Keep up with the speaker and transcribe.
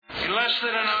In less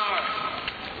than an hour,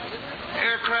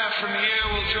 aircraft from here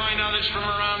will join others from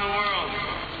around the world.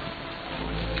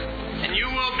 And you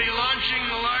will be launching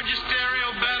the largest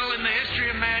aerial battle in the history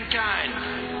of mankind.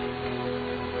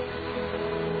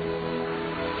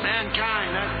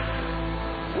 Mankind,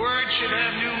 that word should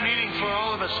have new meaning for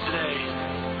all of us today.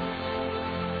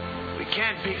 We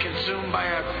can't be consumed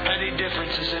by our petty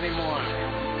differences anymore.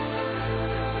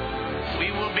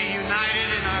 We will be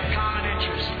united in our common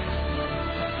interest.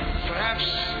 Perhaps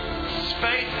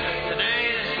fate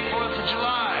today is the 4th of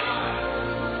July,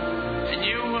 and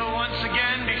you will once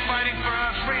again be fighting for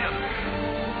our freedom.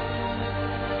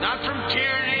 Not from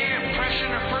tyranny,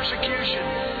 oppression, or persecution,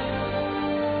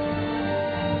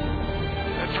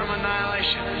 but from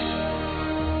annihilation.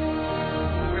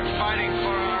 We're fighting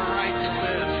for our right to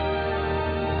live,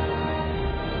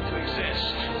 to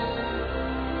exist.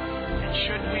 And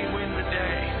should we win the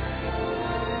day,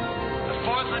 the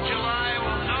 4th of July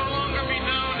will no longer be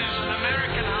known as an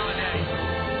American holiday,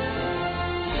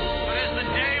 but as the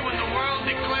day when the world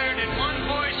declared in one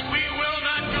voice, we will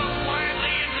not go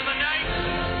quietly into the night.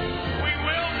 We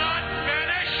will not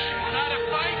vanish without a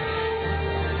fight.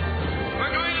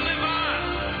 We're going to live on.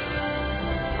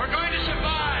 We're going to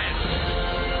survive.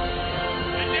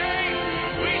 Today,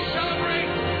 we celebrate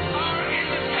our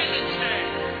Independence Day.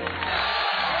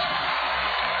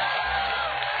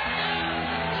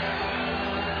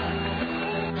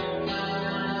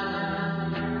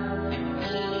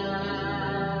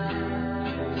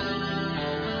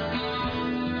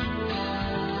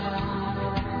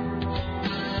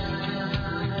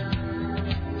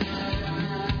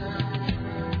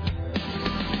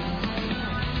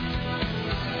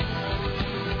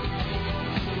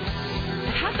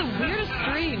 I've had the weirdest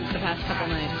dreams the past couple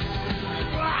nights.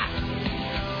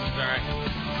 Sorry.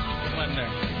 One there.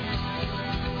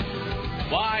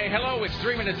 Why, hello, it's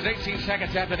 3 minutes and 18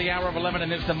 seconds after the hour of 11,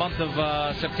 and it's the month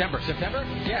of September. September?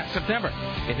 Yeah, September.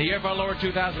 In the year of our Lord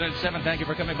 2007, thank you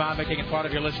for coming by, making it part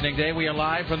of your listening day. We are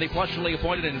live from the plushly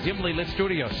appointed and dimly lit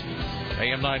studios.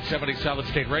 AM 970 Solid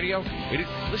State Radio.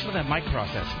 Listen to that mic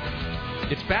process.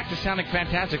 It's back to sounding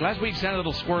fantastic. Last week sounded a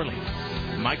little squirrely.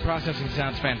 Mic processing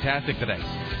sounds fantastic today.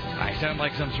 I sound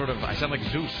like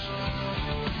Zeus.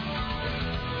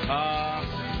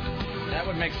 That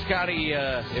would make Scotty,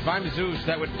 if I'm Zeus,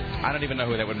 I don't even know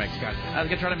who that would make Scotty. I was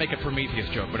going to try to make a Prometheus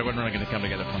joke, but it wasn't really going to come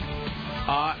together for me.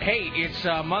 Hey, it's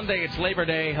Monday, it's Labor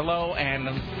Day. Hello, and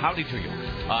howdy to you.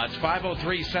 It's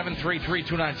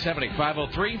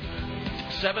 503-733-2970.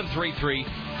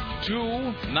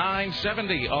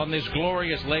 503-733-2970 on this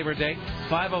glorious Labor Day.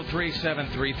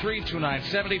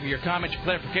 503-733-2970 for your comments, your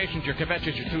clarifications, your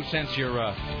kvetches, your 2 cents, your,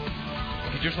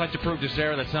 if you'd just like to prove to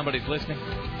Sarah that somebody's listening.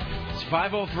 It's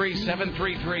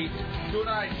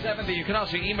 503-733-2970. You can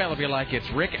also email if you like.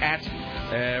 It's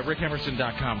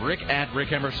rick@rickemerson.com.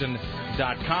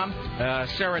 rick@rickemerson.com.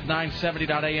 Sarah at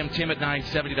 970.am, Tim at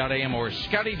 970.am, or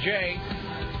Scotty J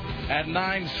at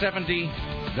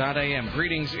 970.am.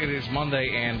 Greetings, it is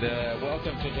Monday, and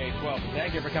welcome to day 12.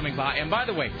 Thank you for coming by. And by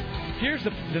the way, here's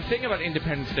the thing about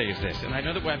Independence Day is this, and I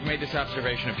know that I've made this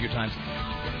observation a few times.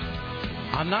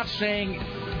 I'm not saying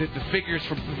that the figures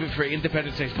for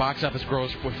Independence Day's box office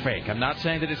gross were fake. I'm not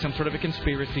saying that it's some sort of a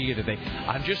conspiracy.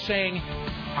 I'm just saying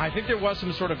I think there was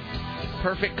some sort of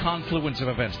perfect confluence of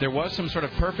events. There was some sort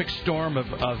of perfect storm of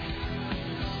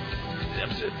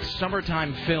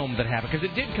summertime film that happened. Because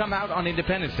it did come out on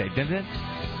Independence Day, didn't it?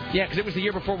 Yeah, because it was the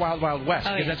year before Wild Wild West.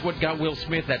 Because that's what got Will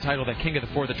Smith that title, the King of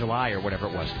the 4th of July, or whatever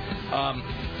it was.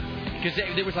 Because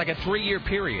there was like a 3-year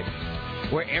period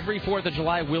where every 4th of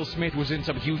July, Will Smith was in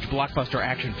some huge blockbuster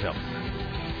action film.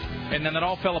 And then it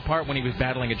all fell apart when he was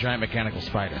battling a giant mechanical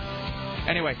spider.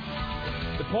 Anyway,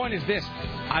 the point is this.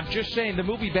 I'm just saying the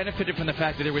movie benefited from the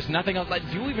fact that there was nothing else. Like,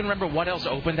 do you even remember what else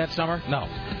opened that summer? No.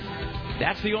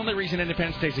 That's the only reason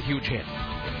Independence Day is a huge hit.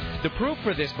 The proof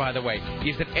for this, by the way,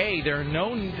 is that, A, there are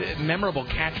no memorable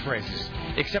catchphrases,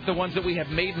 except the ones that we have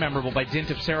made memorable by dint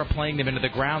of Sarah playing them into the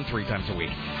ground 3 times a week.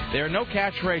 There are no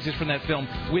catchphrases from that film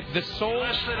with the sole...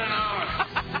 Less than an hour.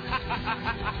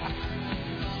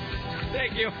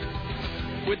 Thank you.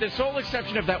 With the sole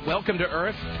exception of that "Welcome to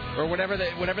Earth" or whatever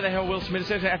the hell Will Smith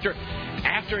says after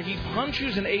he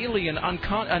punches an alien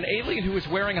who is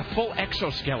wearing a full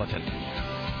exoskeleton,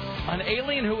 an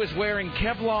alien who is wearing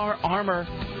Kevlar armor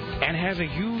and has a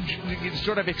huge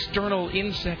sort of external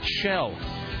insect shell.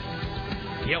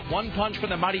 Yet one punch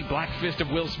from the mighty black fist of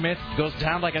Will Smith goes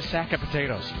down like a sack of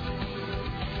potatoes.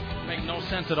 Make no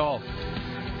sense at all.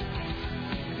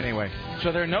 Anyway,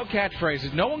 so there are no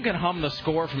catchphrases. No one can hum the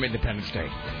score from Independence Day.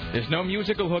 There's no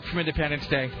musical hook from Independence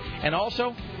Day. And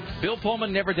also, Bill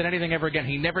Pullman never did anything ever again.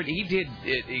 He did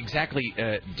exactly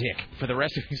Dick for the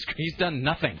rest of his career. He's done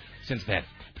nothing since then.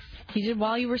 He did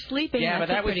While You Were Sleeping. Yeah, but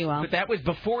that was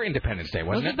before Independence Day,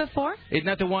 wasn't it? Was it before? Isn't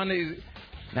that the one? With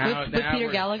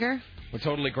Peter Gallagher? We're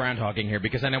totally groundhogging here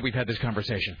because I know we've had this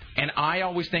conversation. And I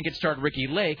always think it starred Ricky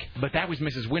Lake, but that was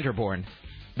Mrs. Winterbourne,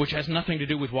 which has nothing to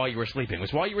do with While You Were Sleeping. It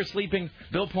was While You Were Sleeping,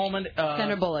 Bill Pullman.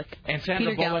 Sandra Bullock. And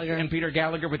Sandra Bullock and Peter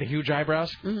Gallagher with the huge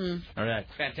eyebrows. Mm-hmm. All right.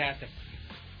 Fantastic.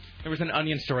 There was an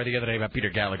Onion story the other day about Peter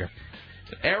Gallagher.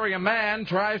 Area man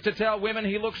tries to tell women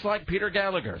he looks like Peter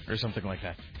Gallagher or something like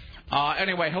that.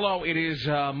 Anyway, hello. It is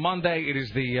Monday. It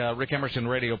is the Rick Emerson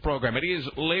radio program. It is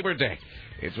Labor Day.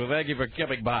 It's with thank you for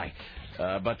coming by.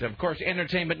 But, of course,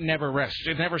 entertainment never rests.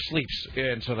 It never sleeps.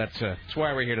 And so that's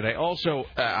why we're here today. Also,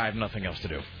 I have nothing else to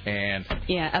do. And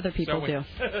yeah, other people do.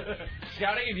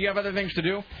 Scotty, do you have other things to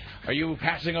do? Are you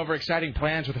passing over exciting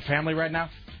plans with the family right now?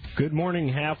 Good morning,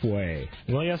 halfway.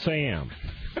 Well, yes, I am.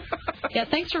 Yeah,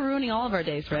 thanks for ruining all of our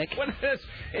days, Rick. What is this?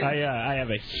 I have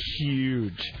a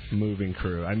huge moving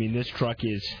crew. I mean, this truck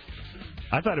is...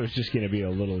 I thought it was just going to be a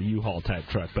little U-Haul type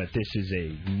truck, but this is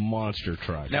a monster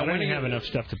truck. Now, I don't have enough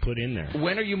stuff to put in there.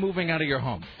 When are you moving out of your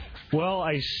home? Well,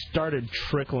 I started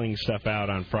trickling stuff out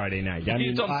on Friday night. I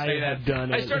mean, I have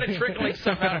done it. I started trickling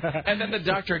stuff out, and then the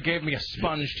doctor gave me a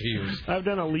sponge to use. I've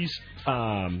done at least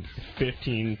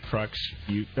 15 truck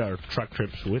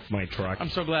trips with my truck.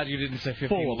 I'm so glad you didn't say 15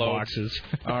 full of loads. Boxes.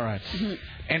 All right.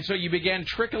 And so you began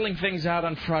trickling things out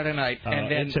on Friday night, and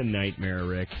then it's a nightmare,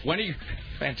 Rick. When are you?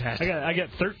 Fantastic. I got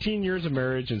 13 years of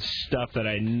marriage and stuff that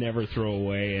I never throw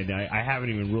away, and I haven't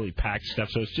even really packed stuff,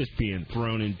 so it's just being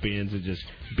thrown in bins and just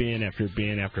bin after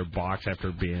bin after box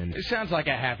after bin. It sounds like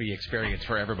a happy experience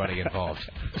for everybody involved.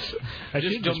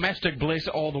 just domestic bliss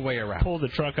all the way around. Pull the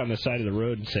truck on the side of the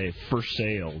road and say, for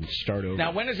sale, and start over.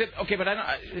 Now, when is it? Okay, but I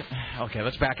don't... Okay,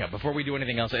 let's back up before we do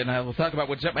anything else, and we'll talk about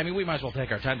what's up. I mean, we might as well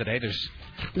take our time today. There's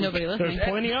nobody listening. There's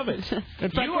plenty of it. In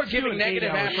fact, you are giving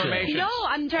negative affirmations.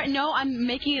 No, I'm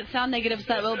making it sound negative so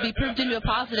that will be proved into a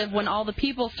positive when all the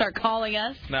people start calling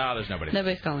us. No, there's nobody.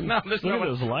 Nobody's calling. No, there's Look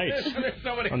nobody. At those lights there's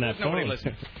nobody on that nobody phone.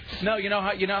 Listening. No, you know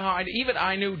how even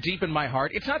I knew deep in my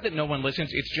heart. It's not that no one listens.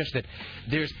 It's just that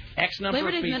there's X number Labor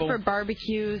of Day's people. meant for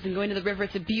barbecues and going to the river.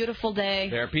 It's a beautiful day.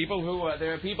 There are people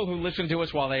who listen to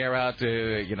us while they are out.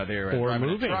 They're driving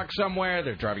a truck somewhere.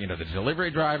 They're driving. The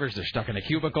delivery drivers. They're stuck in a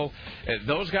cubicle.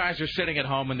 Those guys are sitting at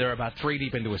home and they're about 3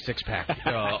 deep into a 6-pack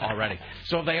already.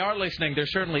 So if they are listening,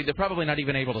 they're probably not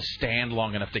even able to stand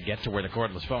long enough to get to where the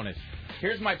cordless phone is.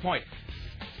 Here's my point.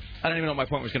 I don't even know what my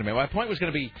point was going to be. My point was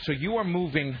going to be, so you are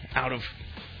moving out of...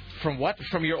 From what?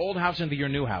 From your old house into your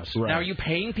new house. Right. Now, are you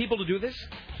paying people to do this?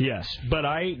 Yes, but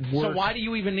I worked... So why do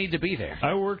you even need to be there?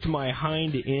 I worked my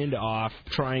hind end off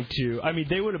trying to... I mean,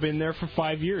 they would have been there for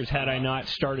 5 years had I not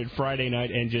started Friday night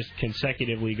and just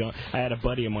consecutively gone. I had a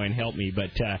buddy of mine help me,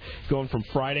 but going from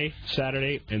Friday,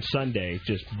 Saturday, and Sunday,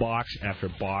 just box after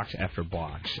box after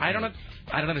box. I don't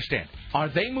understand. Are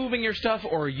they moving your stuff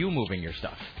or are you moving your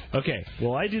stuff? Okay,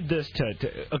 well, I did this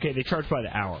okay, they charge by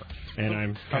the hour, and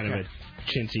I'm kind of a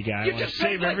chintzy guy. You just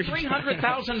spent like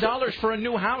 $300,000 for a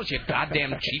new house, you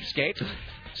goddamn cheapskate.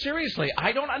 Seriously,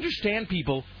 I don't understand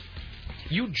people.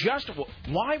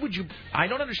 Why would you? I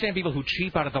don't understand people who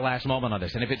cheap out at the last moment on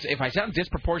this. And if I sound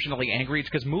disproportionately angry, it's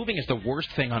because moving is the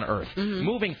worst thing on earth. Mm-hmm.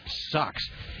 Moving sucks.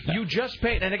 You just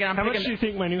paid. And again, how much do you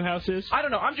think my new house is? I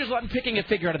don't know. I'm picking a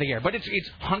figure out of the air, but it's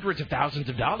hundreds of thousands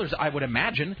of dollars, I would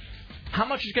imagine. How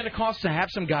much is it going to cost to have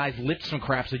some guys lift some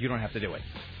crap so you don't have to do it?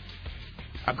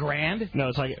 $1,000? No,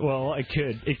 it's like, well, it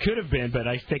could have been, but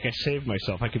I think I saved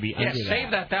myself. I could be under that. Yeah,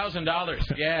 save that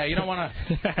 $1,000. Yeah, you don't want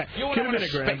to. You don't want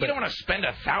to spend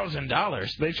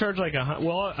 $1,000. They charge like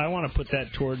well, I want to put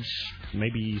that towards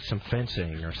maybe some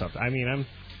fencing or something. I mean, I'm.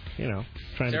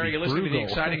 Trying Sarah, to be you listening to the frugal.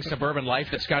 exciting suburban life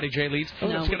that Scotty J leads? No.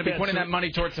 It's going to be putting that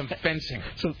money towards some fencing.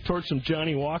 Towards some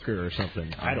Johnny Walker or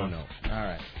something. I don't know. All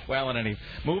right. Well,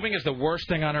 moving is the worst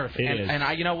thing on earth. It is. And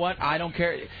you know what? I don't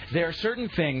care. There are certain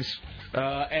things,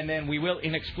 and then we will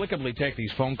inexplicably take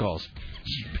these phone calls.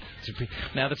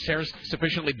 Now that Sarah's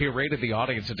sufficiently berated the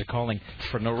audience into calling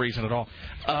for no reason at all.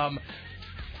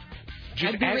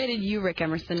 I berated you, Rick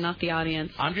Emerson, not the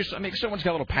audience. Someone's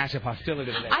got a little passive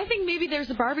hostility today. I think maybe there's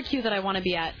a barbecue that I want to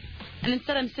be at. And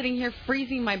instead I'm sitting here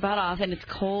freezing my butt off, and it's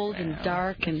cold and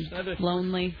dark and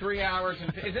lonely. 3 hours.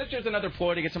 Is this just another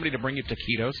ploy to get somebody to bring you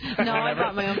taquitos? No, I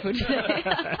brought my own food today.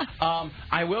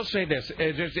 I will say this.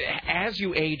 As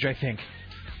you age, I think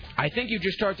I think you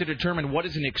just start to determine what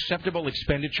is an acceptable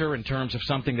expenditure in terms of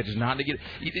something that is not.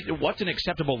 What's an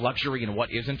acceptable luxury and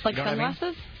what isn't. Like you know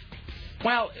sunglasses?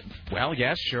 What I mean? Well,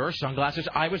 yes, sure, sunglasses.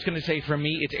 I was going to say, for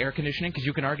me, it's air conditioning, because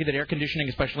you can argue that air conditioning,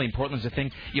 especially in Portland, is a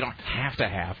thing you don't have to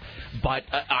have. But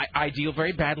I deal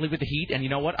very badly with the heat, and you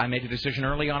know what? I made a decision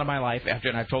early on in my life,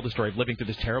 and I've told the story of living through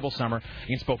this terrible summer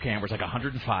in Spokane, where it's like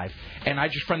 105. And I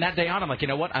just, from that day on, I'm like, you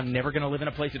know what? I'm never going to live in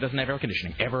a place that doesn't have air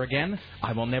conditioning ever again.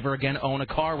 I will never again own a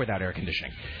car without air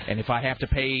conditioning. And if I have to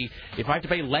pay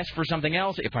less for something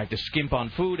else, if I have to skimp on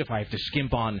food, if I have to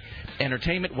skimp on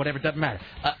entertainment, whatever, it doesn't matter.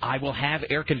 I will have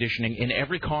air conditioning in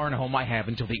every car and home I have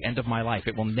until the end of my life.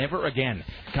 It will never again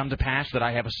come to pass that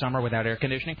I have a summer without air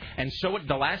conditioning. And so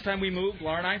the last time we moved,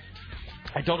 Laura and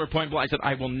I told her point blank, I said,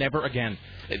 I will never again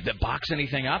box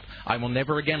anything up. I will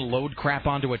never again load crap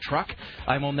onto a truck.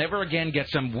 I will never again get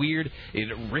some weird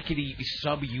rickety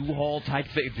sub U-Haul type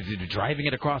thing, driving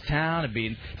it across town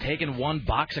and taking one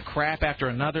box of crap after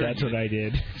another. That's what I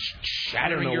did.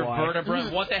 Shattering your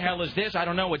vertebrae. What the hell is this? I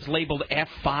don't know. It's labeled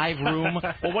F5 room.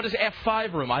 Well, what is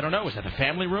F5 room? I don't know. Is that the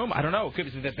family room? I don't know.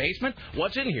 Is it the basement?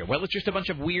 What's in here? Well, it's just a bunch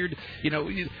of weird,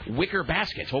 wicker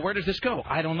baskets. Well, where does this go?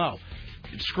 I don't know.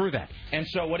 Screw that. And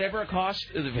so whatever it costs,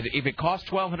 if it costs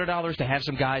 $1,200 to have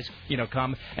some guys,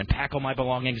 come and pack all my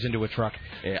belongings into a truck,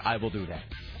 I will do that.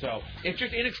 So it's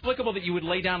just inexplicable that you would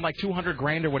lay down like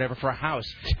 $200,000 or whatever for a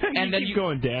house, and then you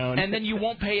going down, and then you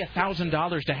won't pay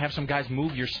 $1,000 to have some guys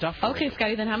move your stuff. Okay,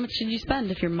 Scotty. Then how much should you spend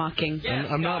if you're mocking? Yeah,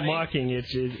 I'm not mocking.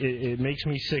 It makes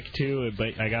me sick too.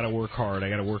 But I got to work hard. I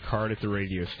got to work hard at the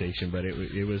radio station. But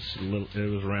it was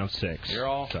around $6. You're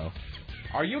all. So.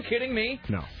 Are you kidding me?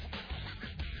 No.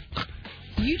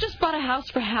 You just bought a house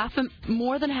for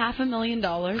more than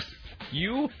 $500,000.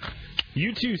 You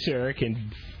too, Sarah,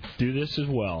 can do this as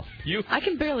well. I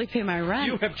can barely pay my rent.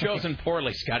 You have chosen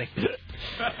poorly, Scotty.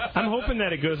 I'm hoping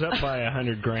that it goes up by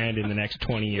 $100,000 in the next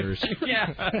 20 years.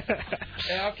 Yeah.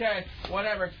 Okay.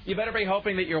 Whatever. You better be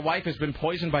hoping that your wife has been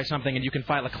poisoned by something and you can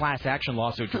file a class action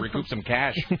lawsuit to recoup some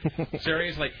cash.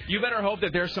 Seriously. You better hope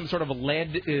that there's some sort of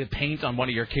lead paint on one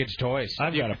of your kids' toys.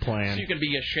 I've got a plan. So you can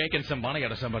be shaking some money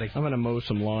out of somebody. I'm going to mow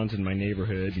some lawns in my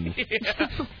neighborhood.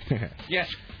 Yes.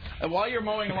 While you're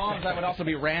mowing lawns, I would also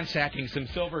be ransacking some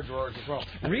silver drawers as well.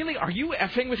 Really? Are you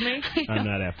effing with me? I'm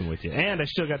not effing with you. And I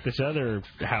still got this other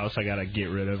house I got to get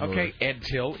rid of. Okay, Ed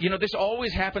Till. This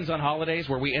always happens on holidays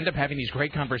where we end up having these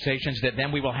great conversations that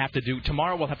then we will have to do.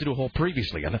 Tomorrow we'll have to do a whole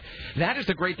previously. And that is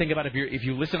the great thing about if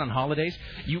you listen on holidays,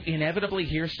 you inevitably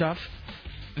hear stuff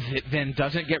that then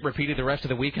doesn't get repeated the rest of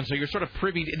the week, and so you're sort of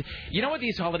privy to... You know what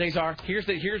these holidays are? Here's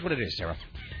what it is, Sarah.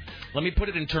 Let me put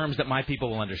it in terms that my people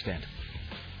will understand.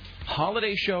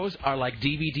 Holiday shows are like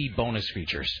DVD bonus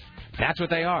features. That's what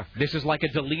they are. This is like a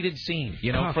deleted scene,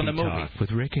 from the movie. Coffee Talk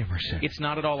with Rick Emerson. It's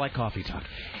not at all like Coffee Talk.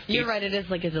 You're right, it is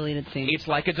like a deleted scene. It's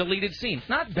like a deleted scene.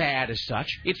 Not bad as such.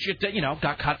 It's just,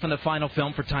 got cut from the final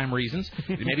film for time reasons.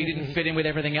 Maybe it didn't fit in with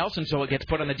everything else, and so it gets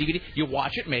put on the DVD. You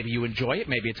watch it, maybe you enjoy it,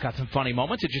 maybe it's got some funny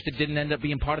moments. It didn't end up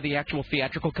being part of the actual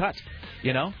theatrical cut,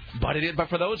 But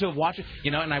for those who have watched it,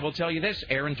 and I will tell you this,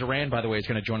 Aaron Duran, by the way, is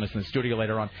going to join us in the studio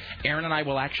later on. Aaron and I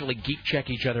will actually geek check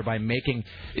each other by using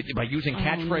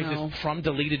catchphrases from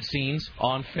deleted scenes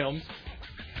on films.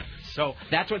 So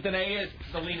that's what today is,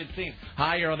 deleted scene.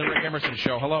 Hi, you're on the Rick Emerson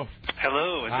Show. Hello.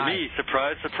 Hello, it's me.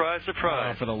 Surprise, surprise,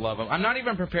 surprise. Oh, for the love of... I'm not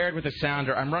even prepared with the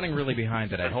sounder. I'm running really behind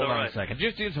today. That's hold on right. a second.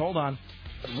 Just hold on.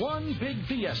 One big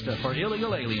fiesta for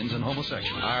illegal aliens and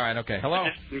homosexuals. All right, okay. Hello.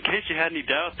 Just in case you had any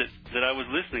doubt that I was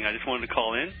listening, I just wanted to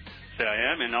call in, say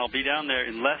I am, and I'll be down there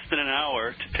in less than an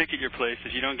hour to pick at your place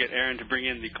if you don't get Aaron to bring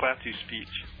in the Class 2 speech.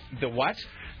 The what?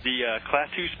 The Class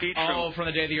 2 speech. From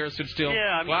the day the earth stood still.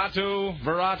 Yeah, Clatu,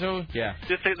 Veratu. Yeah.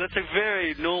 That's a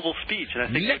very noble speech, and I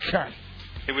think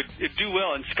it'd do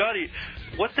well. And Scotty,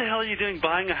 what the hell are you doing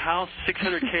buying a house,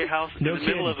 $600K house in the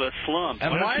middle of a slum?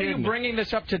 And why are you bringing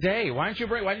this up today? Why didn't you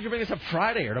bring this up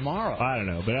Friday or tomorrow? I don't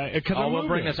know, but we'll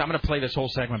bring this. I'm going to play this whole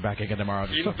segment back again tomorrow.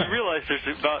 You realize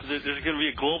there's going to be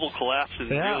a global collapse in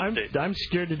real estate. I'm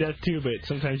scared to death too, but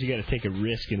sometimes you got to take a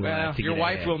risk in life to your get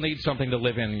wife ahead. will need something to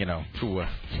live in, to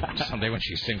someday when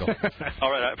she's single.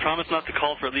 All right, I promise not to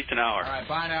call for at least an hour. All right,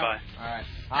 bye now. Bye. All right.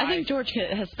 I think George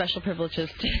has special privileges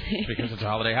today. Because it's a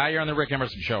holiday. Hi, you're on the Rick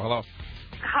Emerson Show. Hello.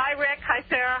 Hi, Rick. Hi,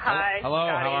 Sarah. Hi. Hello.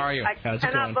 Scotty. How are you? I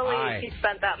cannot believe he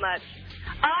spent that much.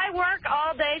 I work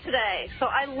all day today, so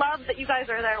I love that you guys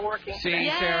are there working. See, Yay.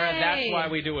 Sarah, that's why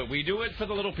we do it. We do it for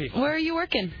the little people. Where are you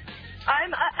working?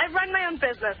 I run my own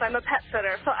business. I'm a pet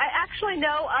sitter, so I actually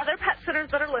know other pet sitters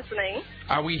that are listening.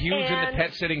 Are we huge in the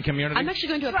pet sitting community? I'm actually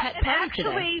going to a pet party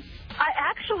today.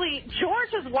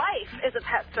 George's wife is a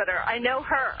pet sitter. I know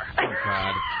her. Oh,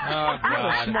 God. Oh, God.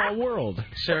 What a small world.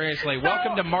 Seriously.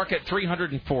 Welcome to Market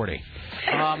 340.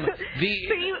 All the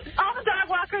dog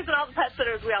walkers and all the pet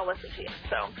sitters, we all listen to you.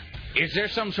 So. Is there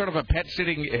some sort of a pet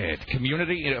sitting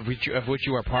community of which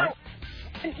you are part?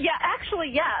 Yeah,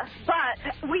 actually, yes,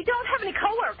 but we don't have any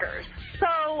coworkers.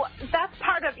 So that's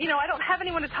part of, I don't have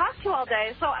anyone to talk to all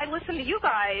day, so I listen to you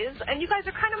guys, and you guys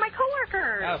are kind of my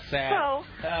coworkers. How sad.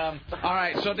 So, all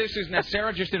right, so now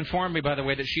Sarah just informed me, by the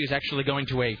way, that she is actually going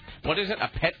to a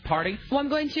pet party? Well, I'm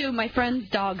going to my friend's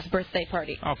dog's birthday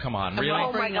party. Oh, come on, really?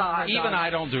 Oh, my God. Even I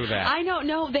don't do that. I don't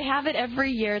know. They have it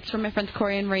every year. It's for my friends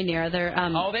Corey and Rainier. They're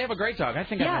they have a great dog. I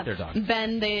think I met their dog.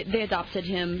 Ben, they adopted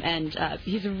him, and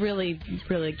he's a really,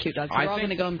 really cute dog. So we're all going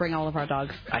to go and bring all of our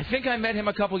dogs. I think I met him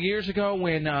a couple years ago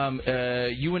when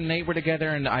you and Nate were together,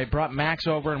 and I brought Max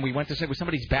over, and we went to sit with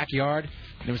somebody's backyard.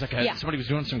 And it was like somebody was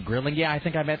doing some grilling. Yeah, I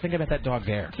think I met that dog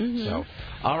there. Mm-hmm. So,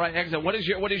 all right, excellent. What is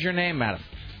your name, madam?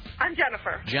 I'm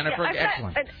Jennifer. Jennifer,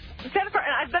 excellent. Jennifer,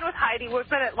 and I've been with Heidi. We've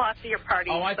been at lots of your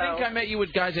parties. Oh, I think I met you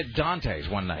with guys at Dante's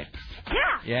one night.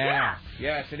 Yeah.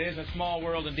 Yes, it is a small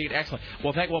world indeed. Excellent.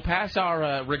 Well, we'll pass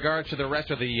our regards to the rest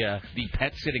of the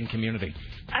pet sitting community.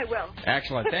 I will.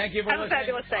 Excellent. Thank you for listening. Have a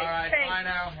fabulous day. All right. Thanks. Bye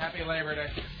now. Happy Labor Day.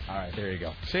 All right. There you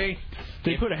go. See?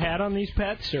 They put a hat on these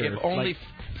pets, or only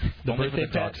the only birthday for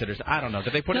the dog sitters. I don't know.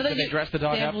 Did they did they dress the dog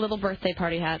up? They have little birthday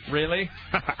party hats. Really?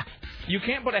 You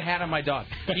can't put a hat on my dog.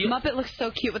 Muppet looks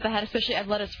so cute with the hat, especially I've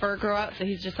let his fur grow out, so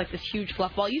he's just like this huge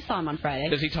fluff ball. You saw him on Friday.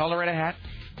 Does he tolerate a hat?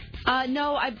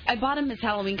 No, I bought him his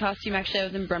Halloween costume. Actually, I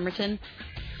was in Bremerton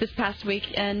this past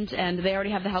weekend, and they already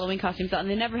have the Halloween costumes out, and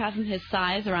they never have him his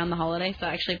size around the holiday, so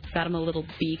I actually got him a little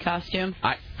bee costume.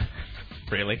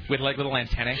 Really? With like little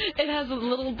antennae? It has a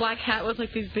little black hat with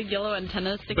like these big yellow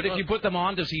antennas. But if you put them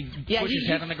on, does he push his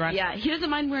head on the ground? Yeah, he doesn't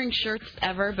mind wearing shirts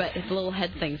ever, but it's little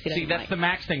head things he doesn't that's the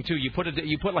Max thing too. You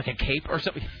put like a cape or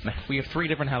something. We have 3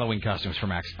 different Halloween costumes for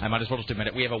Max. I might as well just admit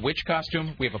it. We have a witch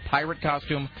costume. We have a pirate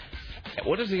costume.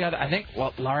 What is the other? I think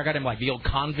Laura got him like the old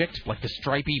convict, like the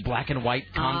stripy black and white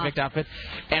convict outfit,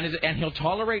 and he'll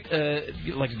tolerate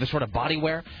like the sort of body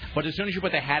wear. But as soon as you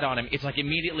put the hat on him, it's like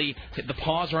immediately the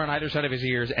paws are on either side of his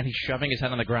ears, and he's shoving his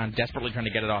head on the ground, desperately trying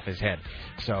to get it off his head.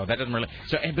 So that doesn't really.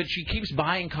 But she keeps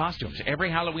buying costumes.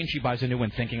 Every Halloween she buys a new one,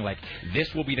 thinking like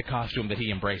this will be the costume that he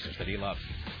embraces, that he loves.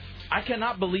 I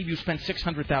cannot believe you spent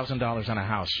 $600,000 on a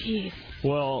house. Jeez.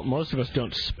 Well, most of us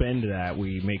don't spend that.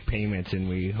 We make payments, and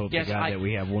we hope to God that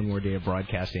we have one more day of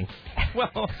broadcasting.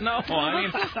 Well, no, I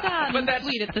mean, but that's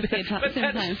sweet at the same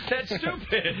time. That's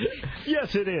stupid.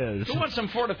 Yes, it is. Who wants some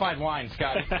fortified wine,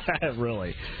 Scotty?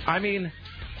 Really? I mean,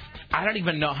 I don't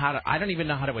even know how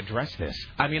to address this.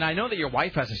 I mean, I know that your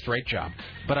wife has a straight job,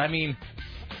 but I mean,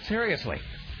 seriously.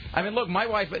 I mean, look, my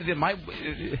wife,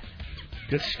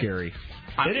 It's scary.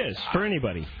 It is for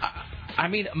anybody. I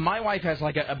mean, my wife has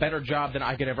like a better job than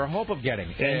I could ever hope of getting,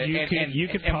 and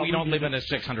we don't live in a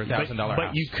 $600,000 house.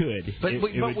 But you could.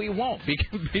 But we won't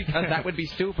because that would be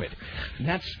stupid.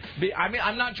 I mean,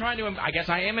 I'm not trying to. I guess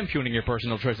I am impugning your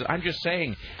personal choices. I'm just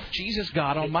saying, Jesus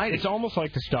God Almighty. It's almost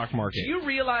like the stock market. Do you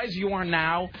realize you are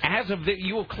now,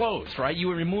 you were closed, right? You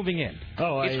were moving in.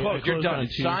 Oh, it's closed. You're done. On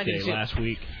Tuesday last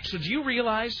week. So do you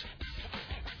realize?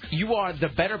 You are the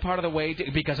better part of the way,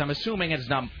 because I'm assuming,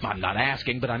 I'm not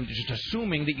asking, but I'm just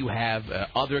assuming that you have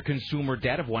other consumer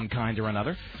debt of one kind or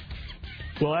another.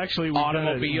 Well, actually,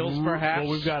 automobiles, perhaps.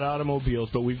 Well, we've got automobiles,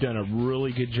 but we've done a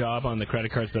really good job on the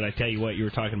credit cards. But I tell you what, you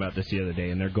were talking about this the other day,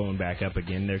 and they're going back up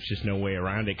again. There's just no way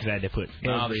around it because I had to put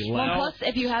every Well, plus,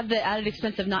 if you have the added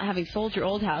expense of not having sold your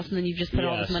old house, and then you just put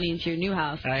all this money into your new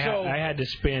house. I had to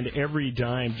spend every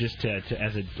dime just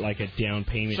as a down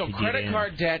payment. So credit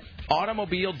card debt,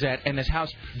 automobile debt, and this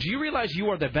house. Do you realize you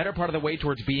are the better part of the way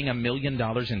towards being $1 million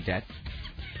in debt?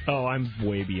 Oh, I'm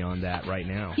way beyond that right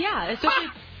now. Yeah, especially.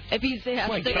 If he's a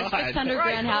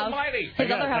 $600,000 house, his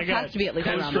other house has to be at least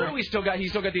around there. He still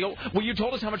got the old. Well, you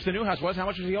told us how much the new house was. How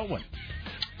much was the old one?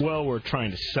 Well, we're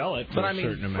trying to sell it for a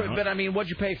certain amount. But I mean, what'd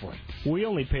you pay for it? We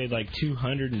only paid like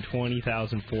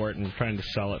 $220,000 for it, and we're trying to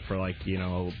sell it for like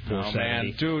 $470. Oh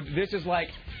man, dude, this is like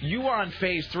you are on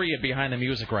phase 3 of Behind the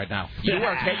Music right now. You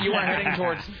are heading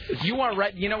towards. You are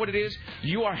right. You know what it is?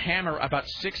 You are Hammer about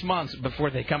 6 months before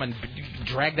they come and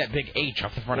drag that big H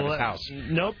off the front of his house.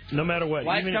 Nope. No matter what.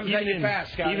 Life comes at you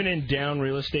fast, Scotty. Even in down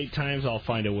real estate times, I'll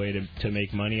find a way to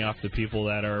make money off the people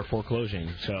that are foreclosing.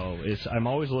 So I'm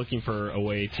always looking for a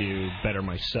way to better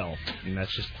myself, and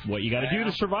that's just what you got to do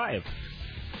to survive.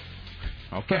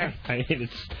 Okay. I mean,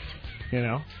 You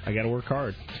know, I got to work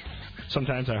hard.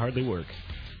 Sometimes I hardly work.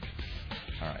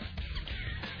 All right.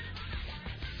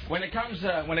 When it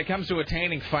comes to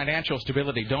attaining financial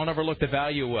stability, don't overlook the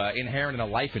value inherent in a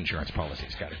life insurance policy,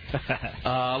 Scotty.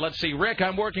 Let's see. Rick,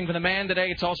 I'm working for the man today.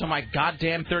 It's also my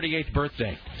goddamn 38th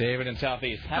birthday. David in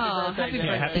Southeast. Happy birthday,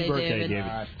 David. Happy birthday,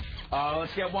 David.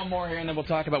 Let's get one more here, and then we'll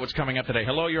talk about what's coming up today.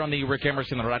 Hello, you're on the Rick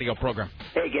Emerson radio program.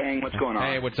 Hey, gang. What's going on?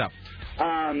 Hey, what's up?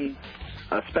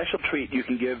 A special treat you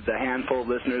can give the handful of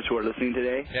listeners who are listening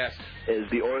today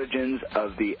is the origins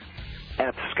of the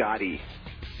F. Scotty.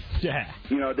 Yeah.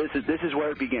 You know, this is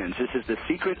where it begins. This is the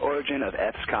secret origin of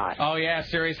F. Scott. Oh, yeah,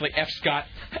 seriously. F. Scott.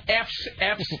 F.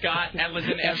 Scott. That was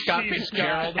an F. Scott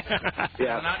Fitzgerald.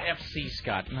 Yeah. Not F.C.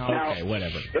 Scott. No. Now, okay,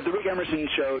 whatever. If the Rick Emerson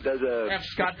show does a... F.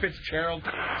 Scott Fitzgerald.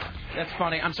 That's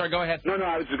funny. I'm sorry, go ahead. No,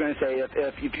 I was just going to say,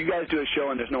 if you guys do a show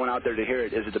and there's no one out there to hear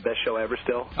it, is it the best show ever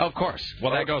still? Of course.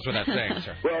 Well, that goes without saying,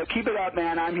 sir. Well, keep it up,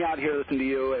 man. I'm out here listening to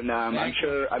you, and I'm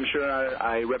sure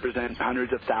I represent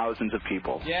hundreds of thousands of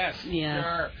people. Yes. Yeah.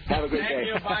 Sure. Have a good day.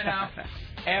 Thank you. Bye now.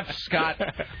 F. Scott.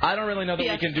 I don't really know that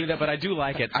we can do that, but I do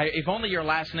like it. If only your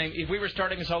last name, if we were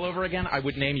starting this all over again, I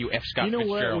would name you F. Scott Fitzgerald.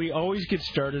 You know what? We always get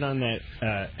started on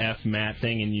that F. Matt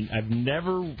thing, and I've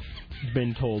never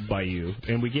been told by you,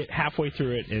 and we get halfway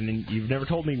through it, and then you've never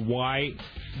told me why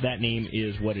that name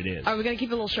is what it is. Are we going to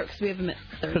keep it a little short because we have a minute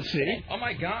 30? See? Oh,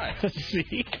 my God.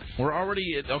 See? We're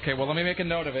already... Okay, well, let me make a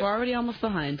note of it. We're already almost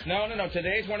behind. No.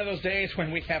 Today's one of those days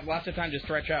when we have lots of time to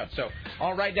stretch out. So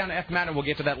I'll write down F. Matt, and we'll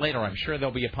get to that later. I'm sure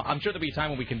there'll be a time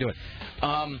when we can do it.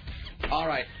 All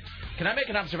right. Can I make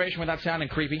an observation without sounding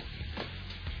creepy?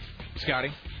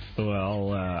 Scotty?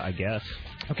 Well, I guess.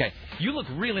 Okay. You look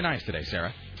really nice today,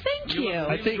 Sarah. Thank you.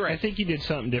 I think you did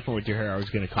something different with your hair. I was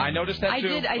going to comment. I noticed that,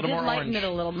 too. I did lighten it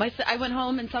a little. I went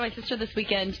home and saw my sister this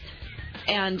weekend,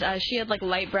 and she had, like,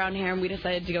 light brown hair, and we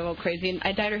decided to go crazy. And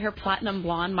I dyed her hair platinum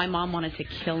blonde. My mom wanted to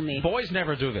kill me. Boys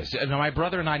never do this. My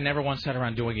brother and I never once sat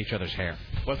around doing each other's hair.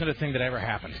 Wasn't a thing that ever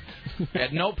happened.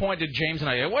 At no point did James and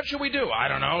I say, what should we do? I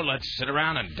don't know. Let's sit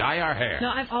around and dye our hair.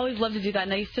 No, I've always loved to do that,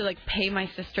 and I used to, like, pay my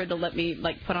sister to let me,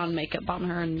 like, put on makeup on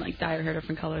her and, like, dye her hair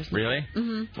different colors. Really?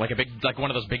 Mm-hmm. Like one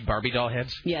of those big Barbie doll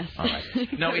heads? Yes. All right.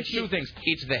 No, it's two things.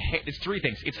 It's three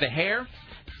things. It's the hair,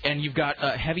 and you've got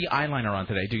heavy eyeliner on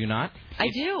today, do you not? I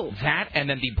do. That and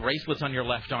then the bracelets on your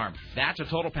left arm. That's a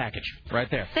total package right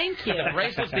there. Thank you. The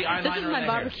bracelets, the eyeliner, this is my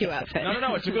barbecue hair. outfit.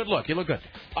 No, it's a good look. You look good.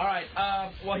 All right.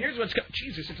 Well, here's what's...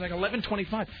 Jesus, it's like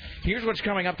 11:25. Here's what's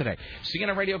coming up today.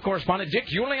 CNN radio correspondent Dick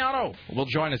Giuliano will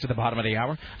join us at the bottom of the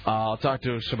hour. I'll talk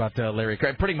to us about Larry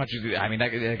Craig. Pretty much, I mean,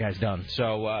 that guy's done.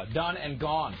 So, done and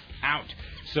gone. Out.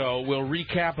 So we'll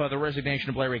recap the resignation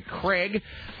of Larry Craig.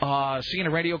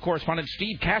 CNN radio correspondent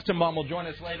Steve Kastenbaum will join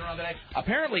us later on today.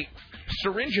 Apparently,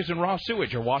 syringes and raw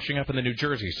sewage are washing up in the New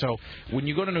Jersey. So when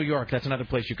you go to New York, that's another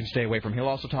place you can stay away from. He'll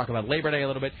also talk about Labor Day a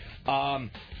little bit.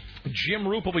 Jim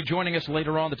Roop will be joining us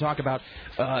later on to talk about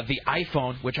the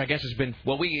iPhone, which I guess has been...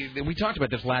 Well, we talked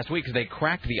about this last week because they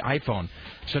cracked the iPhone,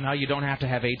 so now you don't have to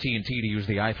have AT&T to use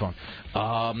the iPhone.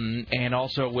 And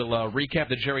also we'll recap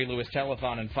the Jerry Lewis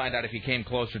telethon and find out if he came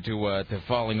closer to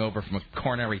falling over from a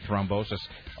coronary thrombosis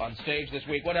on stage this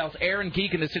week. What else? Aaron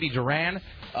Keek in the city Duran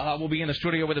will be in the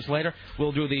studio with us later.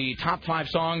 We'll do the top 5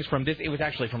 songs from this... It was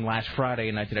actually from last Friday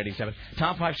in 1987.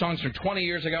 Top 5 songs from 20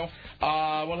 years ago.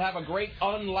 We'll have a great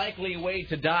unlikely way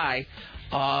to die,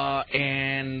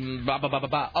 and blah, blah, blah, blah,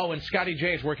 blah. Oh, and Scotty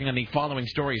J is working on the following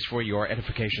stories for your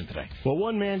edification today. Well,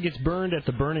 one man gets burned at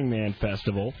the Burning Man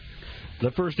Festival.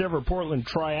 The first ever Portland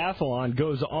Triathlon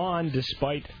goes on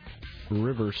despite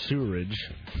river sewerage.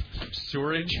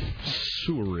 Sewerage?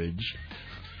 Sewerage.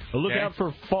 Look out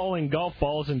for falling golf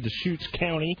balls in Deschutes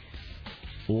County.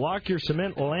 Lock your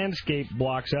cement landscape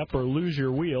blocks up or lose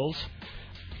your wheels.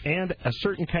 And a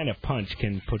certain kind of punch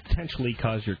can potentially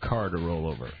cause your car to roll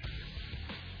over.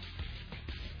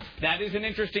 That is an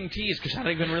interesting tease because I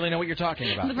don't even really know what you're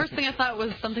talking about. The first thing I thought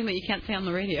was something that you can't say on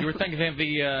the radio. You were thinking of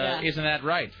the Isn't That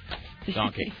Right?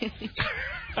 Donkey.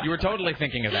 You were totally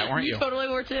thinking of that, weren't you? You totally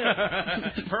were, too.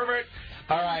 Pervert.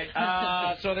 All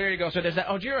right. So there you go. So there's that.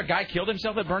 Oh, did you hear a guy killed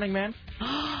himself at Burning Man?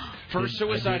 First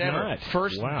suicide ever. Not.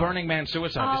 First Burning Man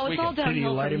suicide this weekend. Did he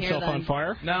light himself on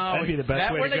fire? No. That'd be the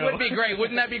best way to go. That would be great.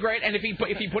 Wouldn't that be great? And if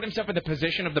he put himself in the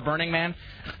position of the Burning Man,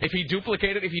 if he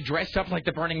duplicated, if he dressed up like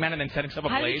the Burning Man and then set himself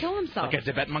ablaze. How did he kill himself? Like a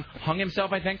Tibetan monk. Hung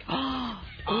himself, I think.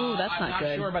 Ooh, that's not good.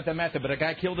 I'm not sure about the method, but a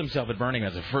guy killed himself at Burning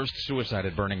Man. The first suicide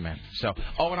at Burning Man. So,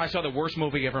 and I saw the worst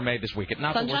movie ever made this weekend.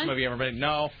 Not Sunshine? the worst movie ever made.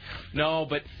 No,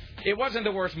 but it wasn't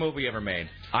the worst movie ever made.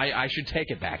 I should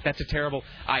take it back. That's a terrible.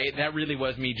 That really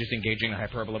was me just engaging in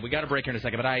hyperbole. We got a break here in a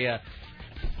second, but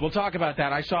we'll talk about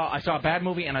that. I saw a bad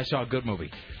movie and I saw a good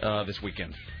movie this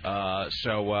weekend.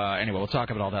 Anyway, we'll talk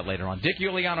about all that later on. Dick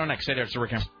Uliano next. Stay there. It's the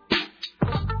Rick Emerson.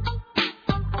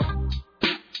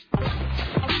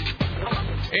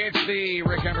 It's the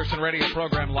Rick Emerson radio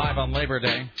program live on Labor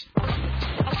Day.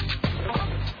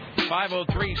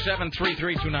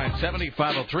 503-733-2970,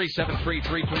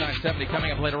 503-733-2970.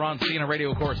 Coming up later on, CNN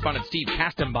radio correspondent Steve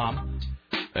Kastenbaum,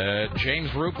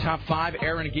 James Roop, Top 5,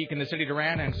 Aaron Geek in the City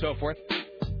Duran, and so forth.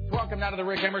 Welcome now to the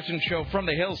Rick Emerson Show from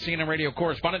the Hills, CNN radio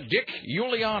correspondent Dick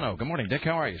Uliano. Good morning, Dick.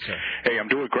 How are you, sir? Hey, I'm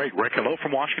doing great, Rick. Hello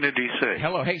from Washington, D.C.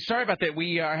 Hello. Hey, sorry about that.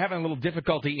 We are having a little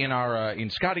difficulty in our in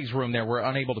Scotty's room there. We're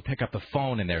unable to pick up the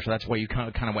phone in there, so that's why you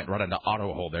kind of went right into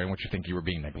auto hold there, in which you think you were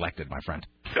being neglected, my friend.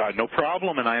 No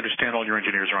problem, and I understand all your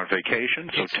engineers are on vacation,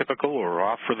 so typical or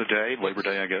off for the day, Labor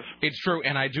Day, I guess. It's true,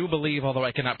 and I do believe, although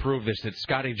I cannot prove this, that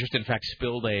Scotty just in fact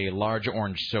spilled a large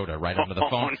orange soda right onto the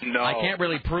phone. No. I can't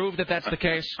really prove that that's the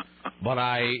case, but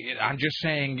I'm just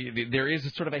saying there is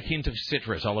sort of a hint of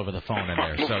citrus all over the phone in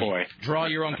there. So draw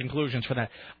your own conclusions for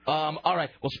that. All right.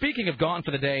 Well, speaking of gone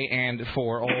for the day and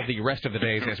for all the rest of the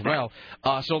days as well,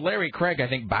 so Larry Craig, I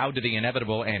think, bowed to the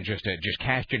inevitable and just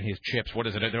cashed in his chips. What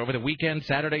is it, over the weekend,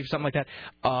 Saturday, something like that?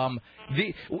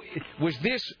 Was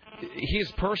this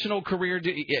his personal career?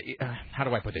 How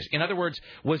do I put this? In other words,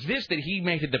 was this that he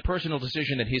made the personal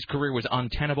decision that his career was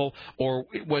untenable, or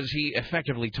was he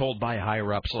effectively told by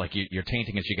higher-ups, like, you're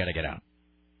tainting us, you got to get out?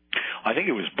 I think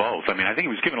it was both. I mean, I think he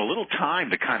was given a little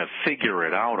time to kind of figure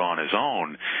it out on his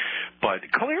own. But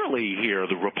clearly here,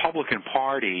 the Republican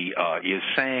Party is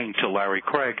saying to Larry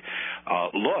Craig,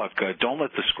 look, don't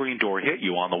let the screen door hit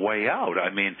you on the way out.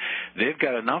 I mean, they've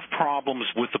got enough problems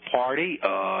with the party,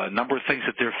 a number of things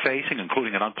that they're facing,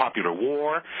 including an unpopular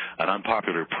war, an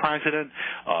unpopular president.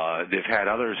 They've had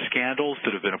other scandals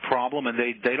that have been a problem, and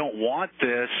they don't want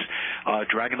this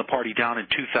dragging the party down in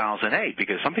 2008,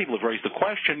 because some people have raised the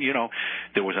question,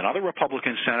 there was another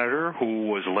Republican senator who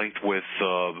was linked with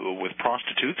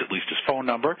prostitutes, at least his phone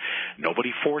number.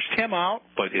 Nobody forced him out,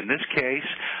 but in this case,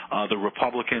 the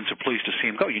Republicans are pleased to see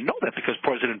him go. You know that because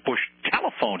President Bush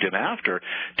telephoned him after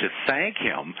to thank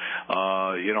him,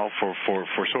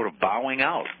 for sort of bowing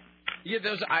out. Yeah,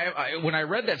 when I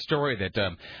read that story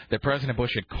that President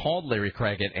Bush had called Larry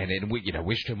Craig and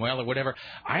wished him well or whatever,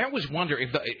 I always wonder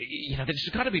if this has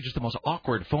got to be just the most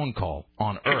awkward phone call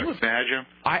on earth. Can you imagine?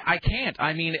 I can't.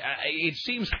 I mean, it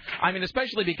seems. I mean,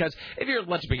 especially because if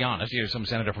let's be honest, you're some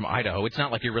senator from Idaho. It's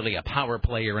not like you're really a power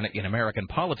player in American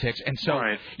politics, and so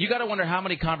you got to wonder how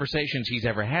many conversations he's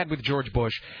ever had with George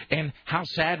Bush, and how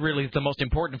sad really the most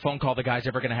important phone call the guy's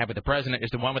ever going to have with the president is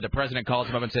the one where the president calls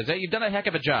him up and says, "Hey, you've done a heck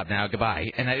of a job now.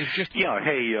 Goodbye." And it's just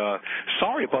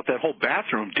sorry about that whole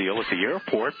bathroom deal at the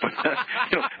airport, but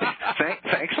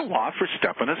thanks a lot for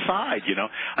stepping aside.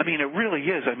 I mean, it really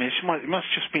is. I mean, it must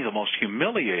just be the most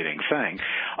humiliating thing.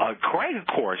 Craig, of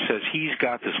course, says he's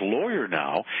got this lawyer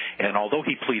now, and although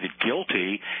he pleaded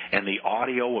guilty, and the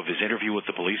audio of his interview with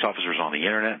the police officers on the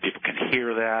internet, people can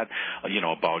hear that,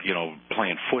 about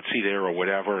playing footsie there or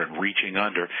whatever and reaching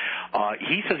under.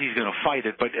 He says he's going to fight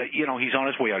it, but he's on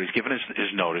his way out. He's given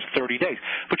his notice, 30 days.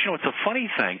 But, it's a funny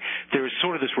thing. There's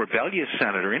sort of this rebellious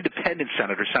senator, independent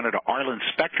senator, Senator Arlen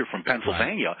Specter from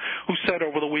Pennsylvania, who said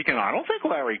over the weekend, I don't think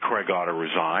Larry Craig ought to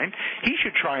resign. He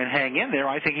should try and hang in there.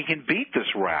 I think he can beat this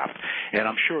raft. And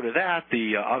I'm sure to that,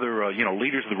 the other,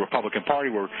 leaders of the Republican Party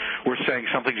were saying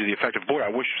something to the effect of, boy, I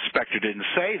wish Specter didn't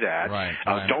say that.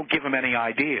 Right. Don't give him any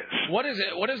ideas. What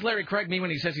does Larry Craig mean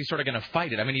when he says he's sort of going to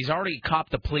fight it? I mean, he's already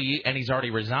copped the plea and he's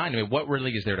already resigned. I mean, what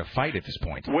really is there to fight at this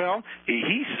point? Well,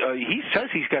 he says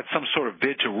he's got some sort of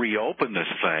bid to reopen this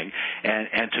thing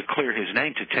and to clear his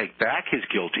name, to take back his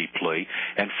guilty plea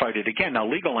and fight it again. Now,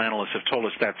 legal analysts have told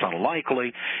us that's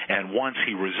unlikely, and once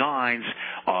he resigns,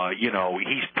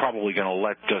 he's probably going to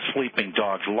let sleeping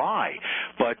dogs lie.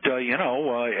 But,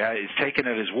 it's taken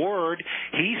at his word.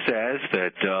 He says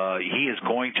that he is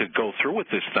going to go through with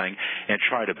this thing and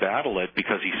try to battle it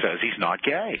because he says he's not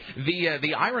gay.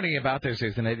 The irony about this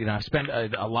is that I've spent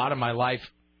a lot of my life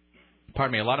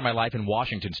in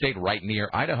Washington State, right near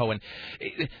Idaho, and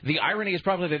the irony is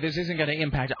probably that this isn't going to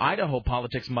impact Idaho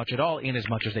politics much at all, in as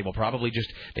much as they will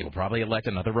probably elect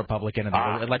another Republican, and they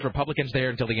will elect Republicans there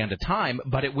until the end of time,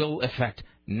 but it will affect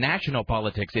national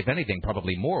politics, if anything,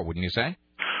 probably more, wouldn't you say?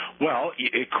 Well,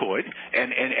 it could,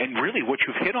 and really what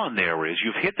you've hit on there is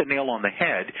you've hit the nail on the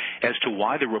head as to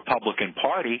why the Republican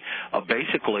Party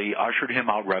basically ushered him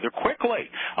out rather quickly,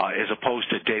 as opposed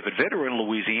to David Vitter in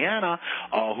Louisiana,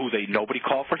 who nobody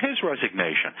called for his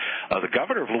resignation. The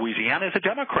governor of Louisiana is a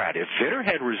Democrat. If Vitter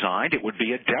had resigned, it would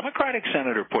be a Democratic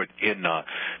senator put in the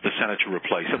Senate to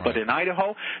replace him. But in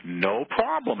Idaho, no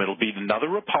problem. It'll be another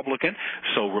Republican.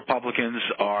 So Republicans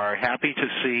are happy to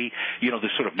see,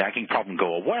 this sort of nagging problem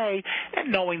go away,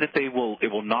 and knowing that it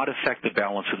will not affect the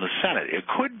balance in the Senate. It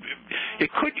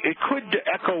could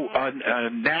echo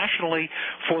nationally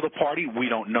for the party. We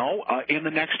don't know in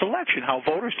the next election how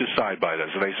voters decide by this.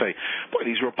 And they say, boy,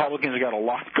 these Republicans have got a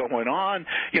lot going on.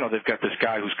 They've got this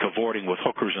guy who's cavorting with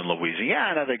hookers in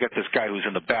Louisiana. They've got this guy who's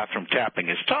in the bathroom tapping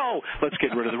his toe. Let's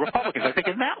get rid of the Republicans. I think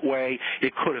in that way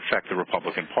it could affect the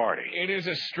Republican Party. It is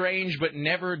a strange but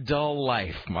never dull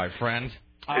life, my friend.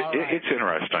 It's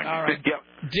interesting. All right.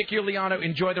 Yep. Dick Uliano,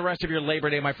 enjoy the rest of your Labor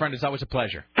Day, my friend. It's always a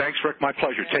pleasure. Thanks, Rick. My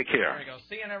pleasure. Take care. There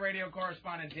we go. CNN radio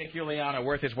correspondent Dick Uliano,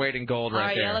 worth his weight in gold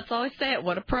right there. Yeah, let's always say it.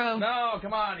 What a pro. No,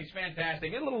 come on. He's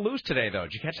fantastic. Get a little loose today, though.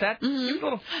 Did you catch that?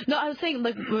 Mm-hmm. No, I was saying,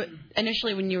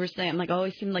 initially when you were saying, I'm like, oh,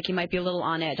 he seemed like he might be a little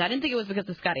on edge. I didn't think it was because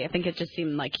of Scotty. I think it just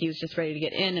seemed like he was just ready to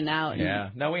get in and out. Yeah.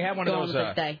 No, we had one of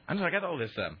those. Day. I got all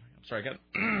this. Sorry, I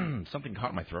got something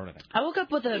caught in my throat, I think. I woke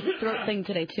up with a throat thing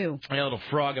today, too. I got a little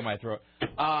frog in my throat.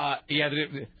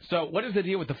 So what is the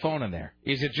deal with the phone in there?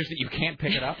 Is it just that you can't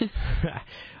pick it up?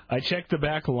 I checked the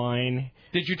back line.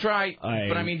 Did you try?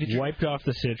 Did you wiped off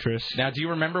the citrus. Now, do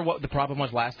you remember what the problem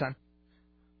was last time?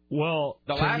 Well,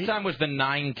 the last time was the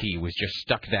 9 key was just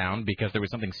stuck down because there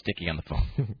was something sticky on the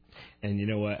phone. And you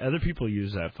know what? Other people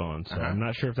use that phone, so I'm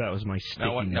not sure if that was my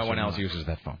stickiness. No one else uses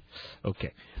that phone.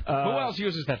 Okay. Who else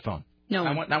uses that phone? No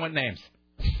one. I want names.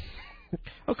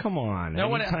 Oh, come on.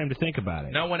 I need time to think about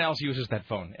it. No one else uses that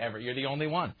phone ever. You're the only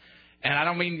one. And I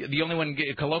don't mean the only one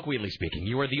colloquially speaking.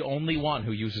 You are the only one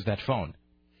who uses that phone.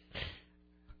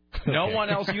 No one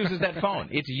else uses that phone.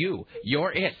 It's you.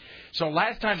 You're it. So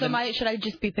last time. So should I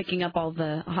just be picking up all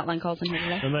the hotline calls in here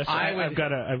today? Unless I've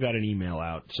got an email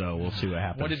out, so we'll see what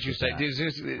happens. What did you say?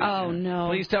 Oh no!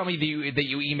 Please tell me that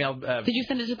you emailed. Did you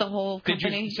send it to the whole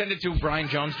company? Did you send it to Brian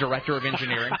Jones, director of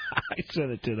engineering? I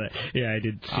sent it to the. Yeah, I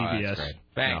did CBS. Oh, that's great.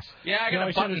 Thanks. No. Yeah, I got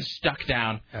a button stuck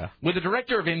down. Yeah. Would the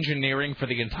director of engineering for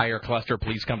the entire cluster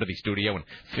please come to the studio and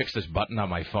fix this button on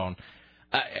my phone?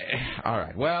 All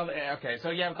right. Well, okay. So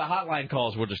yeah, with the hotline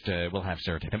calls, we'll have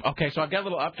Sarah take them. Okay. So I've got a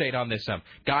little update on this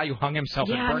guy who hung himself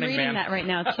at Burning Man. Yeah, I'm reading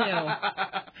that right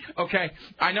now too. Okay.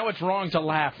 I know it's wrong to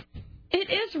laugh. It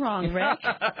is wrong, Rick.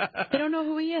 They don't know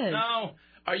who he is. No,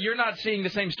 you're not seeing the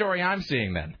same story I'm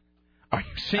seeing. Then, are you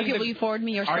seeing? Okay, will you forward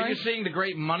me your story? Are you seeing the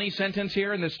great money sentence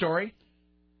here in this story?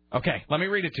 Okay. Let me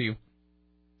read it to you.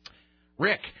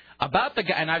 Rick. About the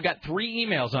guy, and I've got 3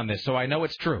 emails on this, so I know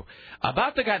it's true.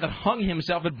 About the guy that hung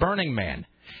himself at Burning Man.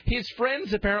 His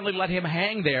friends apparently let him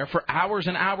hang there for hours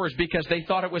and hours because they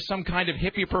thought it was some kind of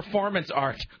hippie performance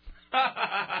art.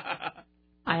 I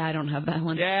don't have that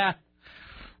one. Yeah.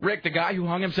 Rick, the guy who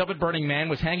hung himself at Burning Man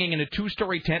was hanging in a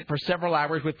 2-story tent for several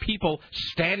hours with people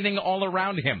standing all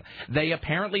around him. They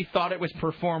apparently thought it was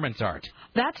performance art.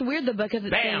 That's weird, though, because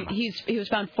it's saying he was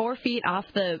found 4 feet off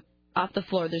the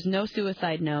floor. There's no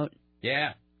suicide note.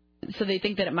 Yeah. So they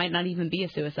think that it might not even be a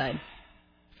suicide.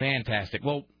 Fantastic.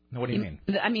 Well, what do you mean?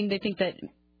 I mean, they think that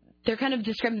they're kind of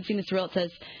discrepancy in this reel. It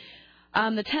says,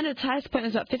 the tent at its highest point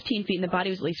was about 15 feet, and the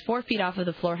body was at least 4 feet off of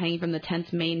the floor hanging from the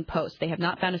tent's main post. They have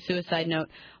not found a suicide note,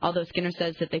 although Skinner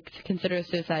says that they consider it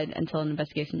suicide until an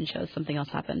investigation shows something else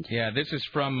happened. Yeah, this is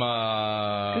from...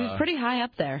 it was pretty high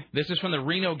up there. This is from the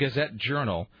Reno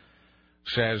Gazette-Journal.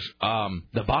 Says,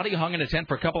 the body hung in a tent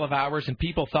for a couple of hours and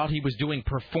people thought he was doing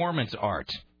performance art.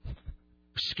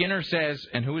 Skinner says,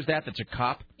 and who is that? That's a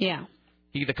cop? Yeah.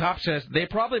 The cop says, they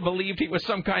probably believed he was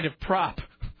some kind of prop.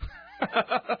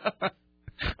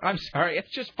 I'm sorry,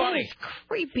 it's just funny. It's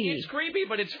creepy. It's creepy,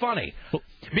 but it's funny.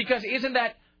 Because doesn't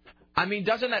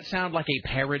that sound like a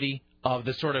parody of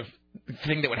the sort of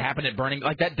thing that would happen at Burning?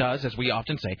 Like that does, as we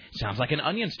often say, sounds like an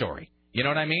Onion story. You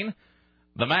know what I mean?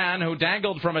 The man who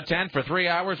dangled from a tent for 3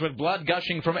 hours with blood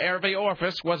gushing from every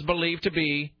orifice was believed to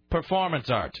be performance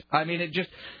art. I mean,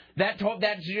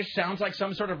 that just sounds like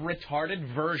some sort of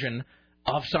retarded version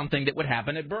of something that would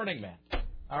happen at Burning Man.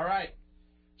 All right.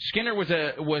 Skinner was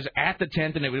at the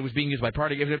tent and it was being used by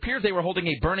party. It appears they were holding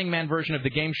a Burning Man version of the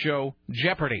game show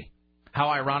Jeopardy. How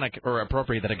ironic or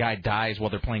appropriate that a guy dies while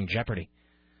they're playing Jeopardy.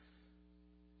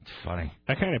 It's funny.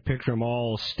 I kind of picture them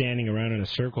all standing around in a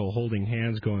circle, holding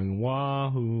hands, going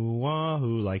wahoo,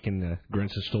 wahoo, like in the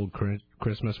Grinch Stole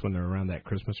Christmas when they're around that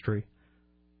Christmas tree.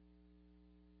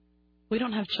 We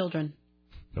don't have children.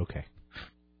 Okay.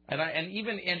 And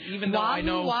even though I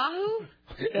know Wahoo?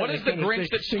 What does the Grinch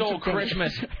that stole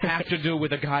Christmas have to do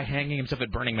with a guy hanging himself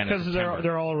at Burning Man? Because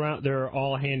they're all around. They're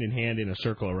all hand in hand in a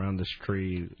circle around this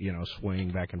tree, swaying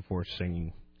back and forth,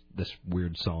 singing this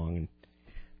weird song, and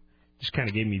just kind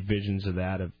of gave me visions of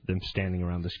that, of them standing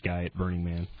around this guy at Burning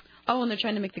Man. Oh, and they're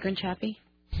trying to make the Grinch happy.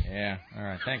 Yeah. All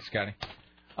right. Thanks, Scotty.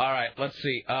 All right. Let's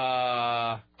see.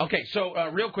 Okay. So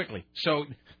real quickly. So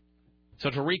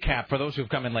to recap, for those who've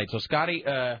come in late, so Scotty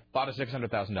bought a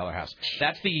 $600,000 house.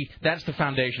 That's the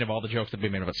foundation of all the jokes that we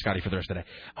made about Scotty for the rest of the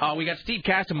day. We got Steve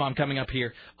Kastenbaum coming up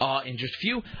here in just a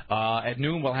few. At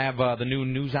noon, we'll have the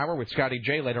noon news hour with Scotty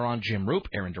J. Later on, Jim Roop,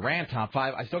 Aaron Duran, top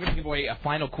 5. I still got to give away a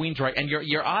final Queensryche, and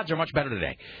your odds are much better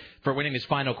today for winning this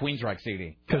final Queensryche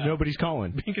CD. Because nobody's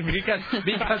calling. because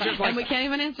there's like, and we can't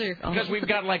even answer your phone. Because we've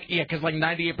got because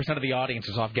 98% of the audience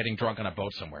is off getting drunk on a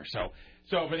boat somewhere.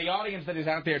 So for the audience that is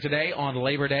out there today on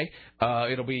Labor Day,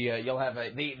 it'll be you'll have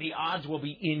the odds will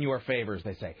be in your favor, as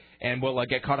they say, and we'll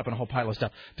get caught up in a whole pile of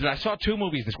stuff. I saw 2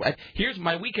 movies this week. Here's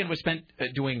my weekend was spent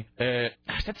doing. Is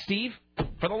that Steve?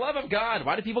 For the love of God,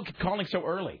 why do people keep calling so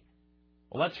early?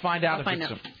 Well, let's find out.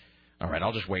 All right,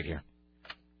 I'll just wait here.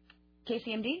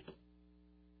 KCMD.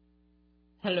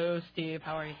 Hello, Steve.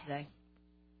 How are you today?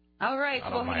 All right,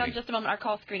 well, hang on just a moment. Our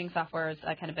call screening software is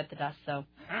kind of bit the dust, so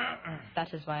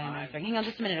that is why I'm answering. Hang on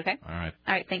just a minute, okay? All right.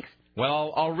 All right, thanks.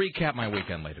 Well, I'll recap my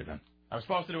weekend later then. I was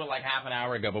supposed to do it like half an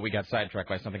hour ago, but we got sidetracked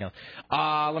by something else.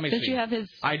 Let me see. Did you have his?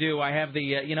 I do. I have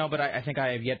the, but I think I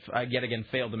have yet again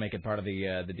failed to make it part of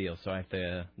the deal, so I have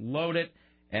to load it,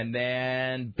 and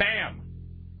then bam.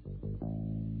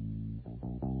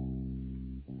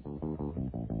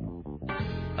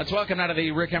 Let's welcome out of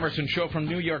the Rick Emerson Show from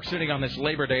New York City on this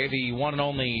Labor Day, the one and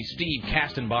only Steve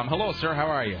Kastenbaum. Hello, sir. How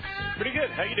are you? Pretty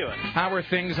good. How you doing? How are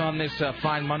things on this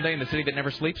fine Monday in the city that never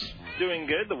sleeps? Doing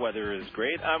good. The weather is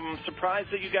great. I'm surprised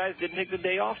that you guys didn't take the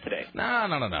day off today.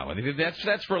 No.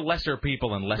 That's for lesser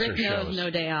people and lesser Rick shows. knows no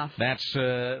day off.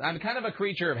 I'm kind of a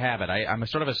creature of habit. I'm a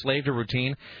sort of a slave to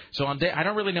routine. So I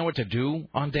don't really know what to do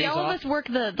on days off. All of us work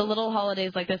the little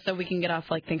holidays like this so we can get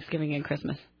off like Thanksgiving and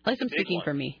Christmas. At least I'm speaking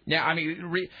for me. Yeah, I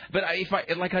mean, but if I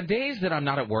like on days that I'm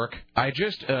not at work, I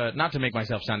just not to make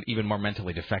myself sound even more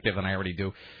mentally defective than I already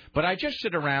do, but I just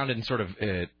sit around and sort of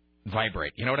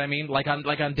vibrate. You know what I mean? Like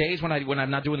on days when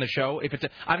I'm not doing the show, if it's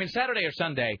Saturday or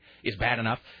Sunday is bad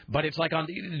enough, but it's like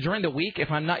during the week if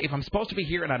I'm supposed to be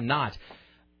here and I'm not.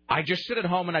 I just sit at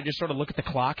home and I just sort of look at the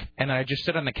clock and I just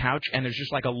sit on the couch and there's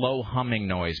just like a low humming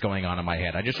noise going on in my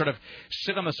head. I just sort of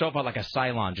sit on the sofa like a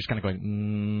Cylon, just kind of going,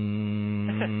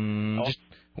 just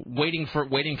waiting for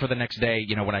the next day,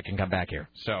 when I can come back here.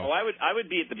 So. Well, I would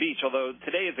be at the beach, although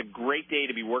today is a great day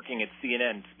to be working at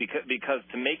CNN because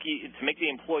to make the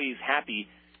employees happy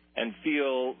and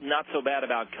feel not so bad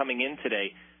about coming in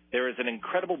today. There is an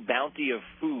incredible bounty of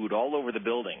food all over the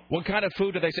building. What kind of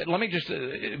food do they say? Let me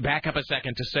just back up a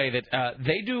second to say that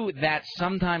they do that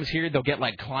sometimes here. They'll get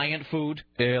like client food,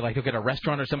 like they'll get a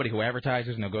restaurant or somebody who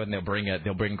advertises, and they'll go and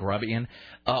they'll bring grub in.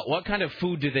 What kind of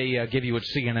food do they give you at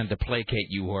CNN to placate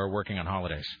you who are working on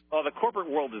holidays? Well, the corporate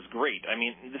world is great. I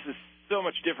mean, this is so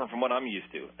much different from what I'm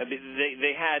used to.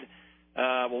 They had.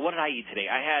 What did I eat today?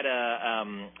 I had a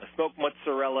smoked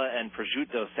mozzarella and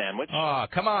prosciutto sandwich. Oh,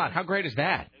 come on. How great is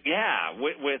that? Yeah.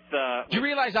 Do you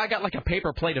realize I got like a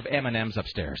paper plate of M&Ms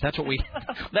upstairs? That's what we,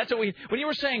 when you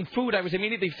were saying food, I was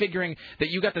immediately figuring that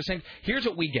you got the same. Here's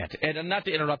what we get. And not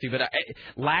to interrupt you, but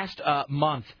last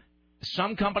month,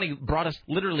 some company brought us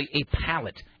literally a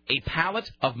pallet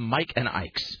of Mike and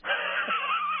Ike's.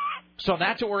 So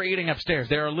that's what we're eating upstairs.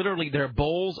 There are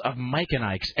bowls of Mike and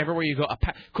Ike's everywhere you go.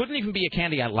 Couldn't even be a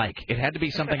candy I like. It had to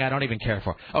be something I don't even care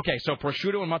for. Okay, so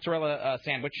prosciutto and mozzarella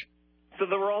sandwich. So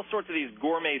there were all sorts of these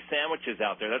gourmet sandwiches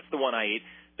out there. That's the one I ate.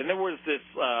 Then there was this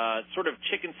sort of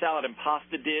chicken salad and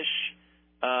pasta dish.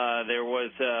 There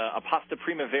was a pasta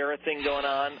primavera thing going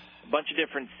on, a bunch of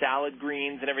different salad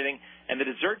greens and everything. And the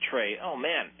dessert tray, oh,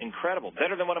 man, incredible.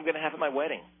 Better than what I'm going to have at my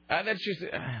wedding. That's just,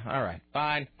 all right,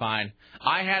 fine.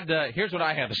 I had, here's what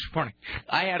I had this morning.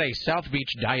 I had a South Beach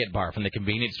diet bar from the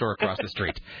convenience store across the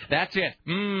street. That's it.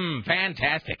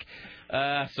 Fantastic.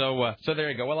 So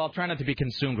there you go. Well, I'll try not to be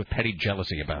consumed with petty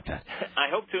jealousy about that. I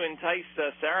hope to entice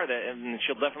Sarah, and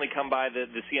she'll definitely come by the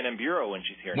CNN bureau when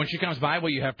she's here. When she comes by, will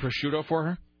you have prosciutto for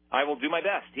her? I will do my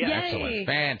best, yeah. Yay. Excellent.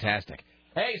 Fantastic.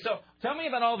 Hey, so tell me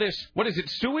about all this. What is it,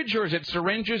 sewage, or is it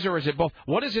syringes, or is it both?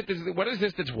 What is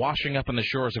this that's washing up on the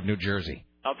shores of New Jersey?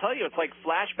 I'll tell you, it's like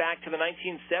flashback to the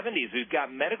 1970s. We've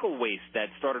got medical waste that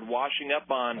started washing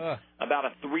up on about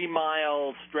a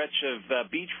 3-mile stretch of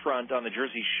beachfront on the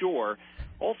Jersey Shore.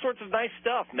 all sorts of nice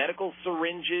stuff, medical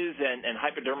syringes and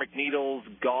hypodermic needles,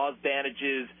 gauze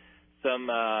bandages, some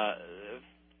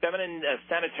feminine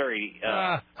sanitary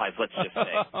supplies, let's just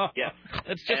say. Yes.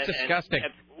 It's just disgusting.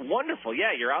 And it's wonderful.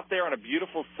 Yeah, you're out there on a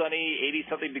beautiful, sunny,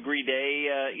 80-something degree day,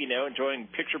 enjoying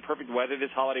picture-perfect weather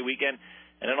this holiday weekend,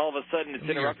 and then all of a sudden it's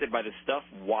interrupted by the stuff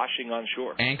washing on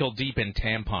shore. Ankle deep in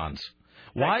tampons.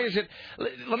 Why is it?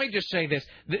 Let me just say this.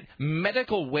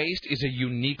 Medical waste is a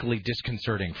uniquely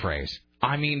disconcerting phrase.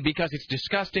 I mean, because it's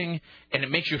disgusting, and it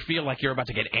makes you feel like you're about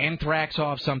to get anthrax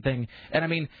off something. And, I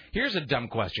mean, here's a dumb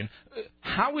question.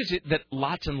 How is it that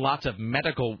lots and lots of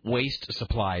medical waste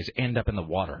supplies end up in the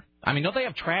water? I mean, don't they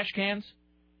have trash cans?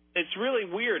 It's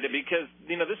really weird because,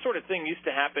 this sort of thing used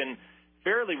to happen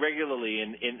fairly regularly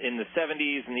in the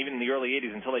 70s and even in the early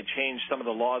 80s until they changed some of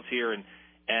the laws here.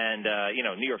 And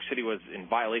New York City was in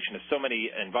violation of so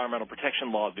many environmental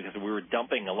protection laws because we were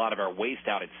dumping a lot of our waste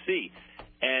out at sea.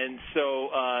 And so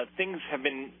things have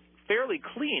been fairly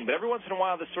clean, but every once in a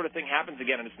while this sort of thing happens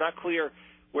again, and it's not clear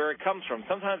where it comes from.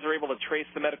 Sometimes they're able to trace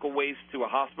the medical waste to a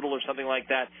hospital or something like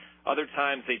that. Other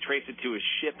times they trace it to a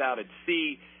ship out at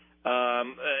sea.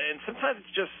 And sometimes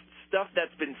it's just stuff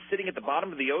that's been sitting at the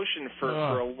bottom of the ocean for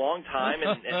a long time,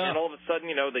 and then all of a sudden,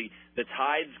 the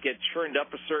tides get churned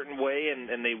up a certain way,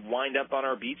 and they wind up on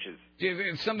our beaches.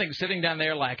 It's something sitting down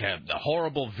there like a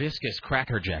horrible, viscous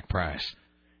Cracker Jack prize.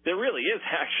 There really is,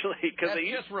 actually.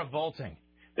 That's just revolting.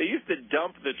 They used to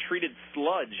dump the treated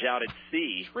sludge out at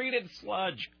sea. Treated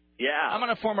sludge. Yeah. I'm going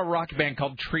to form a rock band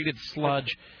called Treated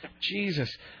Sludge.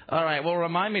 Jesus. All right, well,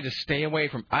 remind me to stay away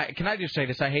from... Can I just say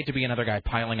this? I hate to be another guy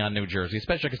piling on New Jersey,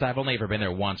 especially because I've only ever been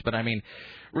there once. But, I mean,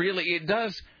 really, it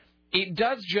does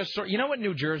just sort... You know what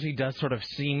New Jersey does sort of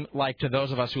seem like to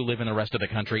those of us who live in the rest of the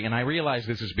country? And I realize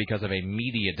this is because of a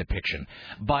media depiction.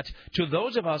 But to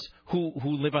those of us who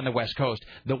live on the West Coast,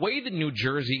 the way that New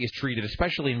Jersey is treated,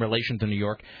 especially in relation to New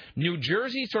York, New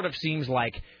Jersey sort of seems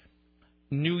like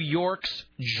New York's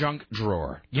junk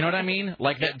drawer. You know what I mean?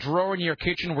 Like that drawer in your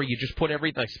kitchen where you just put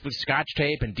everything, like Scotch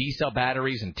tape and D-cell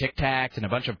batteries and Tic Tacs and a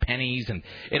bunch of pennies, and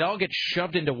it all gets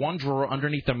shoved into one drawer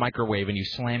underneath the microwave and you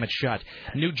slam it shut.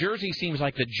 New Jersey seems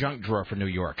like the junk drawer for New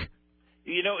York.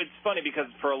 It's funny because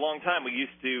for a long time we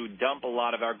used to dump a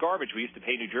lot of our garbage. We used to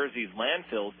pay New Jersey's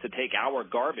landfills to take our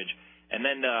garbage. And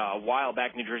then a while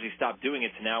back, New Jersey stopped doing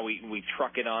it, so now we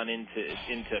truck it on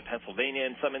into Pennsylvania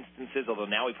in some instances, although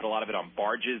now we put a lot of it on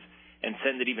barges and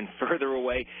send it even further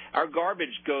away. Our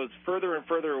garbage goes further and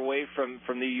further away from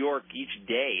New York each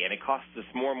day, and it costs us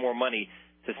more and more money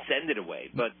to send it away.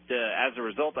 But as a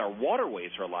result, our waterways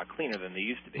are a lot cleaner than they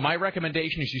used to be. My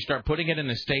recommendation is you start putting it in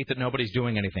a state that nobody's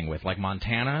doing anything with, like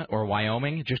Montana or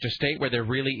Wyoming, just a state where there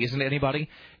really isn't anybody.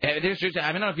 I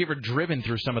don't know if you've ever driven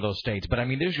through some of those states, but, I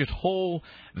mean, there's just whole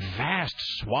vast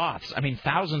swaths, I mean,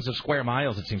 thousands of square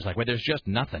miles, it seems like, where there's just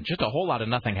nothing, just a whole lot of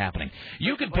nothing happening.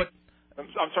 You could put... I'm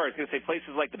sorry, I was going to say places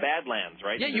like the Badlands,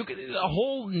 right? Yeah, a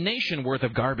whole nation worth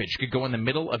of garbage could go in the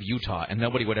middle of Utah and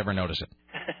nobody would ever notice it.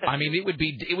 I mean, it would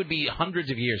be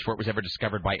hundreds of years before it was ever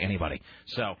discovered by anybody.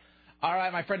 So, all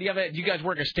right, my friend, do you guys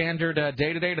work a standard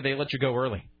day to day, or do they let you go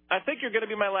early? I think you're going to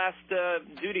be my last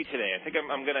duty today. I think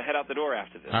I'm going to head out the door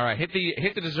after this. All right, hit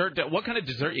the dessert. What kind of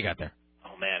dessert you got there?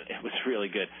 Oh man, it was really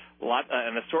good.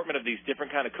 An assortment of these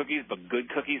different kind of cookies, but good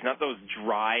cookies, not those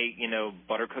dry,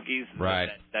 butter cookies right.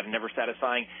 that are never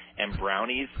satisfying, and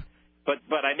brownies. But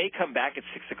I may come back at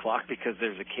 6 o'clock because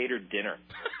there's a catered dinner.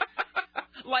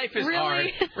 Life is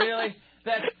really? hard. Really?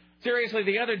 Seriously,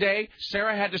 the other day,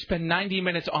 Sarah had to spend 90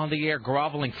 minutes on the air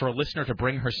groveling for a listener to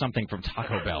bring her something from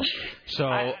Taco Bell. So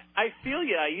I feel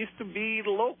you. I used to be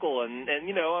local, and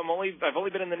I've only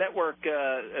been in the network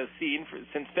scene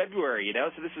since February.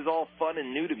 So this is all fun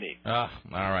and new to me. All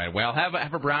right. Well, have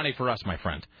a brownie for us, my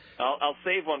friend. I'll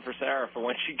save one for Sarah for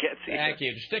when she gets here. Thank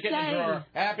you. Just stick it in the drawer.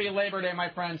 Happy Labor Day, my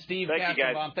friend. Steve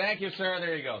Kastenbaum. Thank you, sir.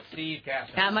 There you go. Steve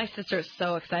Kastenbaum. Yeah, my sister is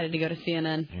so excited to go to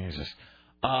CNN. Jesus.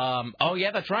 Oh, yeah,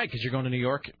 that's right, because you're going to New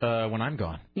York when I'm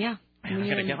gone. Yeah. Man,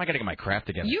 I got to get my crap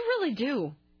together. You really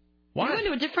do. What? You're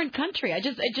going to a different country. It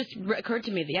just occurred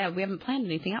to me that, we haven't planned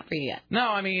anything out for you yet. No,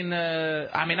 I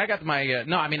got my,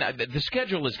 the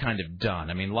schedule is kind of done.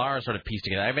 I mean, Laura sort of pieced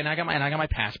together. I got my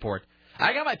passport.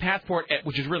 I got my passport,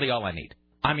 which is really all I need.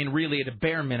 I mean, really, at a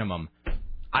bare minimum,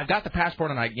 I've got the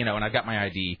passport and I've got my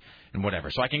ID and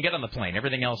whatever, so I can get on the plane.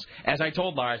 Everything else, as I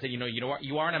told Laura, I said,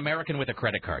 you are an American with a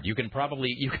credit card. You can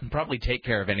probably take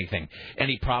care of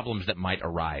any problems that might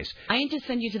arise. I need to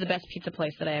send you to the best pizza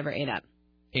place that I ever ate at.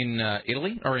 In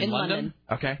Italy or in London?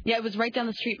 Okay. Yeah, it was right down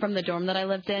the street from the dorm that I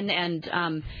lived in,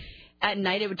 and at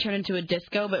night it would turn into a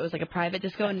disco, but it was like a private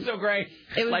disco. And so great.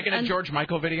 It was like in a George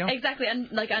Michael video? Exactly.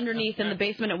 And like underneath in the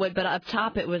basement it would, but up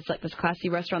top it was like this classy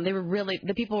restaurant.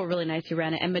 The people were really nice who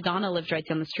ran it. And Madonna lived right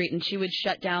down the street, and she would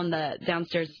shut down the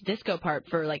downstairs disco part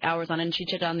for like hours on end. And she'd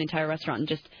shut down the entire restaurant and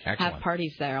just have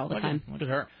parties there all the time. Look at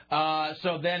her.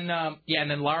 So then,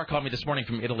 and then Laura called me this morning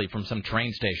from Italy, from some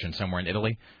train station somewhere in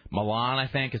Italy. Milan, I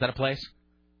think. Is that a place?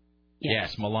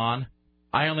 Yes, Milan.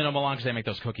 I only know Milan because they make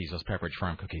those cookies, those Pepperidge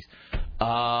Farm cookies.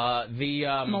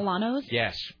 Milanos?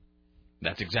 Yes.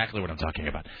 That's exactly what I'm talking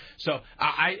about. So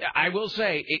I will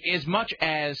say, as much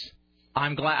as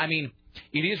I'm glad, I mean,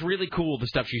 it is really cool, the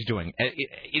stuff she's doing.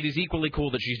 It is equally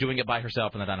cool that she's doing it by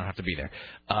herself and that I don't have to be there.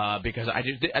 Because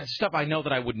it's stuff I know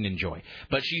that I wouldn't enjoy.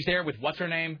 But she's there with, what's her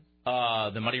name?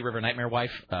 The Muddy River Nightmare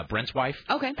wife, Brent's wife.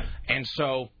 Okay. And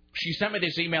so she sent me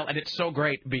this email, and it's so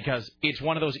great because it's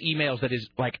one of those emails that is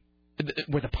like,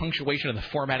 where the punctuation and the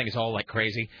formatting is all like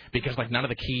crazy because like none of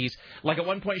the keys. Like at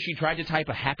one point she tried to type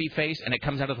a happy face and it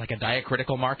comes out as like a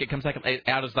diacritical mark. It comes out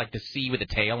as like the C with a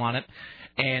tail on it,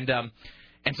 and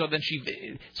so then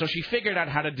she figured out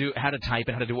how to type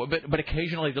and how to do it. But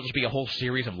occasionally there'll just be a whole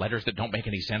series of letters that don't make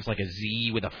any sense, like a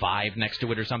Z with a 5 next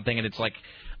to it or something, and it's like,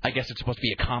 I guess it's supposed to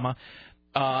be a comma.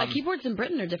 Keyboards in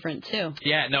Britain are different too.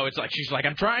 Yeah, no, it's like she's like,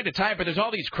 I'm trying to type, but there's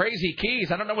all these crazy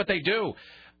keys. I don't know what they do.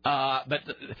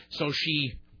 So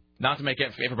she, not to make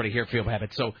everybody here feel bad,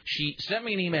 but so she sent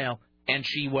me an email, and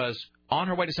she was on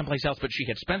her way to someplace else, but she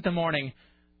had spent the morning,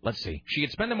 she had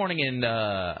spent the morning in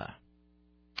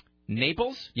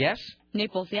Naples, yes?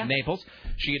 Naples, yeah. Naples.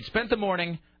 She had spent the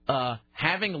morning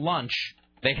having lunch.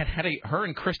 Her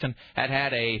and Kristen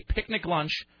had a picnic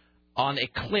lunch on a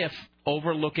cliff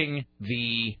overlooking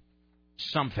the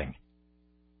something.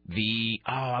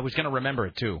 I was going to remember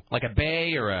it, too. Like a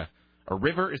bay or a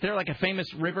river. Is there like a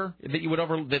famous river that you would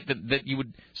that you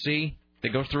would see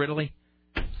that goes through Italy?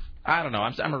 I don't know.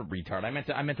 I'm a retard. I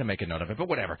meant to make a note of it, but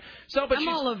whatever. I'm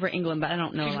all over England, but I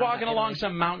don't know. She's walking along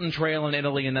some mountain trail in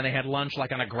Italy, and then they had lunch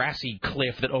like on a grassy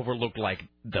cliff that overlooked like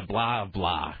the blah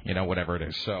blah, whatever it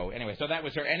is. So anyway, so that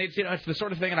was her, and it's it's the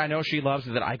sort of thing that I know she loves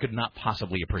that I could not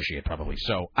possibly appreciate probably.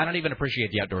 So I don't even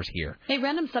appreciate the outdoors here. Hey,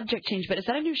 random subject change, but is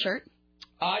that a new shirt?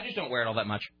 I just don't wear it all that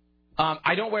much.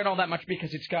 I don't wear it all that much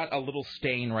because it's got a little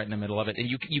stain right in the middle of it, and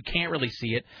you can't really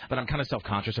see it, but I'm kind of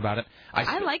self-conscious about it.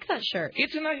 I like that shirt.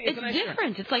 It's a nice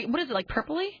different. Shirt. It's like, what is it, like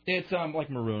purpley? It's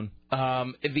like maroon.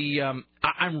 I'm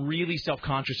really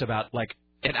self-conscious about, like,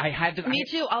 and I had to... Me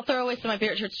too. I'll throw away some of my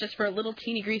favorite shirts just for a little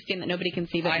teeny grease stain that nobody can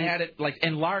see. But I had it, like,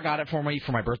 and Lara got it for me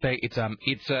for my birthday. It's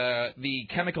the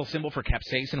chemical symbol for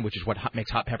capsaicin, which is what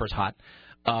makes hot peppers hot.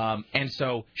 And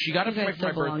so she got it for me for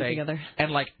my birthday, together.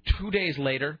 And like 2 days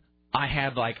later, I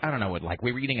had like, I don't know what, like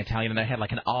we were eating Italian and I had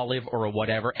like an olive or a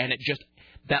whatever, and it just,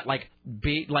 that like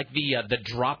the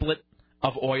droplet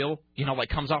of oil, like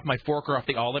comes off my fork or off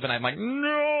the olive, and I'm like,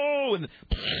 no, and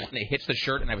it hits the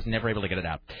shirt, and I was never able to get it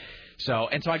out. So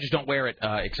I just don't wear it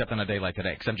except on a day like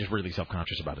today because I'm just really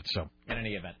self-conscious about it. So in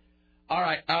any event. All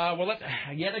right,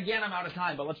 yet again I'm out of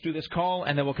time, but let's do this call,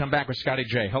 and then we'll come back with Scotty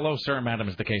J. Hello, sir, madam,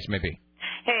 as the case may be.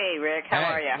 Hey, Rick, how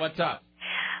are you? What's up?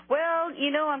 Well,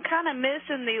 I'm kind of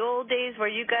missing the old days where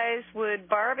you guys would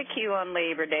barbecue on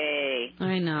Labor Day.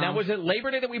 I know. Now, was it Labor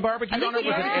Day that we barbecued on, or was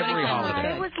it every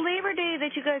holiday? It was Labor Day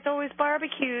that you guys always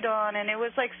barbecued on, and it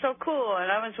was, like, so cool. And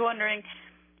I was wondering,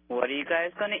 what are you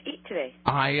guys going to eat today?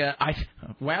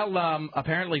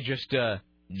 Apparently just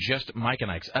Mike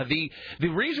and Ike's. The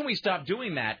reason we stopped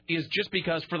doing that is just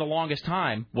because for the longest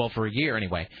time, well, for a year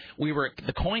anyway, we were at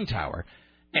the Coin Tower.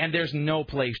 And there's no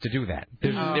place to do that.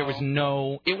 There was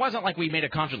no... It wasn't like we made a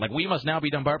conscious, like, we must now be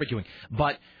done barbecuing.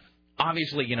 But,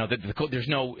 obviously, there's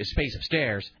no space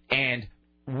upstairs, and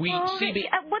what's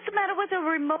the matter with a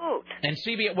remote? And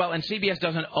CBS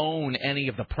doesn't own any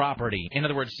of the property. In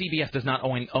other words, CBS does not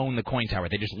own the Coin Tower.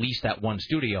 They just lease that one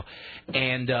studio.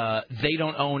 And they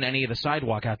don't own any of the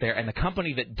sidewalk out there. And the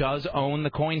company that does own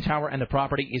the Coin Tower and the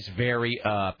property is very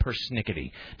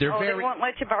persnickety. They won't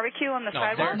let you barbecue on the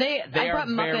sidewalk? I brought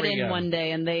Muppet in one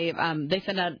day, and they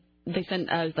sent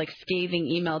a scathing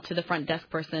email to the front desk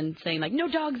person saying like, no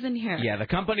dogs in here. Yeah, the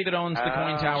company that owns the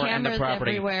Coin Tower and the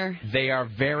property, everywhere. They are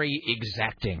very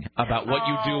exacting about what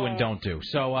you do and don't do.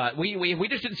 So we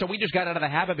just didn't. So we just got out of the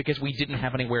habit because we didn't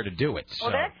have anywhere to do it. So.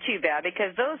 Well, that's too bad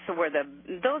because those were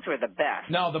the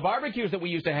best. No, the barbecues that we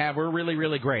used to have were really,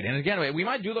 really great. And again, we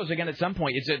might do those again at some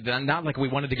point. It's not like we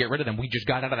wanted to get rid of them. We just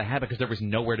got out of the habit because there was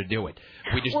nowhere to do it.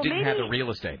 We just didn't have the real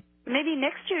estate. Maybe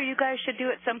next year you guys should do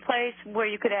it someplace where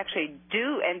you could actually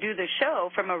do the show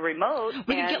from a remote.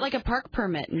 We could get like a park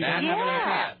permit.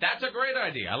 That's a great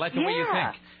idea. I like the way you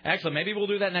think. Excellent. Maybe we'll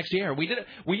do that next year.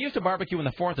 We used to barbecue on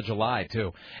the 4th of July,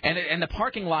 too. And the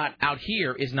parking lot out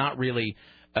here is not really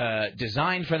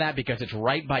designed for that because it's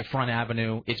right by Front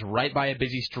Avenue. It's right by a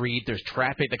busy street. There's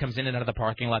traffic that comes in and out of the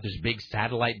parking lot. There's a big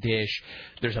satellite dish.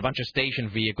 There's a bunch of station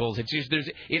vehicles. It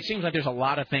seems like there's a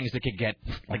lot of things that could get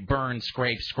like burned,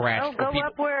 scraped, scratched. Oh,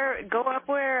 go up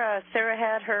where Sarah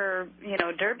had her,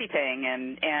 derby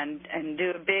thing and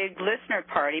do a big listener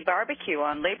party barbecue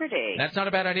on Labor Day. That's not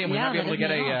a bad idea. We might be able to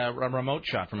get a remote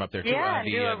shot from up there too.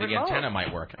 Yeah, the antenna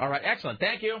might work. All right, excellent.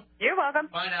 Thank you. You're welcome.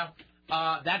 Bye now.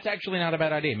 That's actually not a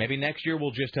bad idea. Maybe next year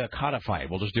we'll just codify it.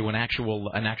 We'll just do an actual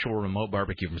remote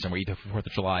barbecue from somewhere, either for 4th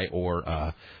of July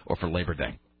or for Labor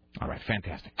Day. All right,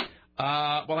 fantastic.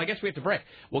 Well, I guess we have to break.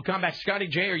 We'll come back. Scotty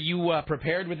J, are you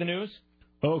prepared with the news?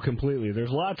 Oh, completely. There's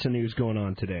lots of news going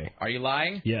on today. Are you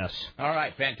lying? Yes. All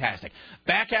right, fantastic.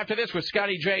 Back after this with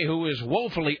Scotty J, who is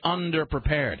woefully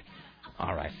underprepared.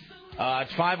 All right.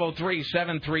 It's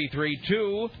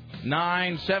 503-733-2970.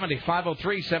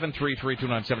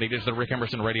 503-733-2970. This is the Rick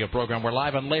Emerson radio program. We're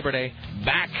live on Labor Day.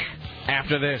 Back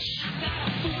after this.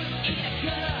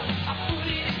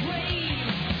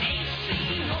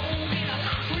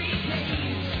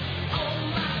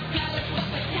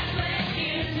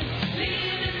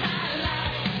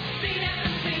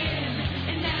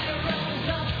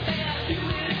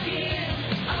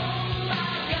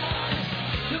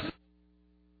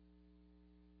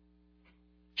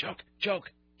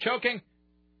 Choking.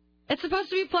 It's supposed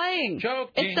to be playing.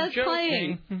 It says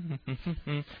playing.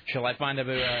 Shall I find a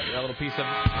little piece of...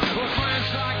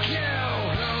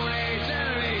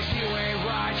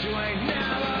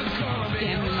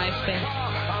 Damn in my face.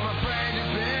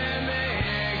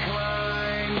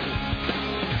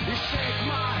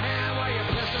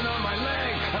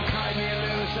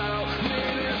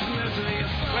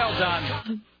 Well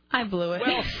done. I blew it.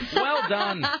 Well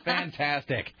done.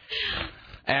 Fantastic.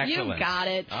 Excellent. You got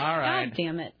it. All right. God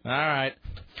damn it. All right.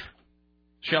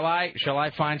 Shall I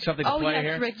find something to play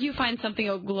here? Oh, yes, Rick. You find something,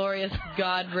 oh, glorious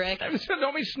God, Rick.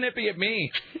 Don't be snippy at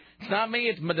me. It's not me.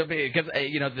 It's because,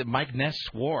 Mike Ness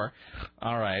swore.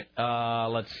 All right.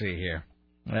 Let's see here.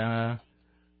 No,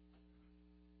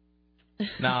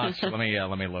 let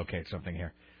me locate something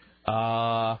here.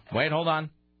 Wait, hold on.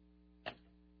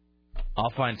 I'll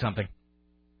find something.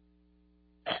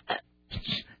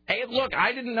 Hey, look,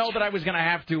 I didn't know that I was going to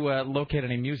have to locate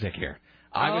any music here.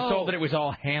 I was told that it was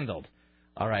all handled.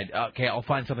 All right, okay, I'll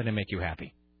find something to make you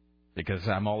happy, because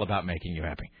I'm all about making you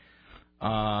happy.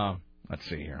 Let's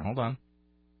see here. Hold on.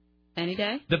 Any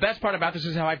day? The best part about this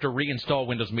is how I have to reinstall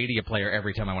Windows Media Player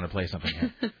every time I want to play something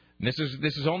here. This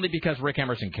is only because Rick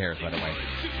Emerson cares, by the way.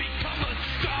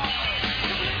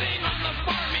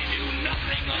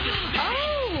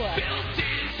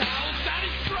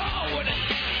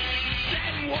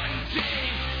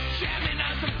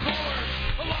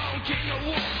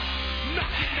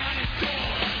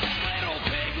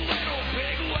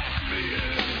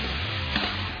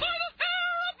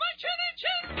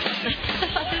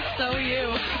 That is so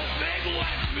you.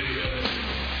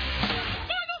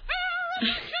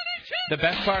 The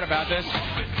best part about this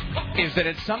is that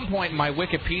at some point my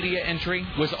Wikipedia entry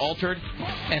was altered,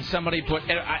 and somebody put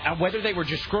whether they were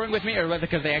just screwing with me or whether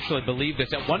because they actually believed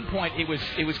this. At one point,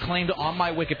 it was claimed on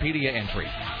my Wikipedia entry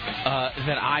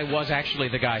that I was actually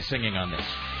the guy singing on this.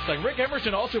 It's like Rick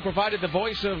Emerson also provided the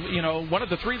voice of one of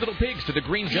the Three Little Pigs to the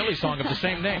Green Jelly song of the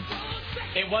same name.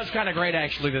 It was kind of great,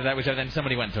 actually, that was there. Then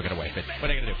somebody went and took it away. But what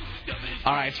are you going to do?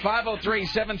 All right, it's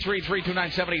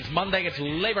 503-733-2970. It's Monday. It's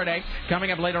Labor Day.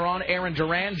 Coming up later on, Aaron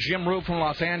Duran, Jim Rue from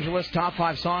Los Angeles. Top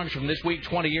 5 songs from this week,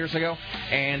 20 years ago.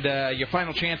 And your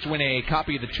final chance to win a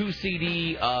copy of the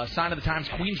 2-CD Sign of the Times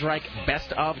Queensryche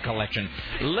Best Of collection.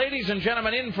 Ladies and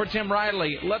gentlemen, in for Tim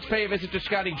Riley, let's pay a visit to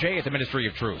Scotty J at the Ministry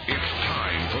of Truth. It's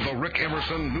time for the Rick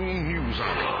Emerson Noon News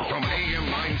Hour from AM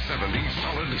 970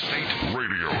 Solid State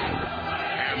Radio.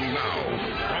 And now,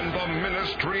 from the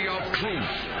Ministry of Truth,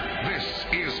 this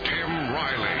is Tim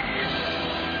Riley.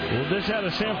 Well, this out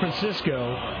of San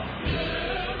Francisco.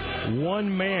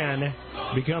 One man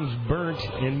becomes burnt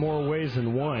in more ways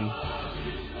than one.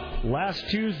 Last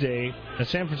Tuesday, a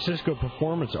San Francisco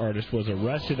performance artist was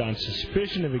arrested on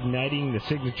suspicion of igniting the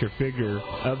signature figure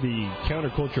of the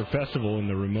Counterculture Festival in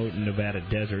the remote Nevada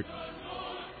desert.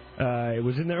 It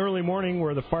was in the early morning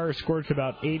where the fire scorched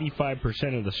about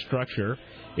 85% of the structure.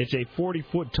 It's a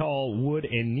 40-foot tall wood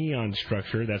and neon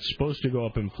structure that's supposed to go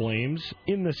up in flames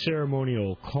in the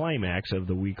ceremonial climax of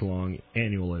the week-long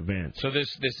annual event. So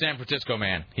this San Francisco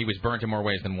man, he was burnt in more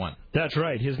ways than one. That's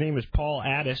right. His name is Paul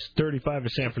Addis, 35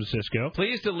 of San Francisco.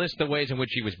 Please to list the ways in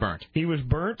which he was burnt. He was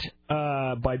burnt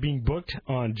by being booked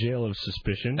on jail of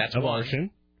suspicion of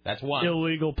arson. That's one.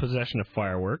 Illegal possession of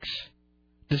fireworks.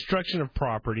 Destruction of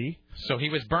property. So he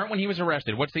was burnt when he was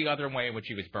arrested. What's the other way in which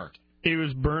he was burnt? He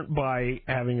was burnt by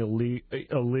having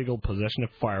illegal possession of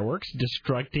fireworks,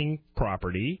 destructing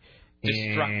property.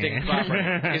 Destructing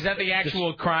property. Is that the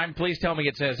actual crime? Please tell me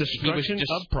it says destruction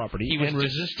of property and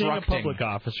resisting a public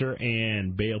officer,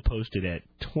 and bail posted at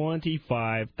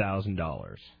 $25,000.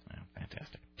 Oh,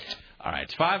 fantastic. All right,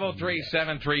 it's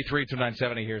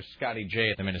 503-733-2970. Here's Scotty J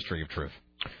at the Ministry of Truth.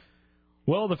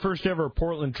 Well, the first ever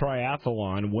Portland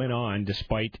Triathlon went on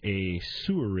despite a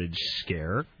sewerage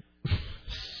scare.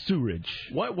 Sewerage.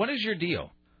 What is your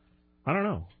deal? I don't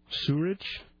know.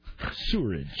 Sewerage?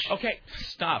 Sewerage. Okay,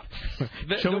 stop.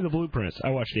 Show me the blueprints. I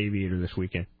watched Aviator this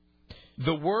weekend.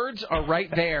 The words are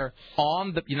right there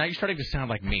on the... Now you're starting to sound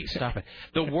like me. Stop it.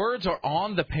 The words are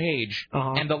on the page,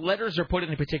 and the letters are put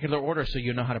in a particular order so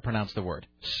you know how to pronounce the word.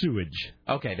 Sewage.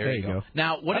 Okay, there you go.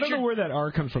 Now, I don't know where that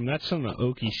R comes from. That's some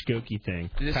Okie-skokie thing.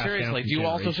 Seriously, do you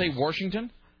also say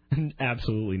Washington?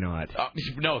 Absolutely not.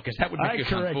 No, because that would make you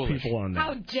sound foolish. People on that.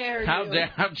 How dare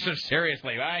you?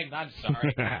 Seriously, I'm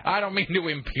sorry. I don't mean to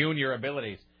impugn your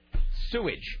abilities.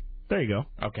 Sewage. There you go.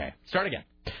 Okay, start again.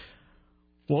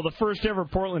 Well, the first ever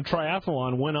Portland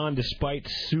Triathlon went on despite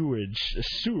sewage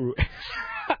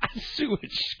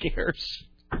scares.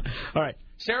 All right.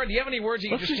 Sarah, do you have any words that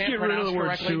you Let's just can't get rid of pronounce the word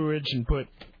correctly? sewage and put...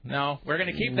 No, we're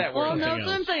going to keep that word. Well, no,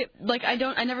 sometimes I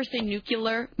never say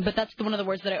nuclear, but that's one of the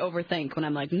words that I overthink when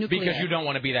I'm like nuclear. Because you don't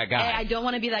want to be that guy. I don't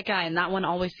want to be that guy, and that one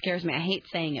always scares me. I hate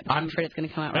saying it, but I'm afraid it's going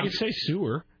to come out wrong. I can say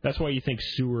sewer. That's why you think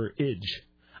sewerage.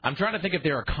 I'm trying to think if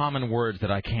there are common words that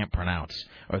I can't pronounce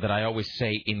or that I always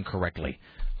say incorrectly.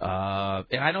 And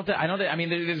I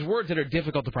mean, there's words that are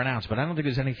difficult to pronounce, but I don't think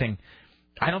there's anything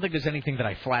that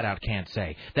I flat out can't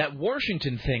say. That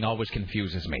Washington thing always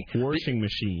confuses me. Washing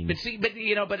machine. But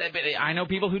I know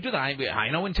people who do that.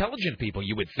 I know intelligent people,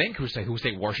 you would think, who say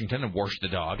Washington and wash the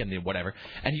dog and whatever.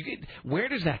 And where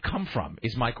does that come from?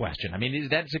 Is my question. I mean,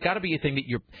 it's got to be a thing that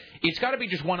it's got to be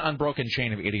just one unbroken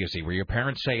chain of idiocy where your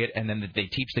parents say it and then they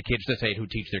teach the kids to say it who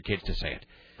teach their kids to say it.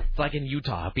 It's like in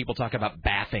Utah, how people talk about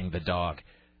bathing the dog.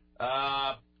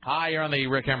 Hi, you're on the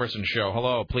Rick Emerson show.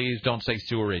 Hello, please don't say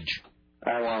sewerage.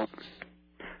 I won't.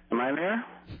 Am I there?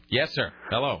 Yes, sir.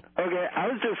 Hello. Okay, I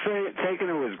was just thinking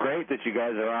it was great that you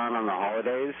guys are on the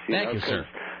holidays. Thank you, sir.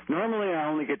 Normally I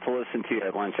only get to listen to you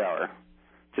at lunch hour,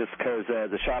 just because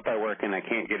the shop I work in, I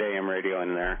can't get AM radio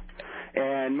in there.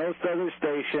 And most other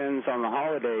stations on the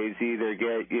holidays either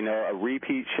get, a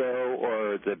repeat show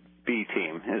or the B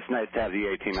team. It's nice to have the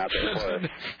A team out there for us.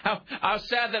 How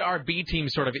sad that our B team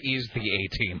sort of is the A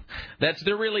team.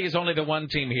 There really is only the one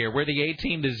team here. We're the A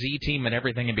team, the Z team, and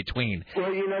everything in between.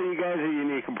 Well, you guys are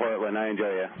unique in Portland. I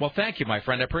enjoy you. Well, thank you, my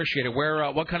friend. I appreciate it.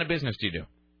 What kind of business do you do?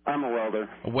 I'm a welder.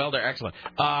 A welder, excellent.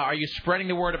 Are you spreading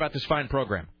the word about this fine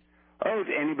program? Oh,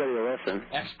 to anybody to listen.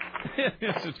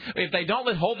 If they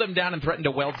don't, hold them down and threaten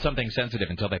to weld something sensitive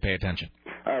until they pay attention.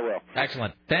 I will.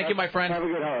 Excellent. Thank you, my friend. Have a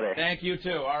good holiday. Thank you,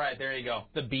 too. All right, there you go.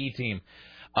 The B team.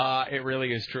 It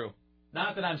really is true.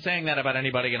 Not that I'm saying that about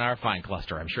anybody in our fine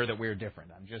cluster. I'm sure that we're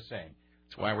different. I'm just saying.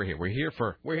 That's why we're here. We're here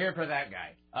for that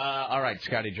guy. All right,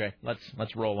 Scotty J.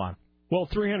 Let's roll on. Well,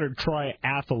 300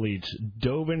 triathletes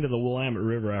dove into the Willamette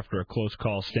River after a close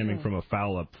call stemming from a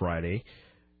foul-up Friday.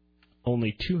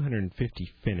 Only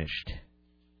 250 finished.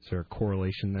 Is there a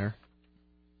correlation there?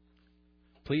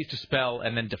 Please to spell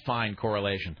and then define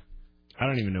correlation. I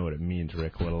don't even know what it means,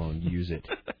 Rick, let alone use it.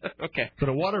 Okay. But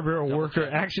a water barrel worker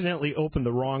accidentally opened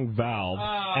the wrong valve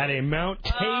at a Mount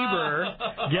Tabor,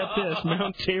 get this,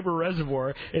 Mount Tabor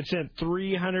reservoir. It sent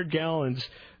 300 gallons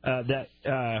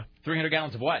 300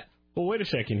 gallons of what? Well, wait a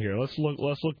second here. Let's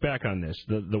look back on this.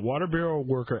 The water barrel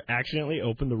worker accidentally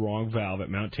opened the wrong valve at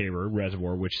Mount Tabor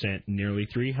Reservoir, which sent nearly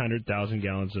 300,000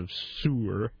 gallons of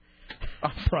sewer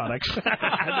products.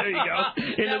 There you go.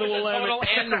 Into the Willamette. Total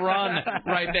end run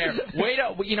right there.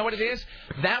 You know what it is?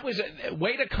 That was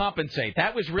way to compensate.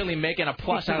 That was really making a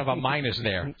plus out of a minus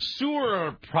there.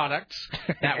 Sewer products.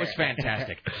 That was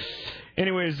fantastic.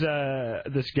 Anyways,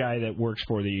 this guy that works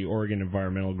for the Oregon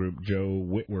Environmental Group, Joe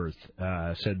Whitworth,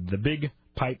 said the big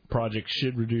pipe project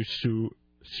should reduce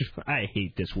I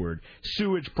hate this word,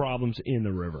 sewage problems in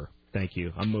the river. Thank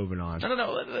you. I'm moving on.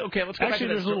 No. Okay, let's go back to the story.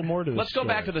 There's a little more to this Let's go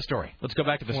back to the story.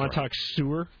 Want to talk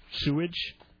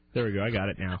sewage? There we go. I got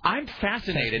it now. I'm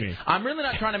fascinated. I'm really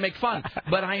not trying to make fun,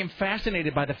 but I am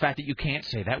fascinated by the fact that you can't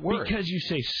say that word. Because you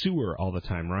say sewer all the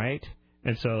time, right?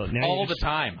 And so now all the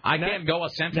time. I can't go a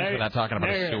sentence without talking about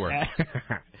a sewer.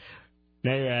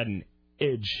 Now you're adding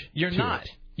edge. You're not.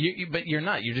 But you're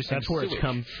not. You're just That's where sewage. it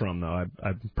comes from, though.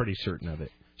 I'm pretty certain of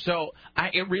it. So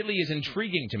it really is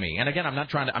intriguing to me. And again, I'm not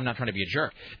trying to be a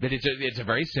jerk. That it's a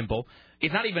very simple.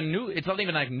 It's not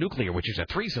even like nuclear, which is a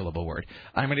 3-syllable word.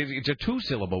 I mean, it's a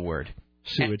 2-syllable word.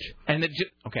 Sewage.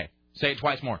 Okay, say it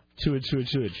twice more. Sewage.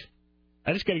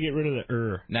 I just got to get rid of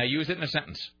the Now use it in a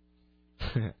sentence.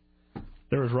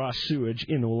 There was raw sewage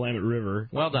in the Willamette River.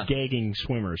 Well done. Gagging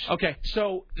swimmers. Okay,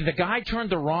 so the guy turned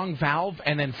the wrong valve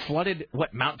and then flooded,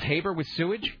 Mount Tabor with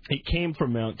sewage? It came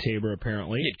from Mount Tabor,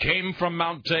 apparently. It came from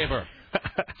Mount Tabor.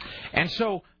 And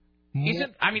so,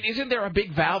 isn't there a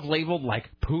big valve labeled, like,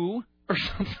 poo? Or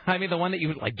something? I mean, the one that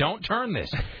you, don't turn this.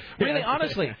 Really,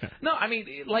 honestly. No, I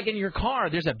mean, like in your car,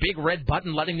 there's a big red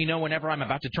button letting me know whenever I'm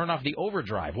about to turn off the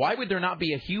overdrive. Why would there not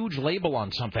be a huge label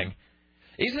on something?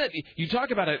 Isn't it? You talk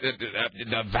about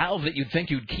a valve that you'd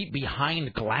think you'd keep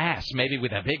behind glass, maybe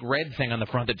with a big red thing on the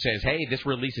front that says, hey, this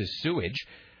releases sewage.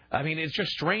 I mean, it's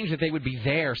just strange that they would be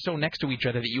there so next to each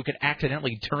other that you could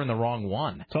accidentally turn the wrong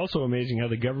one. It's also amazing how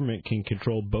the government can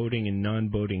control boating and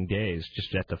non-boating days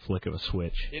just at the flick of a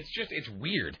switch. It's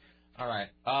weird. All right.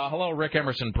 Hello, Rick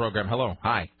Emerson program. Hello.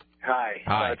 Hi. Hi.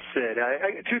 That's it.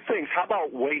 Two things. How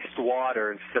about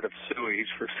wastewater instead of sewage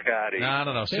for Scotty? No, I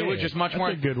don't know. Sewage is much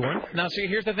more. That's a good one. Now, see,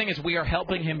 here's the thing: is we are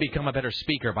helping him become a better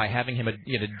speaker by having him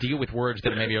deal with words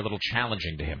that maybe are a little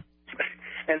challenging to him.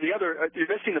 And the other, you're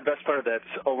missing the best part of that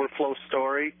overflow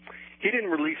story. He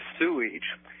didn't release sewage.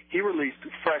 He released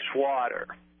fresh water.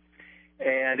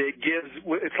 And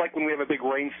it's like when we have a big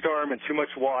rainstorm and too much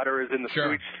water is in the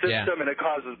sewage system, and it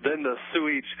causes then the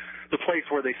sewage, the place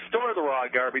where they store the raw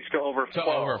garbage, to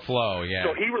overflow. Yeah.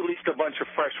 So he released a bunch of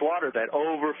fresh water that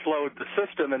overflowed the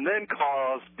system and then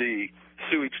caused the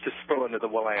sewage to spill into the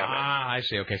Willamette. Ah, I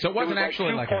see. Okay, so it wasn't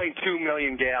actually like 2.2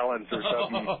 million gallons or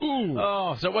something.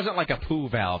 So it wasn't like a poo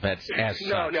valve. That's as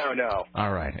such. No.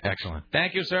 All right, excellent.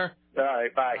 Thank you, sir. All right,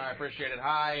 bye. I appreciate it.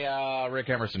 Hi, Rick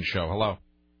Emerson Show. Hello.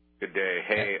 Good day.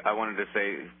 Hey, I wanted to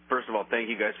say, first of all, thank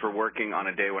you guys for working on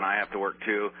a day when I have to work,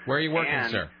 too. Where are you working,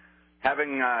 and sir?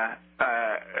 Having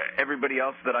everybody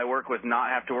else that I work with not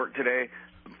have to work today,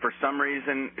 for some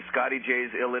reason, Scotty J's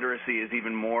illiteracy is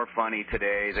even more funny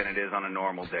today than it is on a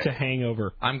normal day. It's a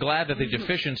hangover. I'm glad that the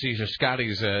deficiencies of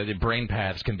Scotty's brain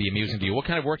paths can be amusing to you. What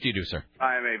kind of work do you do, sir?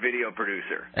 I'm a video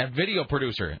producer. A video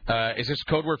producer. Is this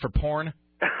code word for porn?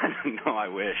 No, I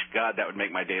wish. God, that would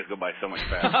make my days go by so much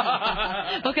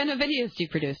faster. What kind of videos do you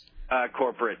produce?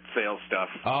 Corporate sales stuff.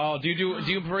 Oh, do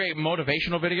you create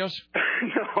motivational videos?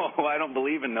 No, I don't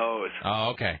believe in those. Oh,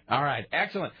 okay. All right.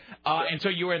 Excellent. And so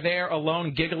you were there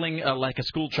alone, giggling like a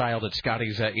school child at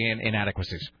Scotty's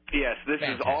inadequacies. Yes, this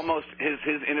is almost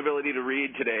his inability to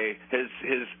read today.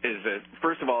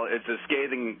 First of all, it's a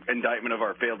scathing indictment of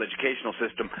our failed educational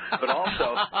system, but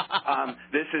also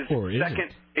this is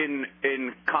second in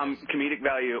comedic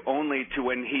value only to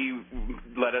when he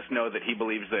let us know that he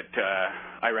believes that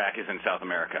Iraq is in South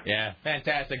America. Yeah,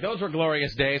 fantastic. Those were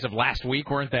glorious days of last week,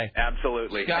 weren't they?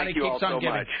 Absolutely. Scotty, Thank you all so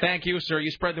much. Thank you, sir.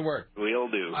 You spread the word. We'll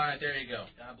do. All right, there you go.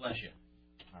 God bless you.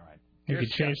 All right. You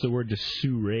could change the word to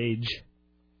Sue Rage.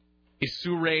 Is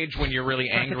Sue Rage when you're really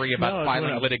angry about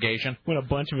filing litigation? When a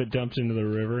bunch of it dumps into the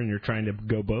river and you're trying to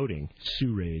go boating.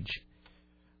 Sue Rage.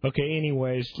 Okay,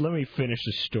 anyways, let me finish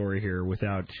the story here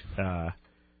without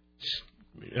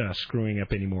screwing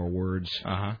up any more words.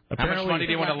 Uh-huh. How much money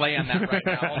do you want to lay on that right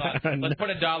now? Hold on. Let's put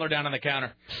 $1 down on the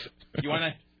counter. You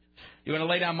want to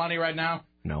lay down money right now?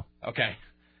 No. Okay.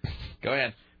 Go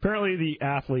ahead. Apparently, the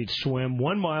athletes swim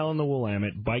 1 mile in the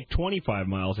Willamette, bike 25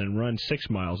 miles, and run 6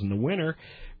 miles. In the winter,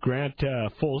 Grant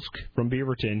Folsk from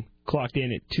Beaverton clocked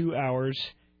in at 2 hours,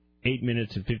 8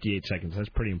 minutes, and 58 seconds. That's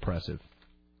pretty impressive.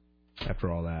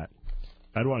 After all that,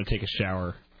 I'd want to take a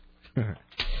shower.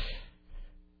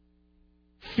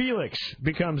 Felix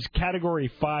becomes Category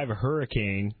 5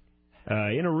 hurricane.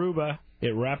 In Aruba,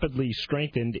 it rapidly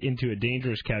strengthened into a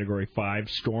dangerous Category 5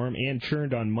 storm and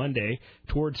churned on Monday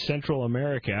towards Central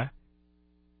America,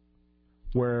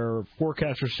 where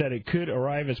forecasters said it could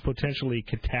arrive as potentially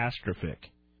catastrophic.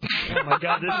 Oh, my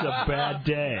God, this is a bad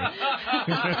day.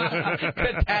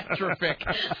 Catastrophic.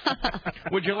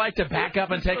 Would you like to back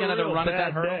up and take another run at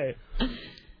that hurdle?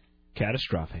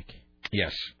 Catastrophic.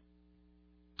 Yes.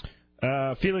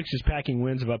 Felix is packing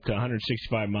winds of up to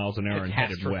 165 miles an hour and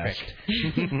headed west.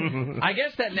 I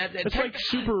guess it's like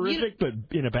superific, but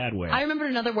in a bad way. I remember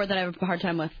another word that I have a hard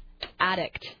time with.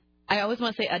 Addict. I always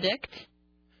want to say addict.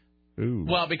 Ooh.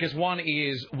 Well, because one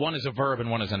is a verb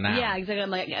and one is a noun. Yeah, exactly. I'm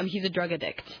like, he's a drug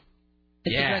addict.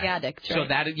 It's a drug addict, right? So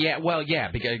that,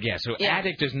 So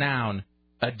addict is noun,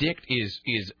 addict is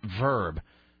verb.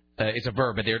 It's a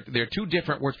verb, but they're two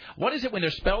different words. What is it when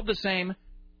they're spelled the same,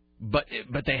 but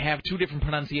they have two different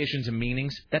pronunciations and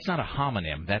meanings? That's not a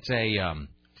homonym. That's a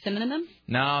synonym?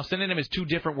 No, synonym is two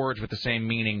different words with the same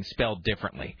meaning spelled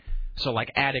differently. So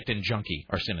like addict and junkie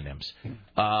are synonyms.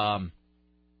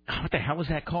 What the hell is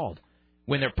that called?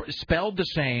 When they're spelled the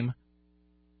same,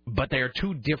 but they are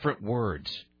two different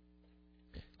words.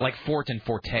 Like fort and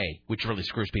forte, which really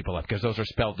screws people up because those are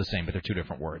spelled the same, but they're two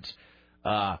different words.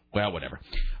 Well, whatever.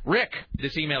 Rick,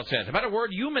 this email says, about a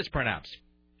word you mispronounce.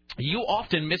 You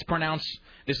often mispronounce,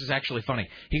 this is actually funny.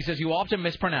 He says you often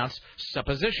mispronounce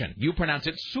supposition. You pronounce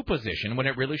it supposition when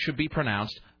it really should be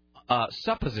pronounced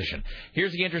supposition.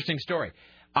 Here's the interesting story.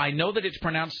 I know that it's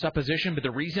pronounced supposition, but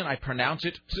the reason I pronounce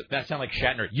it, that sounds like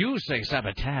Shatner. You say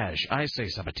sabotage. I say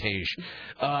sabotage.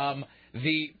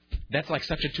 That's like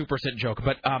such a 2% joke.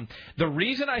 But the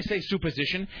reason I say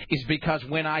supposition is because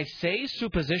when I say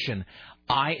supposition,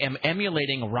 I am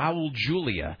emulating Raul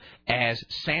Julia as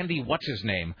Sandy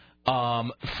What's-His-Name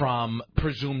from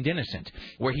Presumed Innocent,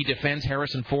 where he defends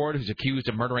Harrison Ford, who's accused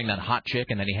of murdering that hot chick,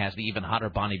 and then he has the even hotter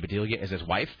Bonnie Bedelia as his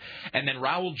wife. And then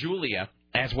Raul Julia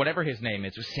as whatever his name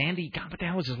is. Sandy, God, what the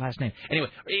hell is his last name? Anyway,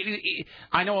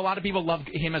 I know a lot of people love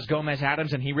him as Gomez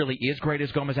Adams, and he really is great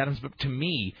as Gomez Adams, but to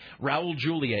me, Raul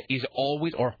Julia is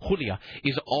always, or Julia,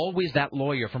 is always that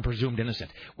lawyer from Presumed Innocent,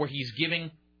 where he's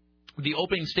giving the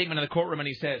opening statement in the courtroom, and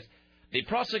he says, the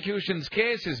prosecution's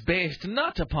case is based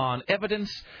not upon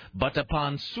evidence, but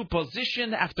upon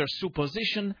supposition after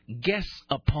supposition, guess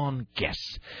upon guess.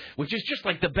 Which is just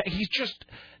like he's just,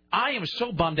 I am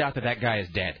so bummed out that guy is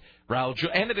dead. Raul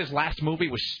Julia, and that his last movie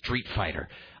was Street Fighter.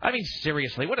 I mean,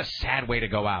 seriously, what a sad way to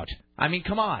go out. I mean,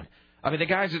 come on. I mean, the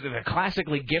guy's a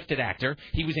classically gifted actor.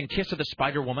 He was in Kiss of the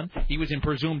Spider-Woman. He was in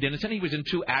Presumed Innocent. He was in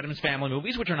 2 Addams Family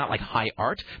movies, which are not like high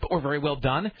art, but were very well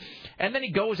done. And then he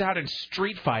goes out in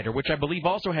Street Fighter, which I believe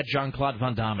also had Jean-Claude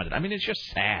Van Damme in it. I mean, it's just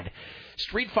sad.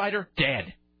 Street Fighter,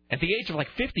 dead. At the age of like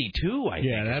 52, I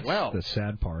think, that's as well. The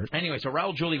sad part. Anyway, so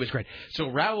Raul Julia was great. So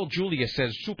Raul Julia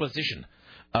says supposition,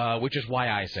 which is why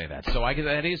I say that. So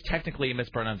that is technically a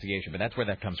mispronunciation, but that's where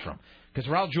that comes from. Because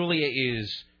Raul Julia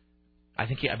is... I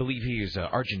believe he is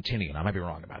Argentinian. I might be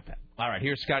wrong about that. All right,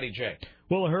 here's Scotty J.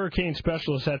 Well, a hurricane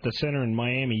specialist at the center in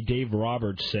Miami, Dave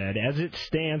Roberts, said, as it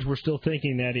stands, we're still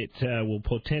thinking that it will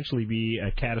potentially be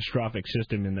a catastrophic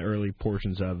system in the early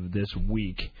portions of this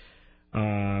week.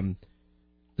 The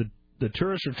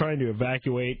tourists are trying to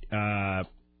evacuate, and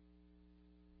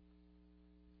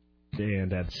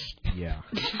that's, yeah.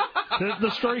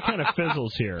 The story kind of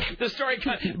fizzles here. The story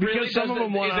kind of... Because really some of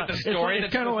them want to...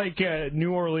 It's kind of like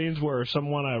New Orleans, where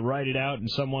some want to ride it out and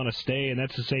some want to stay, and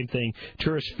that's the same thing.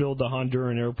 Tourists filled the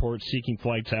Honduran airport seeking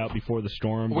flights out before the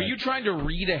storm. Were you trying to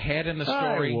read ahead in the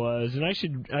story? I was, and I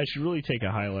should really take a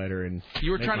highlighter and...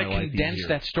 You were trying to condense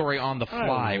that story on the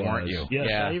fly, weren't you? Yes,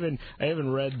 yeah. I even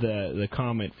read the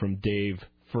comment from Dave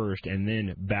first and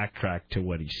then backtrack to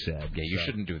what he said. Yeah, you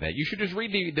shouldn't do that. You should just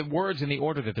read the words in the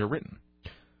order that they're written.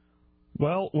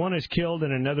 Well, one is killed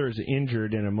and another is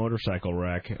injured in a motorcycle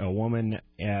wreck. A woman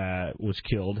was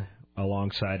killed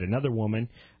alongside another woman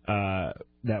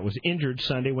that was injured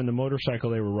Sunday when the motorcycle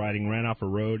they were riding ran off a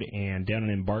road and down an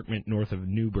embankment north of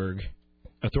Newburgh.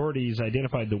 Authorities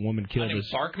identified the woman killed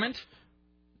as... Embankment?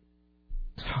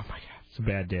 Oh, my God. It's a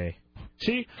bad day.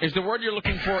 See? Is the word you're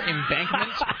looking for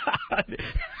embankment?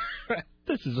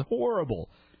 This is horrible.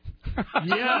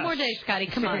 Yeah. One more day, Scotty.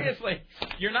 Come on. Seriously,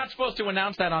 you're not supposed to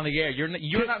announce that on the air. You're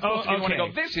not supposed to be the one to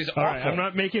go, this is awful. All right, I'm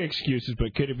not making excuses,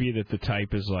 but could it be that the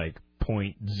type is like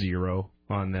 0.0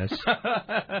 on this?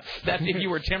 That's if you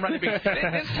were Tim right. This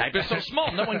type is so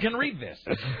small, no one can read this.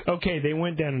 Okay, they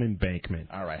went down an embankment.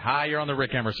 All right. Hi, you're on the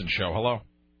Rick Emerson Show. Hello.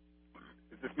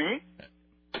 Is this me?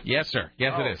 Yes, sir.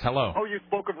 Yes, it is. Hello. Oh, you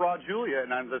spoke of Raw Julia,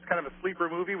 and there's kind of a sleeper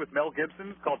movie with Mel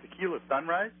Gibson called Tequila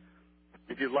Sunrise.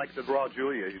 If you liked the Raw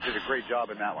Julia, you did a great job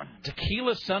in that one.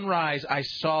 Tequila Sunrise, I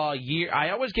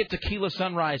always get Tequila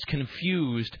Sunrise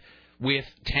confused with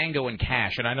Tango and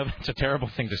Cash, and I know that's a terrible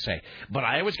thing to say, but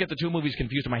I always get the two movies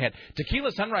confused in my head.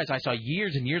 Tequila Sunrise I saw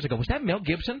years and years ago. Was that Mel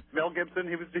Gibson? Mel Gibson,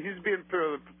 he was being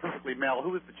perfectly Mel.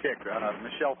 Who was the chick?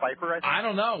 Michelle Pfeiffer, I think? I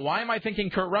don't know. Why am I thinking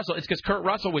Kurt Russell? It's because Kurt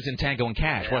Russell was in Tango and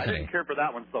Cash, wasn't he? I didn't care for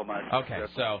that one so much. Okay,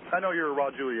 so... I know you're a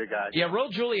Raw Julia guy. Yeah, Raw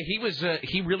Julia,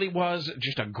 he really was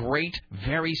just a great,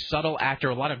 very subtle actor,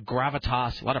 a lot of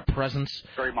gravitas, a lot of presence.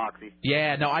 Very moxie.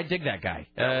 Yeah, no, I dig that guy.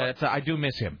 I do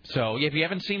miss him. So, if you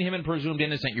haven't seen him in Presumed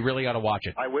Innocent, you really ought to watch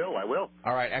it. I will.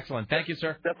 All right, excellent. Thank you,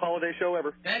 sir. Best holiday show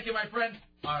ever. Thank you, my friend.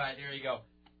 All right, here you go.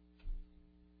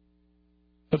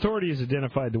 Authorities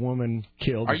identified the woman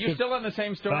killed. Are you still on the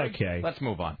same story? Okay. Let's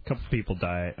move on. A couple people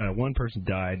died. One person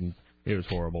died, and it was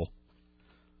horrible.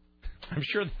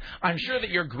 I'm sure that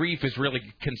your grief is really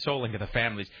consoling to the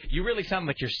families. You really sound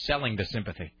like you're selling the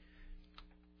sympathy.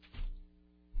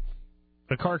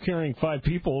 A car carrying 5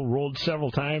 people rolled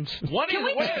several times.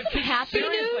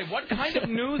 Seriously, what kind of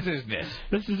news is this?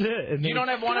 This is it. You don't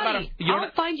have one about a...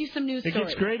 I'll find you some news It stories.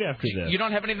 gets great after this. You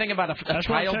don't have anything about a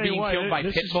child being killed by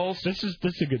pit bulls? This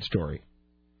is a good story.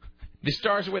 It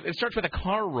starts with a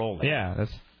car rolling. Yeah,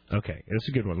 that's okay. That's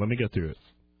a good one. Let me go through it.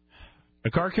 A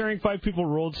car carrying 5 people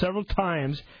rolled several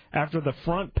times after the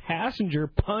front passenger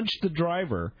punched the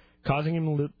driver, causing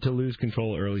him to lose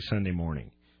control early Sunday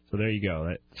morning. So there you go.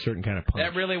 That certain kind of punch.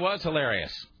 That really was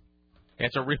hilarious.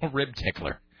 It's a real rib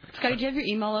tickler. Scotty, do you have your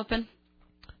email open?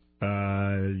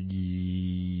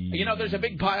 You know, there's a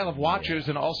big pile of watchers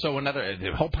and also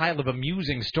a whole pile of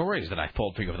amusing stories that I've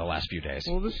pulled for you over the last few days.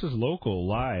 Well, this is local,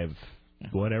 live,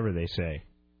 whatever they say.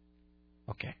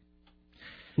 Okay.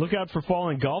 Look out for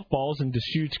falling golf balls in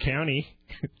Deschutes County.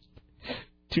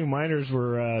 2 miners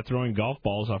were throwing golf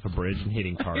balls off a bridge and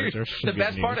hitting cars. The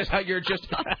best part is how you're just...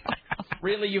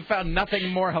 Really, you found nothing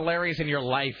more hilarious in your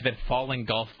life than falling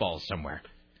golf balls somewhere.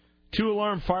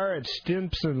 2-alarm fire at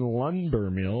Stimson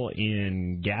Lumber Mill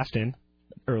in Gaston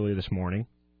early this morning.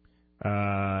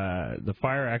 The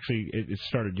fire actually it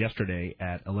started yesterday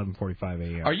at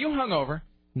 11:45 a.m. Are you hungover?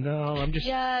 No, I'm just...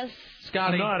 Yes.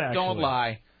 Scotty, I'm not actually. don't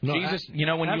lie. No, Jesus, when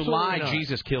you lie, not.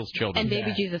 Jesus kills children. And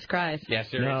baby Jesus cries. Yeah,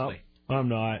 seriously. No, I'm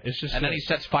not. It's just. And then he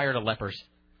sets fire to lepers.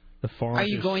 Are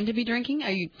you going to be drinking?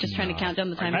 Are you just trying to count down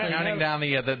the time? I'm counting down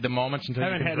the moments until I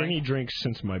you haven't can had drink. any drinks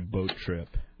since my boat trip.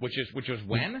 Which was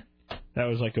when? That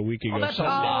was like a week ago. Oh, that's a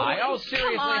lie. Oh,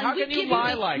 seriously, come on, how can you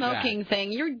lie like that? Smoking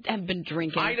thing. You have been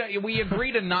drinking. We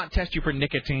agree to not test you for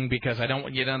nicotine because I don't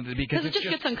because it just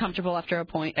gets uncomfortable after a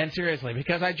point. And seriously,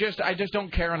 because I just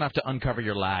don't care enough to uncover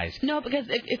your lies. No, because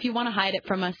if you want to hide it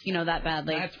from us, that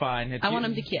badly. That's fine. I want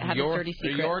them to have a dirty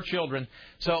secret. Your children.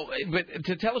 So, but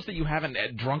to tell us that you haven't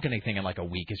drunk anything in like a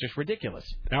week is just ridiculous.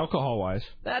 Alcohol-wise.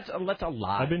 That's a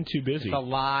lie. I've been too busy. It's a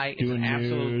lie. It's doing an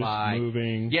absolute news, lie.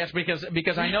 Moving. Yes,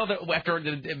 because I know that after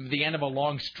the end of a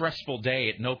long, stressful day,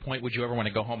 at no point would you ever want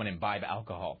to go home and imbibe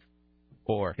alcohol.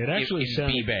 Or it actually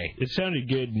sounded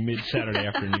good mid-Saturday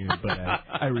afternoon, but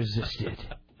I resisted.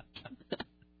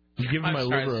 Give my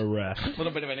liver a rest. A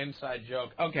little bit of an inside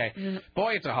joke. Okay.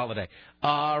 Boy, it's a holiday.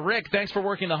 Rick, thanks for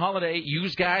working the holiday.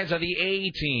 Yous guys are the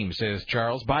A-team, says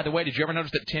Charles. By the way, did you ever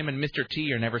notice that Tim and Mr.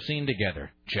 T are never seen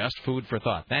together? Just food for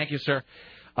thought. Thank you, sir.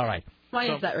 All right. Why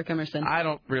is that, Rick Emerson? I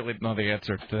don't really know the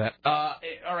answer to that.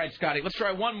 All right, Scotty, let's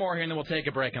try one more here, and then we'll take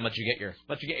a break and let you get your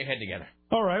head together.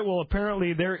 All right. Well,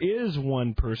 apparently there is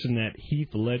one person that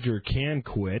Heath Ledger can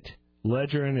quit.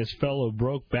 Ledger and his fellow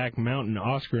Brokeback Mountain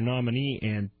Oscar nominee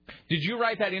and... Did you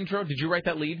write that intro? Did you write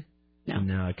that lead?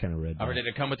 No, I kind of read that. Or did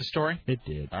it come with the story? It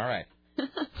did. All right.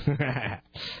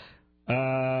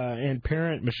 And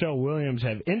parent Michelle Williams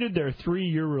have ended their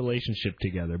 3-year relationship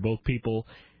together. Both People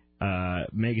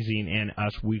Magazine and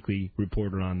Us Weekly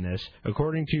reported on this.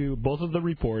 According to both of the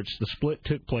reports, the split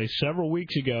took place several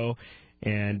weeks ago,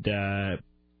 and the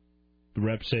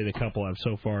reps say the couple have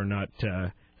so far not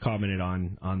commented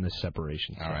on this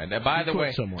separation. All right. Now, by the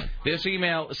way, this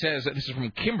email says, this is from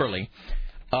Kimberly.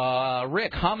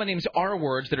 Rick, homonyms are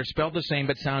words that are spelled the same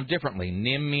but sound differently.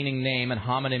 Nym meaning name and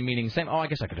homonym meaning same. Oh, I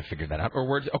guess I could have figured that out. Or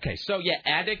words. Okay, so yeah,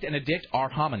 addict and addict are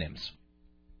homonyms.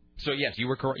 So yes, you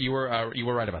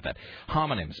were right about that.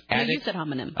 Homonyms. No, you said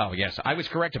homonym. Oh yes, I was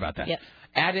correct about that. Yes.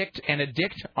 Addict and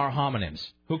addict are homonyms.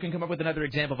 Who can come up with another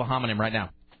example of a homonym right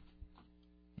now?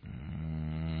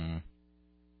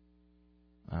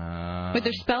 But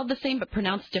they're spelled the same but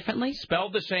pronounced differently?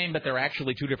 Spelled the same, but they're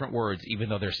actually 2 different words, even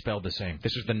though they're spelled the same.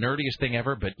 This is the nerdiest thing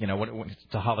ever, but you know what?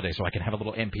 It's a holiday, so I can have a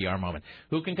little NPR moment.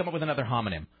 Who can come up with another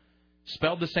homonym?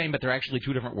 Spelled the same, but they're actually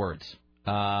 2 different words.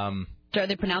 So are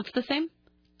they pronounced the same?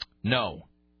 No.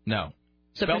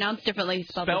 So pronounced differently,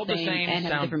 spelled the same and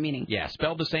have a different meaning. Yeah,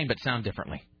 spelled the same but sound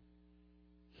differently.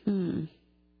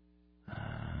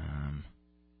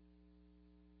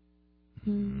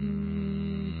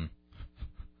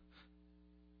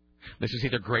 This is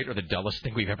either great or the dullest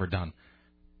thing we've ever done.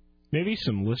 Maybe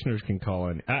some listeners can call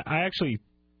in. I actually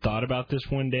thought about this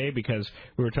one day because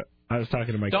I was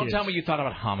talking to my kids. Don't tell me you thought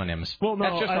about homonyms. Well, no,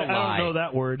 that's just a lie. I don't know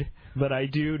that word, but I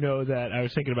do know that I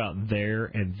was thinking about there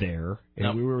and there,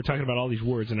 and we were talking about all these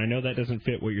words, and I know that doesn't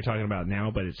fit what you're talking about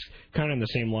now, but it's kind of in the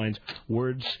same lines.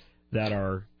 Words that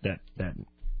are that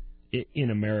in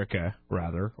America,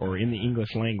 rather, or in the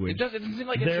English language. It doesn't seem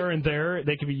like there and there,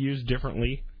 they can be used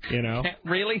differently, you know.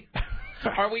 Really?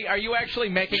 Are you actually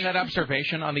making that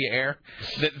observation on the air?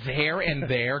 That there and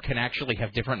there can actually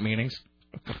have different meanings?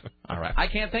 All right. I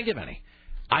can't think of any.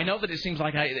 I know that it seems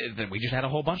like that we just had a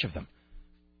whole bunch of them.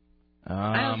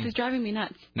 I know, it's driving me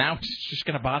nuts. Now it's just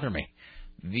going to bother me.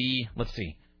 Let's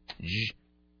see.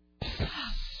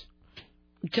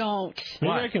 Don't.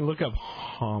 Maybe I can look up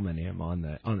homonym on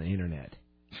the internet.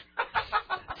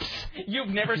 You've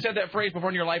never said that phrase before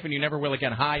in your life, and you never will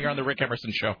again. Hi, you're on the Rick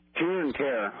Emerson Show. Tear and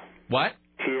tear. What?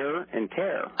 Tear and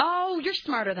tear. Oh, you're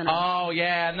smarter than us. Oh,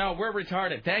 yeah. No, we're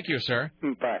retarded. Thank you, sir.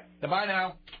 Bye. Goodbye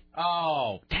now.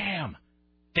 Oh, damn.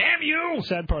 Damn you! The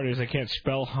sad part is I can't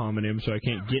spell homonym, so I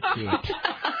can't get to it.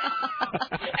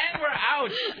 And we're out.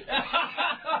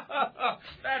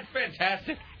 That's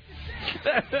fantastic.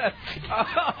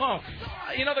 Oh,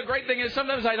 you know, the great thing is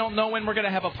sometimes I don't know when we're going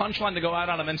to have a punchline to go out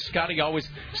on, and then Scotty always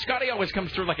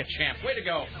comes through like a champ. Way to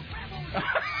go.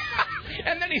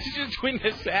 And then he's just doing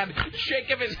this sad shake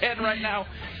of his head right now.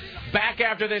 Back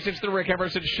after this, it's the Rick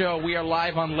Emerson Show. We are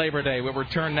live on Labor Day. We'll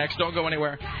return next. Don't go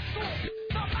anywhere.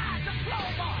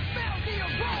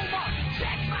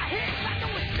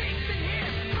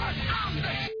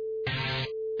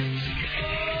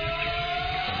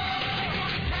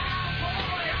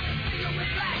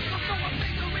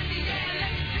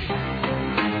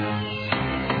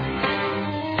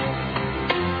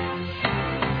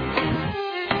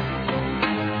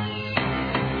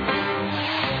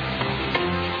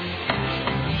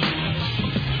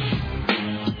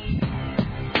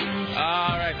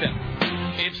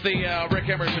 It's the Rick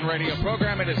Emerson radio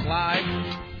program. It is live,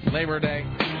 Labor Day,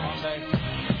 Monday,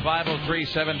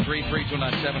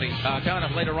 503-733-2970. Coming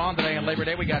up later on today on Labor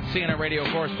Day, we got CNN radio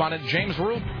correspondent James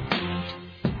Roop.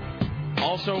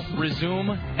 Also,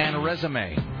 Resume and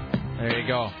Resume. There you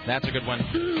go. That's a good one.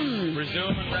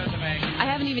 Resume and Resume. I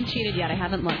haven't even cheated yet. I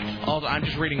haven't looked. I'm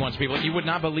just reading once, people. You would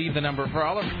not believe the number, for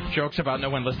all of jokes about no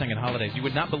one listening at holidays, you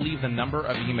would not believe the number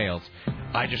of emails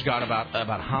I just got about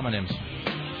homonyms.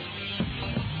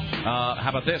 How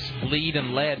about this? Lead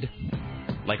and lead.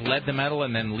 Like lead the metal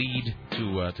and then lead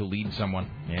to lead someone.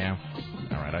 Yeah.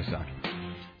 All right, I suck.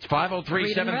 It's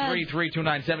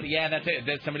 503-733-2970. Yeah, that's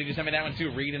it. Somebody just sent me that one,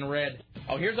 too. Read and red.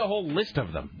 Oh, here's a whole list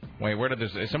of them. Wait, where did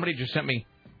this... Somebody just sent me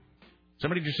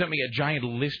a giant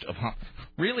list of...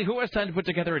 Really? Who has time to put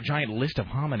together a giant list of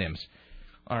homonyms?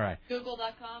 All right.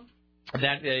 Google.com?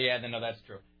 No, that's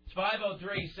true. It's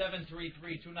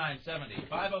 503-733-2970.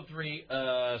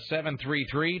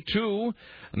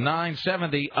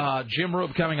 503-733-2970. Jim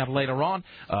Rube coming up later on.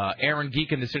 Aaron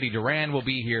Geek in the City Duran will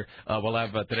be here. We'll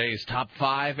have today's top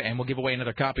 5, and we'll give away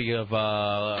another copy of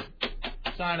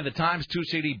Sign of the Times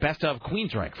 2-CD Best of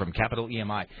Queensryche from Capital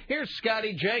EMI. Here's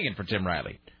Scotty J in for Tim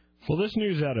Riley. Well, this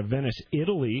news out of Venice,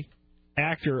 Italy.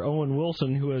 Actor Owen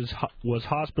Wilson, who was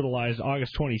hospitalized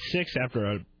August 26th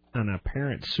after an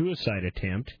apparent suicide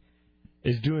attempt,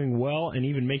 is doing well and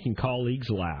even making colleagues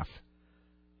laugh.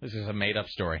 This is a made-up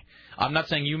story. I'm not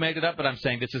saying you made it up, but I'm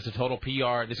saying this is a total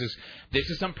PR. This is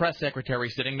some press secretary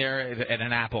sitting there at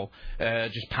an Apple,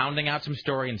 just pounding out some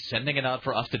story and sending it out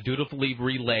for us to dutifully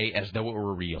relay as though it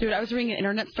were real. Dude, I was reading an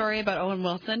internet story about Owen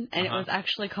Wilson, and it was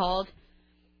actually called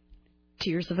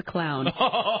Tears of a Clown.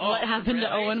 What happened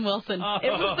to Owen Wilson?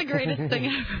 It was the greatest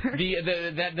thing ever.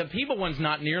 The People one's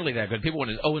not nearly that good. People one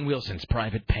is Owen Wilson's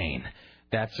Private Pain.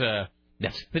 That's the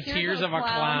Tears of a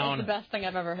Clown. It's the best thing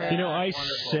I've ever heard. You know, I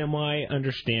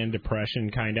semi-understand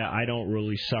depression, kind of. I don't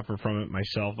really suffer from it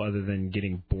myself other than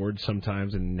getting bored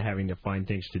sometimes and having to find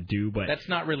things to do. But that's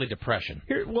not really depression.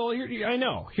 I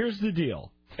know. Here's the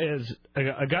deal. As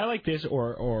a guy like this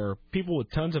or people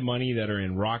with tons of money that are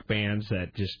in rock bands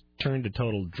that just turn to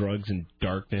total drugs and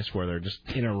darkness where they're just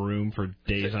in a room for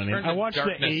days on end. I watched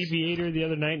The Aviator the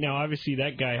other night. Now, obviously,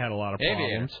 that guy had a lot of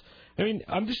problems. I mean,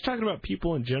 I'm just talking about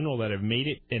people in general that have made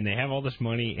it and they have all this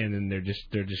money and then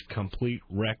they're just complete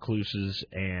recluses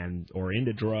or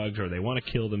into drugs or they want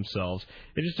to kill themselves.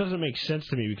 It just doesn't make sense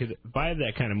to me because if I had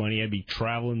that kind of money, I'd be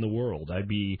traveling the world. I'd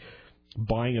be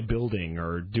buying a building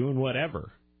or doing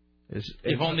whatever.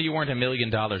 If only you weren't $1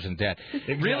 million in debt.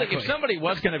 Exactly. Really, if somebody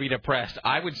was going to be depressed,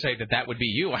 I would say that would be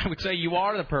you. I would say you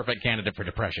are the perfect candidate for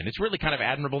depression. It's really kind of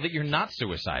admirable that you're not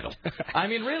suicidal. I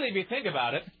mean, really, if you think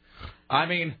about it, I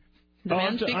mean...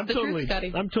 I'm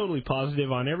totally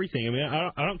positive on everything. I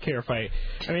mean, I don't care if I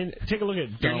mean, take a look at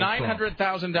you're Donald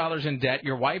 $900,000 in debt.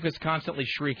 Your wife is constantly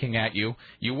shrieking at you.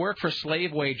 You work for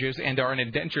slave wages and are an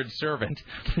indentured servant.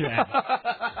 Yeah.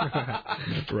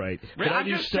 Right. I'm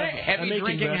just saying, heavy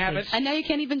drinking habits. And now you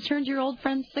can't even turn to your old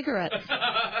friend's cigarettes.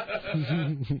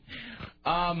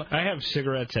 I have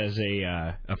cigarettes as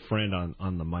a friend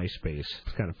on the MySpace.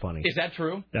 It's kind of funny. Is that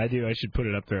true? I do. I should put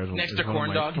it up there as next to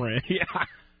Corn Dog. Yeah.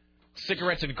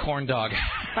 Cigarettes and corn dog.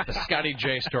 The Scotty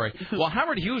J story. Well,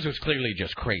 Howard Hughes was clearly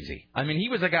just crazy. I mean, he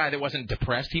was a guy that wasn't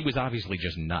depressed. He was obviously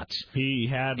just nuts. He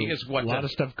had a lot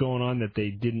of stuff going on that they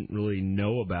didn't really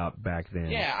know about back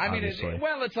then. Yeah, I mean, it's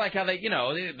like how they,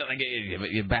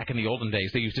 back in the olden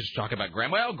days, they used to just talk about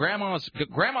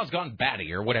grandma's gone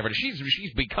batty or whatever.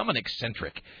 She's become an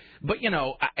eccentric. But,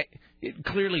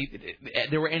 clearly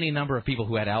there were any number of people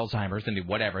who had Alzheimer's and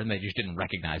whatever, and they just didn't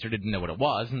recognize her, didn't know what it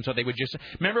was, and so they would just...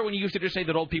 Remember when you used to just say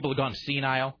that old people had gone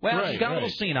senile? Well, she's got a little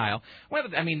senile. Well,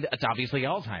 I mean, it's obviously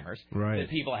Alzheimer's that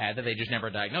people had that they just never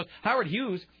diagnosed. Howard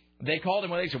Hughes, they called him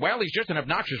when they said, well, he's just an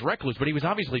obnoxious recluse, but he was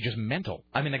obviously just mental.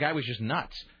 I mean, the guy was just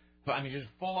nuts. I mean, just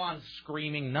full-on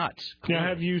screaming nuts. Now,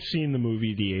 have you seen the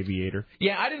movie The Aviator?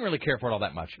 Yeah, I didn't really care for it all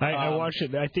that much. I watched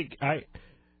it. I think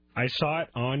I saw it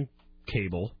on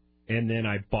cable, and then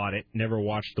I bought it. Never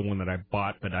watched the one that I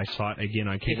bought, but I saw it again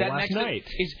on cable last night.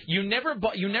 You never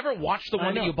watched the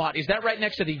one that you bought. Is that right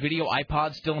next to the video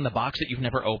iPod still in the box that you've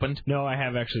never opened? No, I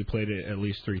have actually played it at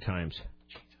least 3 times.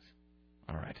 Jesus.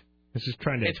 All right. It's just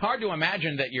trying to... It's hard to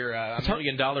imagine that you're $1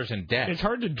 million in debt. It's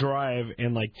hard to drive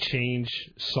and, change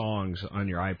songs on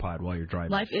your iPod while you're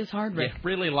driving. Life is hard, Rick. Yeah,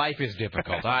 really, life is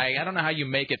difficult. I don't know how you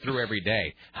make it through every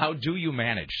day. How do you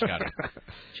manage, Scotty?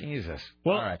 Jesus.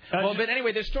 Well, all right. But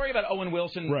anyway, the story about Owen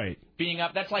Wilson being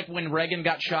up, that's like when Reagan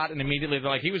got shot and immediately they're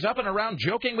like, he was up and around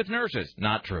joking with nurses.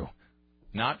 Not true.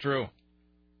 Not true.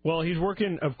 Well, he's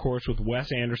working, of course, with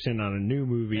Wes Anderson on a new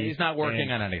movie. He's not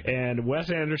working on anything. And Wes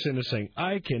Anderson is saying,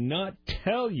 I cannot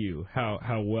tell you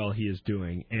how well he is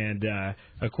doing. And,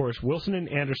 of course, Wilson and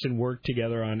Anderson worked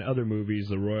together on other movies,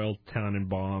 The Royal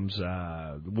Tenenbaums,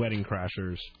 Wedding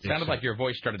Crashers. Sounded like your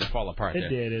voice started to fall apart there. It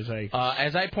did.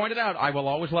 As I pointed out, I will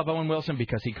always love Owen Wilson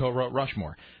because he co-wrote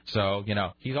Rushmore. So,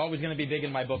 he's always going to be big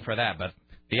in my book for that. But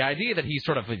the idea that he's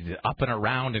sort of up and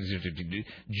around and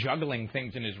juggling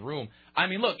things in his room. I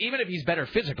mean, look, even if he's better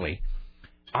physically,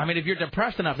 I mean, if you're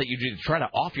depressed enough that you just try to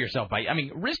off yourself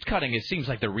wrist cutting, it seems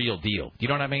like the real deal. You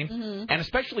know what I mean? Mm-hmm. And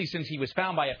especially since he was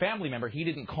found by a family member, he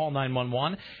didn't call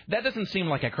 911. That doesn't seem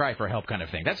like a cry for help kind of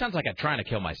thing. That sounds like a trying to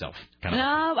kill myself kind of thing.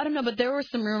 No, I don't know, but there were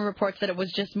some rumor reports that it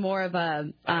was just more of a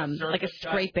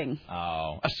scraping.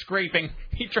 Oh, a scraping.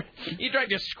 He tried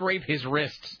to scrape his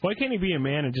wrists. Why can't he be a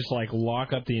man and just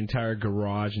lock up the entire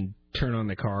garage and turn on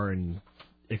the car and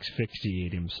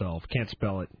asphyxiate himself? Can't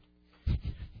spell it.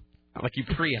 Like you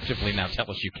preemptively now tell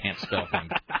us you can't spell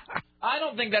things. I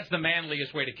don't think that's the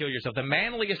manliest way to kill yourself. The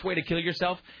manliest way to kill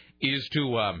yourself is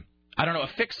to,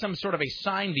 affix some sort of a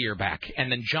sign to your back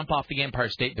and then jump off the Empire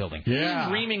State Building. Yeah.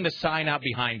 Screaming the sign out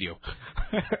behind you.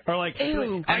 Or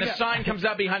ew. And the sign comes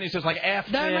out behind you and says F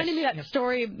That this. reminded me of that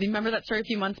story. Remember that story a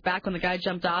few months back when the guy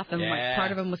jumped off and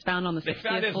part of him was found on the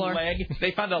 60th floor? They found his leg.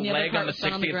 They found a leg on the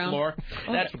 60th floor.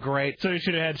 Oh. That's great. So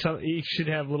he should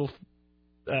have little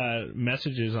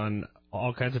messages on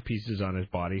all kinds of pieces on his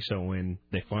body, so when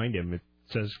they find him, it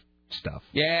says stuff.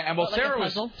 Yeah, and Sarah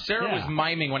was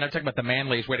miming, when I talk about the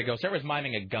manliest way to go, Sarah was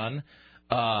miming a gun,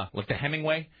 like the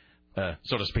Hemingway,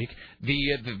 so to speak,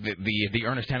 the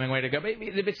Ernest Hemingway to go.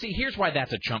 But see, here's why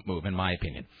that's a chump move, in my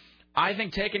opinion. I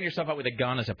think taking yourself out with a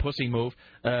gun is a pussy move,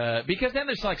 because then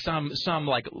there's some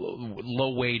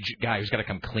low-wage guy who's got to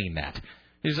come clean that.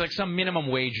 There's some minimum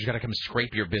wage who's got to come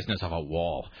scrape your business off a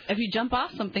wall. If you jump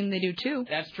off something, they do too.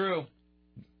 That's true.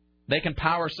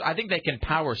 I think they can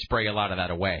power spray a lot of that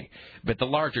away. But the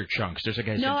larger chunks, there's a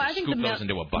guy who scoop those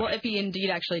into a bucket. Well, if he indeed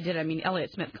actually did,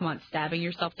 Elliott Smith, come on, stabbing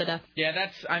yourself to death.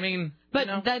 Yeah, But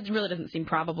that really doesn't seem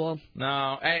probable.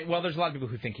 No. Well, there's a lot of people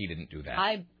who think he didn't do that.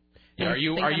 Are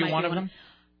you one of them?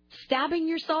 Stabbing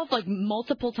yourself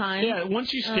multiple times. Yeah,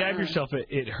 once you stab yourself,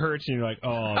 it hurts, and you're like,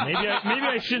 oh, maybe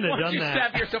I shouldn't have done that. Once you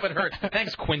stab yourself, it hurts.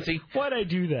 Thanks, Quincy. Why'd I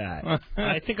do that?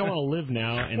 I think I want to live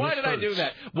now. And why did I do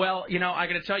that? Well, I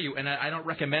got to tell you, and I don't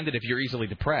recommend it if you're easily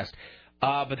depressed.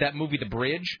 But that movie, The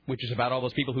Bridge, which is about all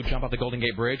those people who jump off the Golden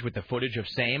Gate Bridge with the footage of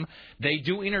same, they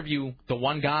do interview the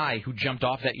one guy who jumped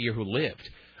off that year who lived.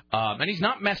 And he's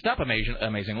not messed up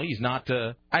amazingly. He's not.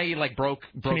 He broke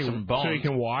some bones. So he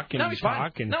can walk and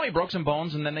talk. No, he broke some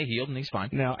bones and then they healed and he's fine.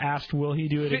 Now, asked, will he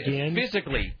do it again?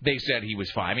 Physically, they said he was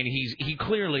fine. He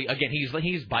clearly, again, he's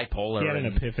bipolar. He had an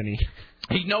epiphany.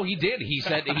 He did. He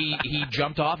said he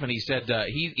jumped off and he said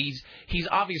he's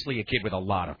obviously a kid with a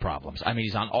lot of problems.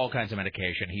 He's on all kinds of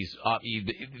medication. He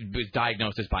was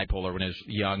diagnosed as bipolar when he was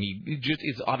young. He just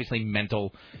is obviously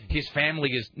mental. His family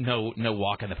is no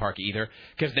walk in the park either,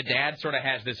 because the dad sort of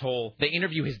has this whole. They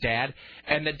interview his dad,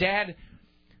 and the dad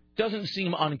doesn't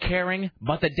seem uncaring,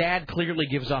 but the dad clearly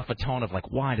gives off a tone of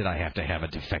like, why did I have to have a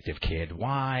defective kid?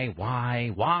 Why?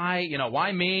 You know,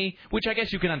 why me? Which I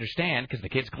guess you can understand because the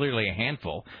kid's clearly a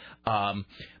handful.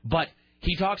 But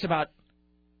he talks about,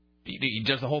 he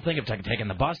does the whole thing of taking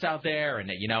the bus out there, and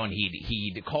you know, and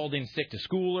he called in sick to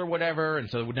school or whatever, and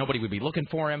so nobody would be looking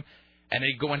for him. And then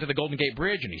he'd go into the Golden Gate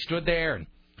Bridge, and he stood there, and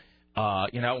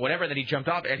you know, whatever. Then he jumped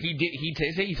off, and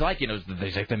he's like, you know,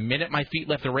 there's like the minute my feet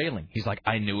left the railing, he's like,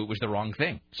 I knew it was the wrong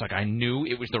thing. It's like I knew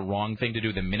it was the wrong thing to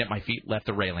do the minute my feet left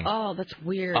the railing. Oh, that's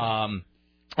weird. And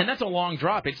that's a long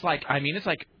drop. It's like, I mean, it's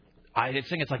like, I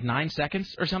think it's like 9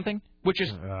 seconds or something, which is,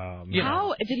 you know.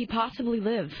 How did he possibly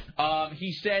live?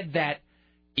 He said that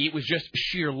it was just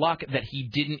sheer luck that he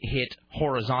didn't hit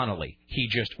horizontally. He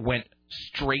just went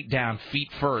straight down, feet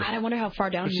first. I wonder how far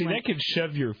down he went. That could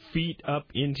shove your feet up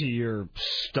into your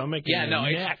stomach and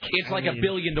your neck. It's like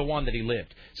 1,000,000,000 to 1 that he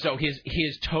lived. So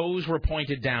his toes were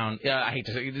pointed down. I hate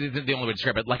to say, the only way to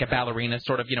describe it, like a ballerina,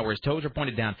 sort of, you know, where his toes are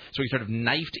pointed down. So he sort of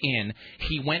knifed in.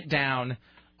 He went down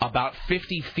about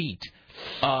 50 feet.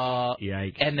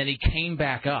 Yikes. And then he came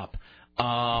back up.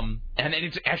 And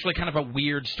it's actually kind of a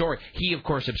weird story. He, of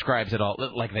course, ascribes it all,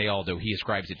 like they all do. He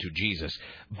ascribes it to Jesus.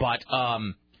 But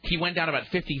he went down about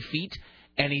 50 feet,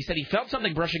 and he said he felt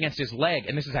something brush against his leg,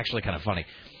 and this is actually kind of funny.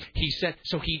 He said,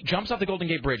 so he jumps off the Golden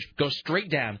Gate Bridge, goes straight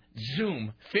down,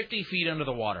 zoom, 50 feet under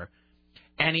the water,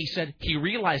 and he said he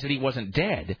realized that he wasn't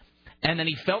dead, and then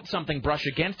he felt something brush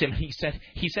against him. He said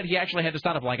he actually had this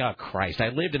thought of like, oh, Christ, I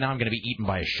lived, and now I'm going to be eaten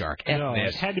by a shark. No,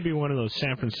 it had to be one of those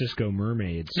San Francisco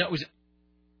mermaids. No, it was...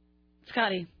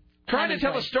 Scotty. Trying to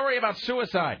tell a story about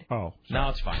suicide. Oh, no,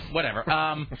 it's fine. Whatever.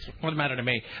 What's the matter to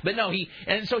me? But no, he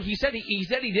said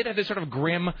he did have this sort of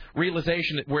grim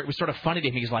realization where it was sort of funny to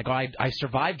him. He's like, oh, I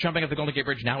survived jumping off the Golden Gate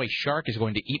Bridge. Now a shark is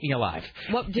going to eat me alive.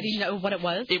 What did he know what it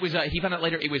was? It was he found out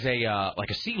later. It was like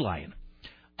a sea lion.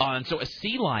 And so a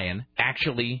sea lion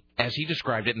actually, as he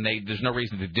described it, and there's no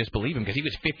reason to disbelieve him because he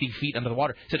was 50 feet under the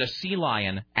water. Said a sea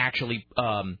lion actually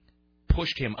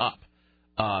pushed him up.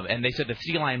 And they said the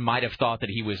sea lion might have thought that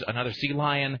he was another sea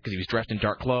lion because he was dressed in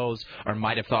dark clothes, or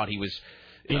might have thought he was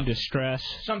in distress,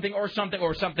 something,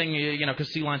 you know,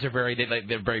 because sea lions are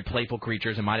they're very playful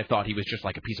creatures, and might have thought he was just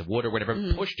like a piece of wood or whatever.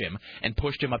 Mm-hmm.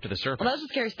 Pushed him up to the surface. Well, that was the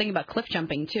scariest thing about cliff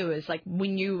jumping too. Is like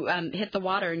when you hit the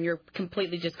water and you're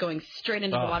completely just going straight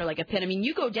into the water like a pin. I mean,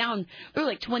 you go down through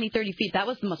like 20, 30 feet. That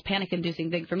was the most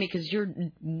panic-inducing thing for me because you're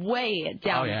way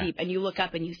down deep, and you look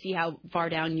up and you see how far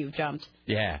down you've jumped.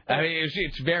 Yeah, I mean,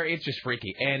 it's just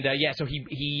freaky. And so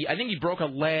he I think he broke a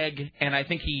leg, and I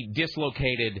think he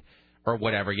dislocated or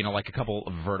whatever, you know, like a couple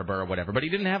of vertebrae or whatever. But he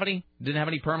didn't have any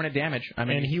permanent damage. I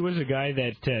mean, and he was a guy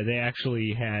that they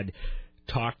actually had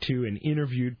talked to and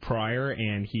interviewed prior,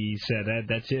 and he said,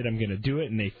 that's it, I'm going to do it,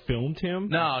 and they filmed him?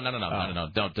 No,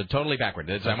 don't, totally backward.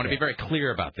 I want to be very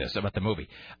clear about this, about the movie.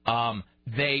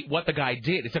 What the guy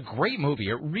did, it's a great movie.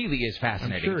 It really is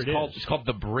fascinating. I'm sure It's called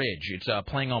The Bridge. It's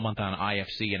playing all month on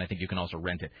IFC, and I think you can also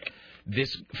rent it.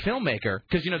 This filmmaker,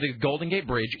 because, you know, the Golden Gate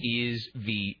Bridge is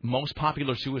the most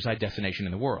popular suicide destination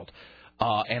in the world,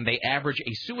 and they average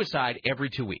a suicide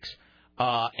every 2 weeks.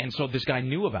 And so this guy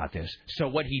knew about this. So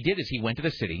what he did is he went to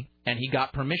the city, and he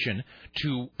got permission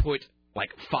to put, like,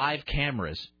 5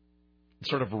 cameras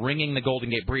sort of ringing the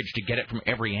Golden Gate Bridge to get it from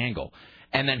every angle.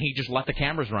 And then he just let the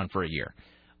cameras run for a year.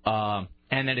 And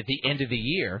then at the end of the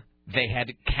year, they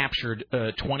had captured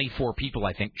 24 people,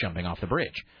 I think, jumping off the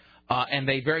bridge. And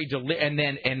they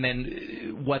and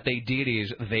then what they did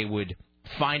is they would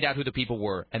find out who the people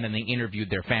were, and then they interviewed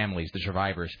their families, the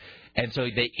survivors. And so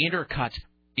they intercut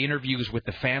interviews with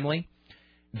the family.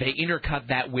 They intercut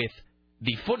that with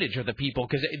the footage of the people,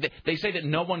 because they say that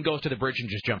no one goes to the bridge and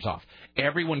just jumps off.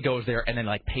 Everyone goes there and then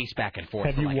like pace back and forth.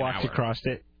 Have for you like walked an hour. across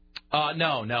it?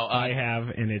 No. I have,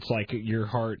 and it's like your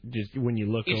heart just when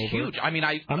you look over. It's huge. I mean,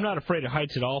 I'm not afraid of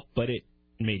heights at all, but it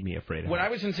made me afraid of When heights.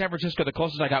 I was in San Francisco, the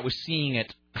closest I got was seeing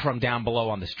it from down below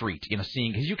on the street. You know,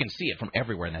 because you can see it from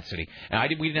everywhere in that city.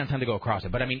 And we didn't have time to go across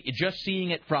it, but I mean, just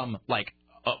seeing it from like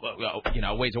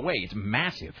ways away, it's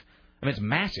massive. I mean, it's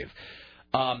massive.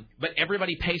 But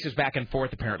everybody paces back and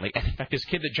forth, apparently. In fact, this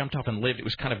kid that jumped off and lived, it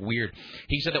was kind of weird.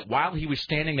 He said that while he was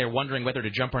standing there wondering whether to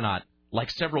jump or not,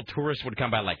 like several tourists would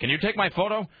come by like, can you take my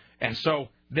photo? And so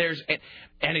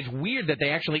and it's weird that they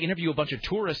actually interview a bunch of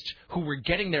tourists who were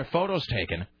getting their photos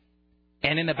taken.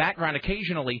 And in the background,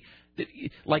 occasionally,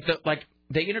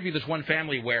 they interview this one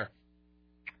family where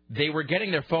they were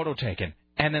getting their photo taken.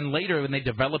 And then later, when they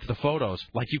developed the photos,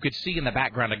 like you could see in the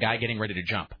background a guy getting ready to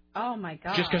jump. Oh my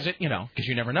God! Just because because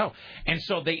you never know. And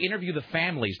so they interview the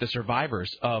families, the survivors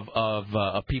of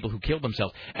people who killed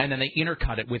themselves, and then they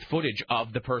intercut it with footage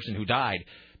of the person who died.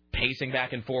 pacing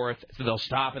back and forth. So they'll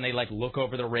stop and they like look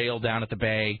over the rail down at the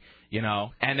bay,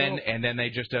 and then they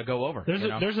just go over.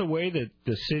 There's a way that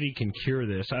the city can cure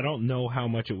this. I don't know how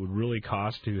much it would really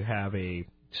cost to have a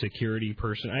security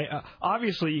person.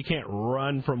 Obviously, you can't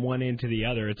run from one end to the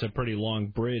other. It's a pretty long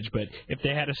bridge. But if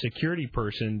they had a security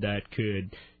person that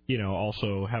could,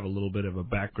 also have a little bit of a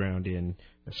background in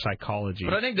psychology.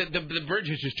 But I think that the bridge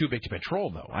is just too big to patrol,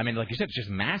 though. I mean, like you said, it's just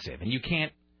massive, and you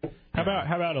can't. How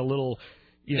about a little,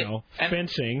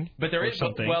 fencing? But there is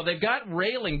something. Well, they've got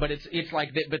railing, but it's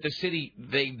like. But the city,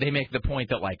 they make the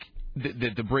point that like.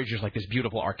 The bridge is like this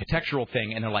beautiful architectural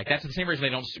thing, and they're like, that's the same reason they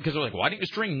don't, because they're like, why don't you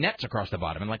string nets across the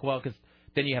bottom? And like, well, because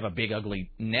then you have a big ugly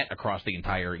net across the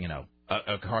entire,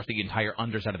 across the entire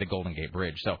underside of the Golden Gate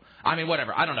Bridge. So, I mean,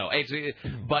 whatever, I don't know.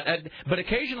 But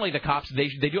occasionally the cops, they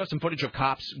do have some footage of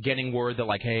cops getting word that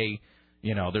like, hey,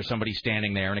 there's somebody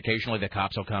standing there, and occasionally the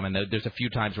cops will come, and there's a few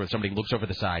times where somebody looks over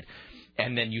the side.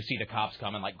 And then you see the cops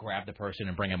come and like grab the person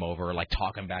and bring him over, or like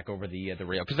talk him back over the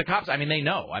rail. Because the cops, I mean, they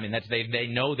know. I mean, they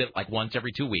know that like once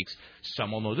every 2 weeks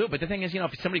someone will do it. But the thing is,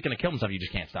 if somebody's going to kill themselves, you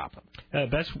just can't stop them. The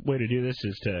best way to do this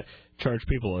is to charge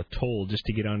people a toll just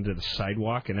to get onto the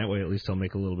sidewalk, and that way at least they'll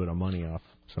make a little bit of money off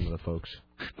some of the folks.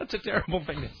 That's a terrible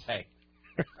thing to say.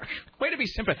 Way to be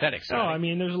sympathetic, Scotty. No, I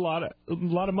mean, there's a lot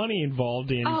of money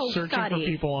involved in searching for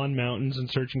people on mountains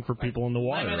and searching for people in the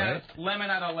water, right? Lemon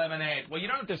out of lemonade. Well, you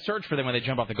don't have to search for them when they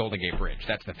jump off the Golden Gate Bridge.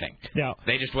 That's the thing. Now,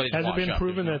 they just has it been up.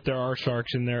 proven that there are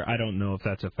sharks in there? I don't know if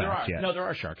that's a fact yet. No, there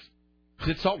are sharks.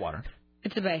 It's saltwater.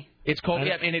 It's a bay. It's cold.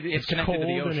 Yeah, and it's connected cold to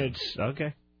the ocean. And it's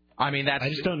okay. I mean, I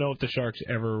just don't know if the sharks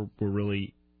ever were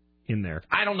really in there.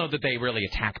 I don't know that they really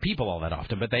attack people all that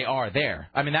often, but they are there.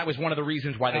 I mean, that was one of the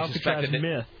reasons why they suspected that.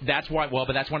 Myth. That's why. Well,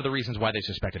 but that's one of the reasons why they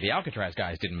suspected the Alcatraz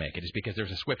guys didn't make it, is because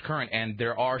there's a swift current and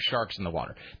there are sharks in the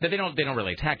water. That they don't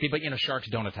really attack people, but sharks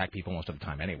don't attack people most of the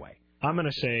time anyway. I'm going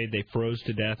to say they froze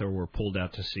to death or were pulled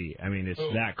out to sea. I mean, it's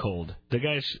that cold. The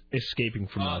guy's escaping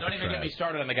from Alcatraz. Don't even get me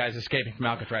started on the guys escaping from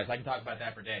Alcatraz. I can talk about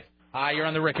that for days. Hi, you're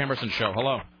on the Rick Emerson Show.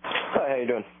 Hello. Hi, how you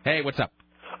doing? Hey, what's up?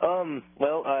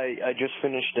 Well, I just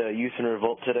finished Youth in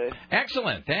Revolt today.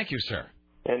 Excellent. Thank you, sir.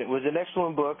 And it was an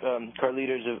excellent book.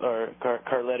 Carletta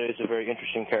is a very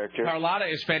interesting character. Carlotta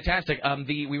is fantastic.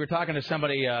 We were talking to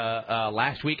somebody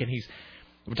last week, and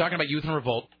we're talking about Youth in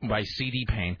Revolt by C.D.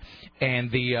 Payne,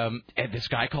 and this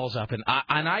guy calls up, and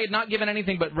I had not given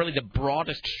anything but really the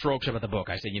broadest strokes about the book.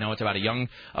 I said, it's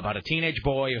about a teenage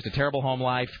boy who has a terrible home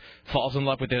life, falls in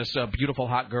love with this beautiful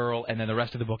hot girl, and then the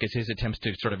rest of the book is his attempts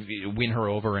to sort of win her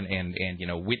over and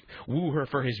woo her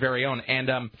for his very own.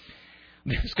 And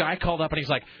this guy called up, and he's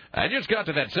like, I just got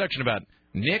to that section about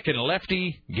Nick and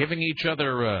Lefty giving each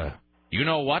other you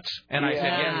know what? And I said,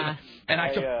 yes. And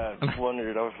I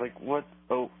wondered, I was like, what?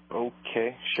 Oh,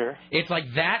 okay, sure. It's like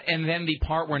that, and then the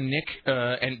part where Nick,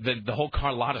 and the whole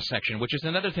Carlotta section, which is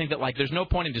another thing that, like, there's no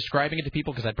point in describing it to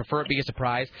people because I'd prefer it be a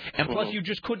surprise. And plus, you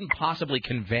just couldn't possibly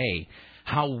convey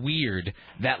how weird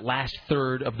that last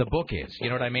third of the book is. You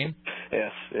know what I mean?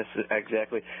 Yes,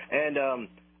 exactly. And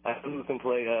I know who can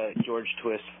play George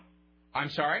Twist. I'm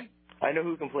sorry? I know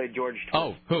who can play George Twist.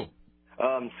 Oh, who?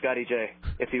 Scotty J,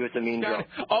 if he was a mean drunk.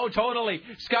 Oh, totally.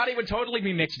 Scotty would totally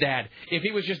be Nick's dad. If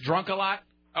he was just drunk a lot,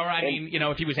 or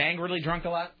if he was angrily drunk a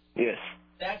lot. Yes.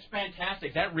 That's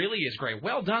fantastic. That really is great.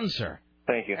 Well done, sir.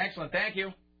 Thank you. Excellent. Thank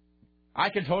you. I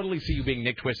can totally see you being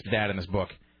Nick Twist's dad in this book.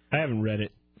 I haven't read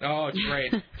it. Oh, it's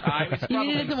great. You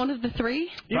mean it one of the three?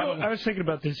 I was thinking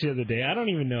about this the other day. I don't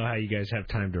even know how you guys have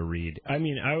time to read. I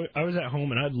mean, I was at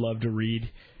home, and I'd love to read,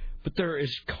 but there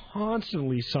is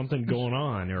constantly something going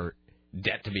on, or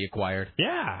debt to be acquired. Yeah,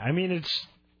 I mean,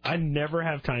 I never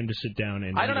have time to sit down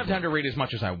and. I don't have time to read as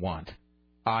much as I want.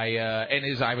 I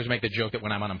always make the joke that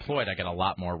when I'm unemployed, I get a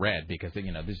lot more read because this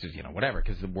is whatever,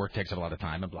 because the work takes up a lot of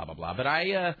time and blah blah blah. But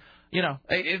there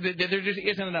just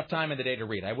isn't enough time in the day to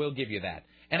read. I will give you that.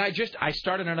 And I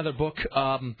started another book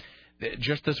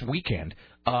just this weekend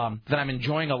that I'm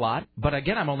enjoying a lot. But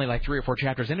again, I'm only like 3 or 4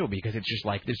 chapters into it because it's just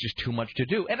like there's just too much to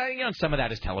do. And some of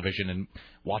that is television and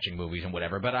watching movies and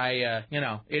whatever. But it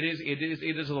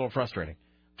is a little frustrating.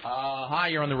 Hi,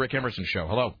 you're on the Rick Emerson Show.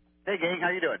 Hello. Hey, gang, how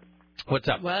you doing? What's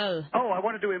up? Well. Oh, I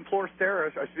wanted to implore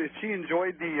Sarah if she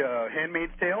enjoyed the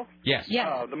Handmaid's Tale. Yes.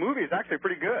 The movie is actually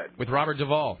pretty good. With Robert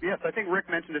Duvall. Yes, I think Rick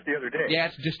mentioned it the other day. Yeah,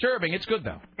 it's disturbing. It's good,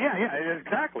 though. Yeah,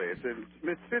 exactly. It's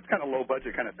kind of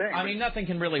low-budget kind of thing. I mean, nothing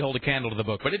can really hold a candle to the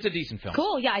book, but it's a decent film.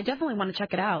 Cool. Yeah, I definitely want to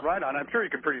check it out. Right on. I'm sure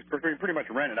you can pretty much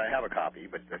rent it. I have a copy,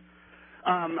 but...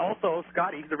 also,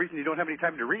 Scotty, the reason you don't have any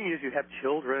time to read is you have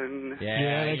children.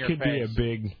 Yeah, that could be a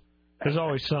big... There's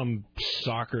always some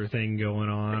soccer thing going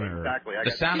on. Or Exactly. The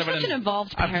sound of such an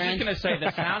involved parent. I was just going to say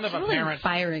the sound of a really parent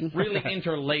inspiring. really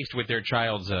interlaced with their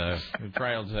child's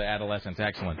adolescence.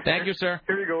 Excellent. Thank you, sir.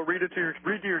 Here you go. Read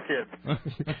to your kids.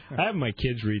 I have my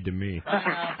kids read to me. All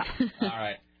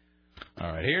right.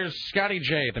 Here's Scotty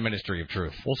J at the Ministry of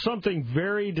Truth. Well, something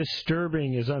very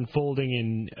disturbing is unfolding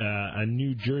in a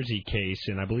New Jersey case,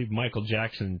 and I believe Michael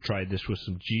Jackson tried this with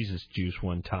some Jesus juice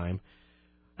one time.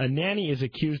 A nanny is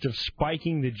accused of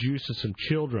spiking the juice of some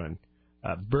children.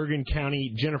 Bergen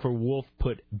County Jennifer Wolf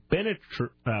put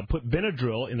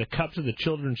Benadryl in the cups of the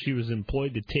children she was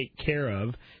employed to take care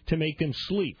of to make them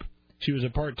sleep. She was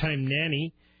a part-time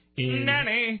nanny in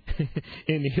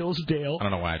Hillsdale, I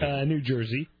don't know why I did. New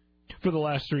Jersey, for the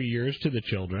last 3 years to the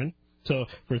children. So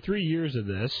for 3 years of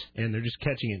this, and they're just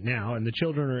catching it now, and the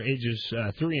children are ages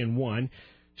 3 and 1.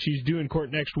 She's due in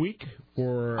court next week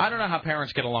for... I don't know how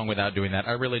parents get along without doing that.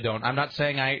 I really don't. I'm not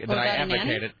saying I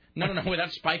advocate it. No,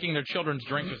 without spiking their children's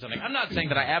drinks or something. I'm not saying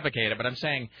that I advocate it, but I'm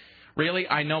saying, really,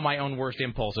 I know my own worst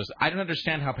impulses. I don't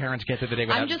understand how parents get through the day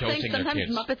without dosing their kids. I'm just saying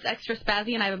sometimes Muppet's extra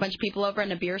spazzy, and I have a bunch of people over,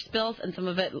 and a beer spills, and some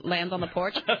of it lands on the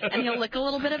porch, and he'll lick a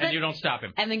little bit of it. And you don't stop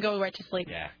him. And then go right to sleep.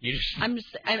 Yeah. I'm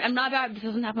not about... This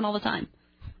doesn't happen all the time.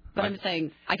 But I'm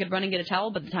saying I could run and get a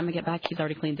towel, but by the time I get back, he's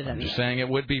already cleaned it anyway. Just saying it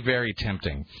would be very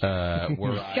tempting. Hey,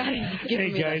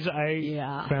 guys,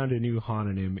 I found a new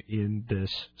homonym in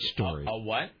this story. A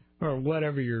what? Or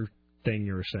whatever your thing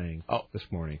you were saying this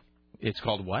morning. It's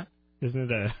called what?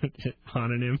 Isn't it a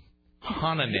homonym?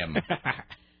 Homonym.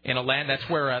 In a land, that's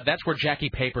where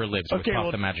Jackie Paper lives with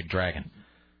Puff the Magic Dragon.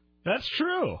 That's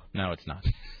true. No, it's not.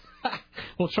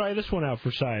 Well, try this one out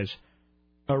for size.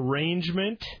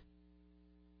 Arrangement.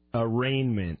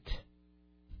 Arraignment.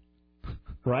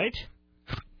 Right?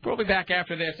 We'll be back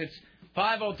after this. It's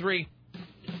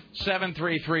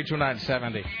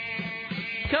 503-733-2970.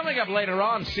 Coming up later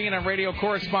on, CNN radio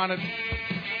correspondent,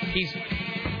 he's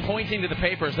pointing to the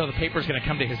paper as though the paper's going to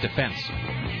come to his defense.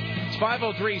 It's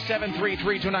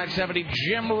 503-733-2970.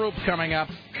 Jim Roop coming up.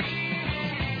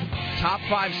 Top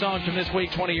 5 songs from this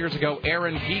week, 20 years ago.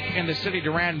 Aaron Geek and the City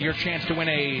Duran, your chance to win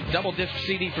a double disc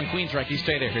CD from Queensryche. You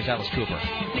stay there. Here's Alice Cooper.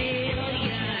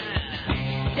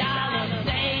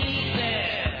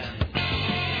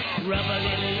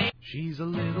 She's a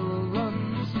little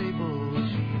unstable.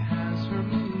 She has her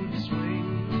mood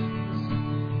swings.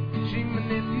 She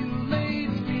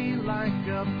manipulates me like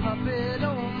a puppet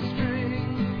on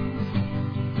strings.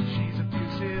 She's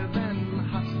abusive and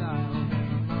hostile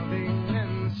and loving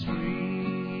and sweet.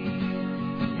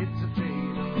 It's a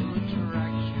fatal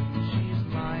attraction. She's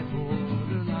my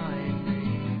borderline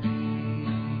baby.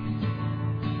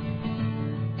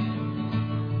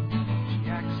 She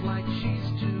acts like she's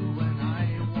 2 and I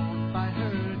won't buy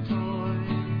her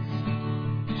toys.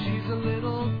 She's a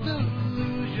little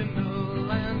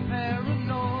delusional and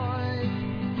paranoid.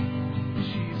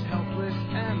 She's helpless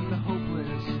and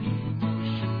hopeless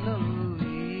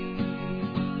emotionally.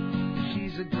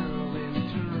 She's a girl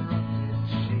interrupted.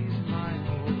 She's my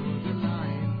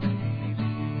borderline baby.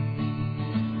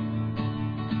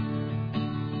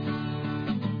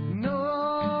 No,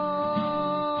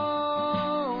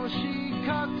 she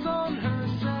cuts on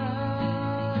herself.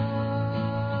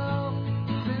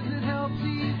 Says it helps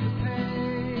ease the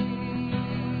pain.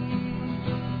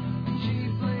 She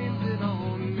blames it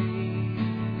on me.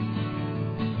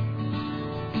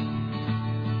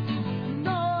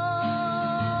 No,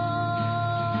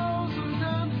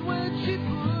 sometimes when she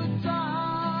puts out,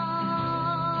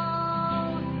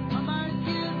 I might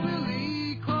get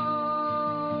really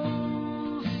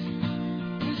close.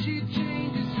 'Cause she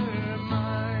changes her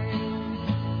mind.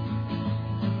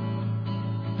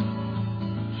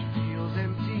 She feels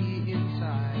empty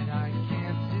inside. I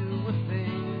can't do a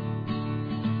thing.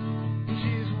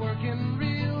 She's working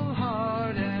real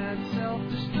hard at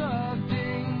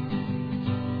self-destructing.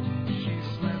 She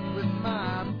slept with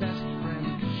my best friend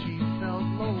 'cause she felt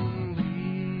lonely.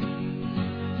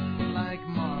 Like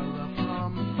Marla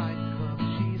from Fight Club,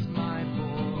 she's my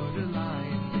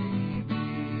borderline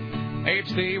baby.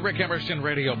 It's the Rick Emerson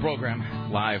radio program,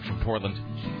 live from Portland.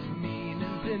 She's mean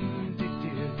and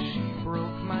vindictive. She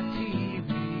broke my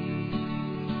TV.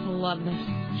 Love this.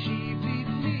 She beat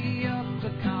me up. The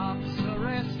cops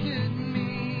arrested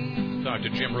me. Talk to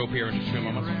Jim Roop here in just a few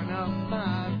moments. Ran up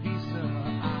my visa.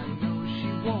 I know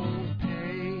she won't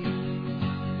pay.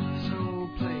 So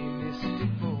play Mystic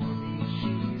for me.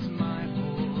 She's my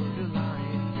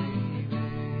borderline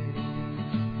baby.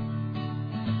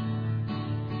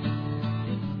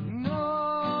 No,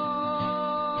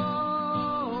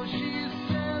 she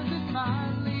says if I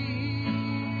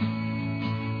leave,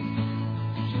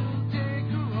 she'll take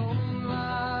her own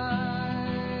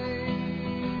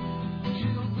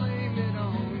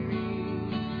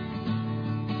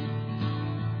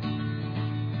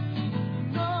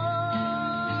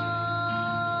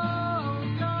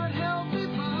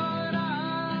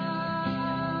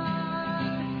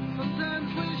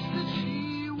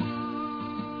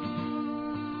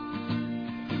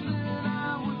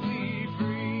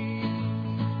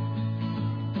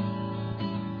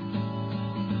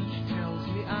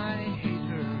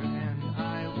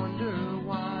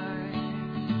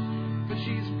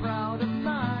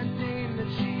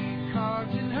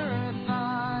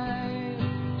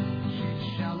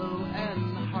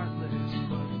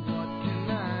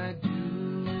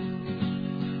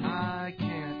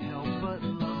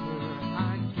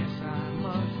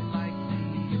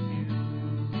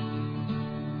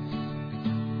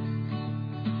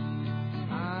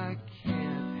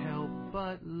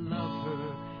but love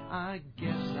her. I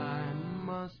guess I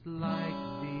must like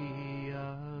the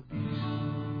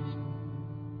abuse.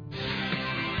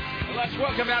 Let's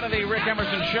welcome out of the Rick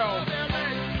Emerson Show,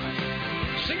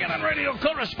 CNN radio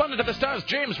correspondent of the Stars,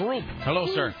 James Roop. Hello,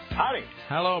 sir. Howdy.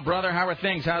 Hello, brother. How are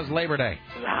things? How's Labor Day?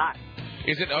 It's hot.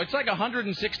 Is it? Oh, it's like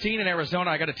 116 in Arizona.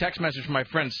 I got a text message from my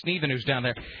friend Sneeden, who's down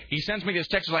there. He sends me this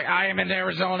text like, I am in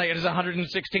Arizona. It is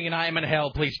 116. I am in hell.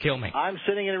 Please kill me. I'm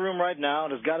sitting in a room right now,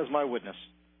 and as God is my witness,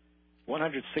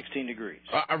 116 degrees.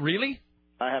 Really?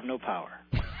 I have no power.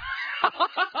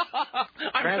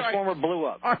 I'm Transformer sorry. blew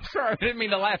up. I'm sorry. I didn't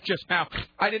mean to laugh just now.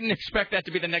 I didn't expect that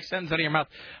to be the next sentence out of your mouth.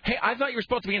 Hey, I thought you were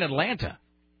supposed to be in Atlanta.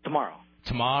 Tomorrow.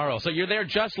 So you're there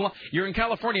you're in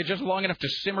California just long enough to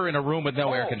simmer in a room with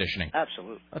no air conditioning.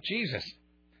 Absolutely. Oh, Jesus.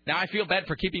 Now I feel bad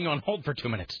for keeping you on hold for 2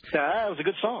 minutes. That was a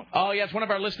good song. Oh, yes, one of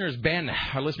our listeners, Ben.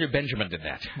 Our listener Benjamin did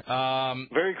that.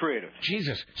 Very creative.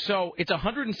 Jesus. So it's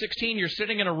 116. You're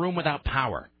sitting in a room without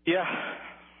power. Yeah.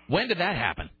 When did that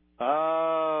happen?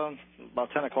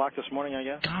 About 10 o'clock this morning, I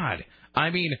guess. God. I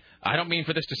mean, I don't mean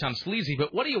for this to sound sleazy,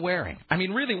 but what are you wearing? I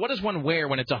mean, really, what does one wear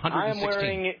when it's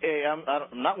 116?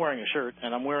 I'm not wearing a shirt,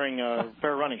 and I'm wearing a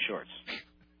pair of running shorts.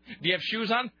 Do you have shoes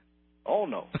on? Oh,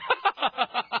 no.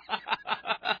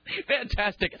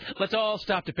 Fantastic. Let's all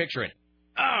stop to picture it.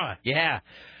 Yeah.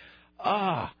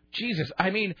 Jesus. I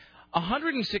mean,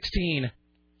 116...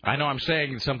 I know I'm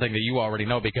saying something that you already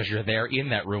know because you're there in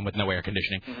that room with no air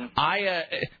conditioning. Mm-hmm.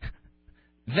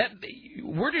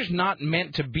 We're just not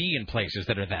meant to be in places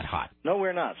that are that hot. No,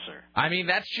 we're not, sir. I mean,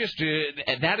 that's just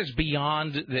that is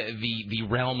beyond the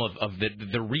realm of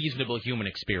the reasonable human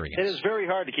experience. It is very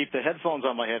hard to keep the headphones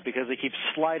on my head because they keep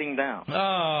sliding down.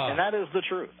 And that is the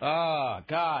truth. Oh,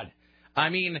 God. I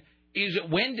mean,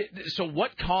 so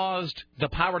what caused the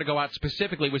power to go out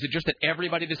specifically? Was it just that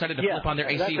everybody decided to flip on their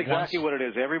AC that's once? Exactly what it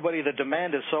is. The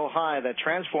demand is so high that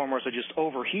transformers are just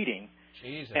overheating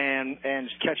and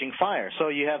catching fire. So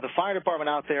you have the fire department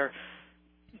out there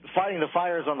fighting the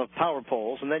fires on the power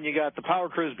poles, and then you got the power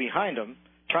crews behind them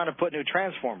trying to put new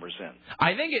transformers in.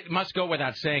 I think it must go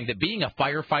without saying that being a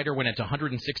firefighter when it's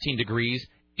 116 degrees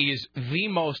is the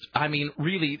most, I mean,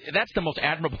 really, that's the most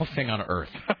admirable thing on earth.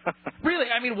 Really,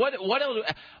 I mean, what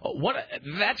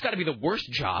that's got to be the worst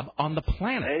job on the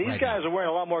planet. Hey, these guys are wearing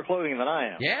a lot more clothing than I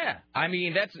am. Yeah, I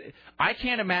mean, I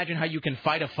can't imagine how you can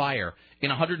fight a fire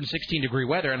in 116-degree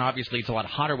weather, and obviously it's a lot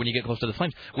hotter when you get close to the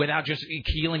flames, without just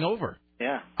keeling over.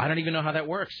 Yeah. I don't even know how that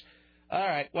works. All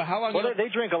right, well, how long... Well, they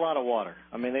drink a lot of water.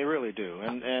 I mean, they really do,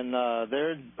 and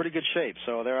they're in pretty good shape,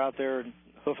 so they're out there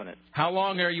hoofing it. How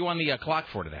long are you on the clock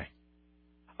for today?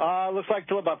 Looks like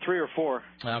till about 3 or 4.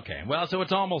 Okay. Well, so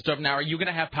it's almost up now. Are you going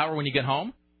to have power when you get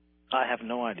home? I have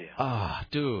no idea.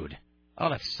 Dude. Oh,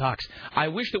 that sucks. I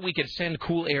wish that we could send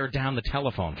cool air down the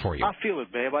telephone for you. I feel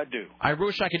it, babe. I do. I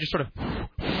wish I could just sort of...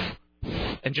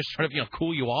 and just sort of,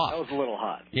 cool you off. That was a little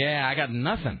hot. Yeah, I got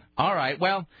nothing. All right,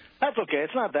 well... That's okay.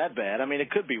 It's not that bad. I mean,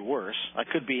 it could be worse. I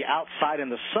could be outside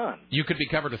in the sun. You could be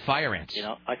covered with fire ants.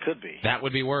 I could be. That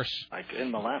would be worse.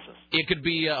 In molasses. It could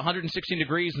be 116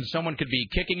 degrees and someone could be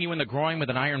kicking you in the groin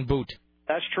with an iron boot.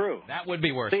 That's true. That would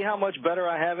be worse. See how much better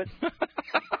I have it?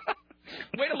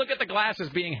 Way to look at the glass as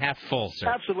being half full, sir.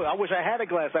 Absolutely. I wish I had a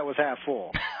glass that was half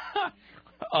full.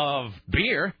 Of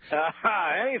beer.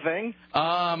 Anything.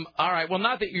 All right. Well,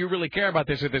 not that you really care about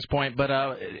this at this point, but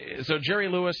so Jerry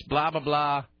Lewis, blah, blah,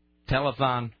 blah.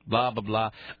 Telethon, blah, blah,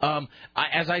 blah.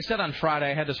 As I said on Friday,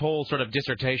 I had this whole sort of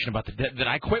dissertation about that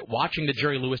I quit watching the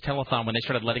Jerry Lewis telethon when they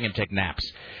started letting him take naps.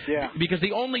 Yeah. Because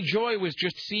the only joy was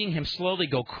just seeing him slowly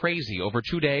go crazy over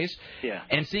 2 days. Yeah.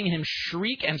 And seeing him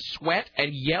shriek and sweat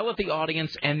and yell at the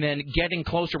audience and then getting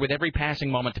closer with every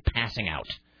passing moment to passing out.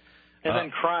 And then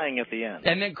crying at the end.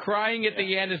 And then crying at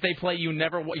the end as they play You'll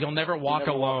Never Walk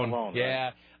Alone.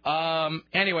 Yeah.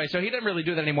 Anyway, so he doesn't really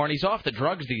do that anymore, and he's off the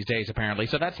drugs these days, apparently,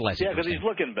 so that's less because interesting. he's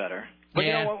looking better. But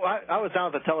you know what? I was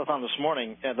down at the telethon this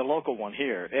morning, the local one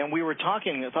here, and we were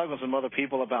talking with some other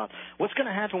people about what's going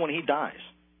to happen when he dies.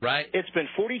 Right. It's been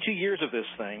 42 years of this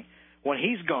thing. When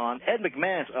he's gone, Ed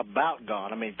McMahon's about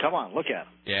gone. I mean, come on, look at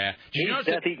him. Yeah. He's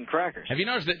death-eating crackers. Have you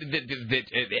noticed that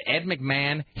Ed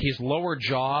McMahon, his lower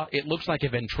jaw, it looks like a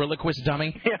ventriloquist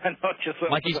dummy? Yeah, I know.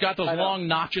 Like he's got those long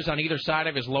notches on either side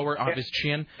of his his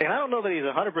chin. And I don't know that he's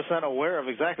 100% aware of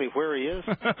exactly where he is.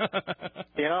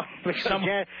 Because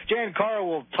Jan Carr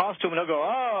will toss to him and he'll go,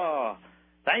 oh,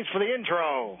 thanks for the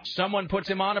intro. Someone puts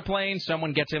him on a plane,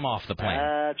 someone gets him off the plane.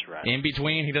 That's right. In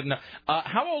between, he doesn't know.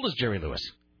 How old is Jerry Lewis?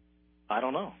 I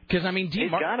don't know. Because, I mean,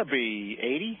 he's got to be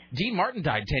 80. Dean Martin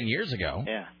died 10 years ago.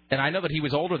 Yeah. And I know that he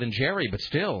was older than Jerry, but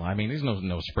still, I mean, he's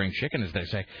no spring chicken, as they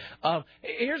say.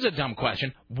 Here's a dumb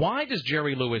question. Why does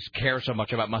Jerry Lewis care so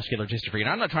much about muscular dystrophy? And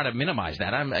I'm not trying to minimize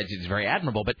that. It's very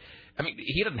admirable, but, I mean,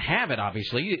 he doesn't have it,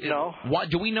 obviously. No.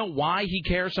 Do we know why he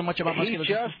cares so much about muscular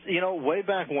dystrophy? He just, way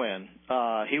back when,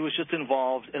 he was just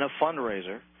involved in a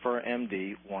fundraiser for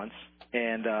MD once,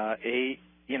 and the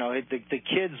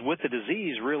kids with the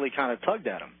disease really kind of tugged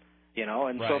at him,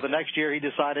 and so the next year he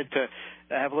decided to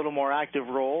have a little more active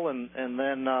role, and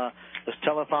then this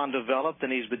telethon developed,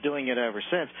 and he's been doing it ever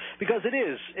since, because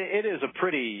it is a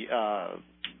pretty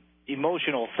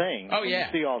emotional thing when you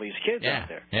see all these kids out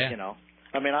there,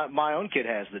 I mean, my own kid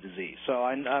has the disease, so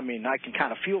I can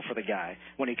kind of feel for the guy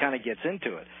when he kind of gets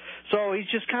into it. So he's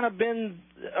just kind of been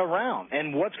around,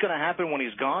 and what's going to happen when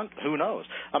he's gone? Who knows?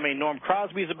 I mean, Norm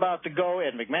Crosby's about to go,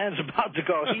 Ed McMahon's about to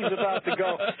go, he's about to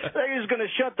go. They're just going to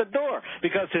shut the door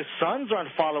because his sons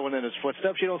aren't following in his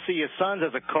footsteps. You don't see his sons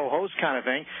as a co-host kind of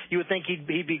thing. You would think he'd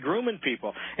be grooming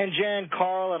people. And Jan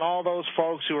Carl and all those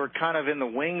folks who are kind of in the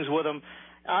wings with him,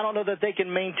 I don't know that they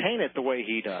can maintain it the way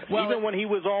he does. Well, even when he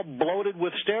was all bloated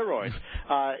with steroids,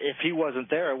 if he wasn't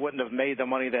there, it wouldn't have made the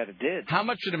money that it did. How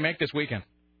much did it make this weekend?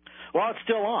 Well, it's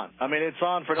still on. I mean, it's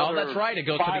on for another that's right. It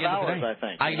goes 5 to the end hours, of the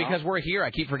day. I think. Because we're here,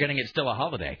 I keep forgetting it's still a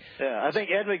holiday. Yeah, I think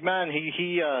Ed McMahon,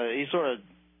 he sort of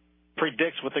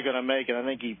predicts what they're going to make, and I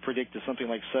think he predicted something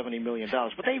like $70 million.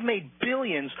 But they've made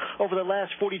billions over the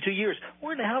last 42 years.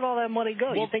 Where the hell did all that money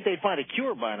go? You'd think they'd find a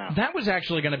cure by now. That was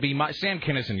actually going to be Sam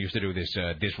Kinison used to do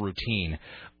this routine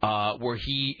where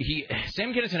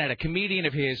Sam Kinison had a comedian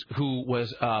of his who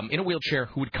was in a wheelchair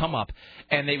who would come up,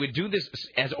 and they would do this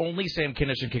as only Sam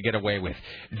Kinison could get away with.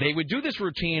 They would do this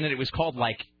routine, and it was called,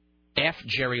 like, F.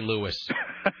 Jerry Lewis,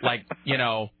 like,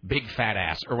 big fat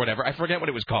ass or whatever. I forget what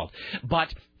it was called.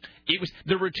 But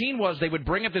the routine was they would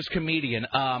bring up this comedian.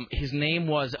 His name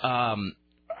was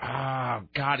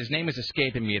his name is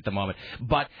escaping me at the moment.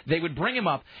 But they would bring him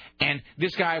up, and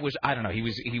this guy was, I don't know, he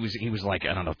was like,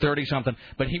 I don't know, 30 something.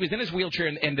 But he was in his wheelchair,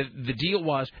 and the deal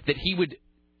was that he would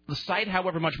cite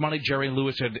however much money Jerry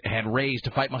Lewis had raised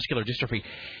to fight muscular dystrophy,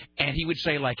 and he would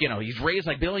say, like, he's raised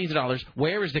like billions of dollars.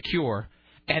 Where is the cure?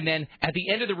 And then at the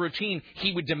end of the routine,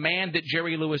 he would demand that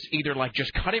Jerry Lewis either like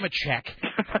just cut him a check,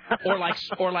 or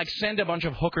like send a bunch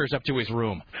of hookers up to his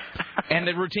room. And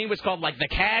the routine was called like the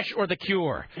cash or the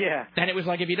cure. Yeah. And it was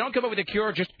like, if you don't come up with a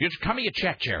cure, just cut me a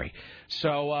check, Jerry.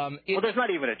 So well, there's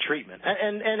not even a treatment,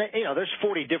 and there's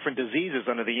 40 different diseases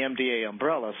under the MDA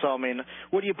umbrella. So I mean,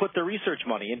 where do you put the research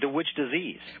money into which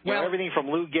disease? Well, everything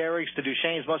from Lou Gehrig's to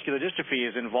Duchenne's muscular dystrophy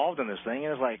is involved in this thing,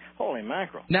 and it's like, holy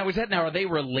mackerel. Now are they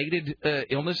related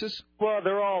illnesses? Well,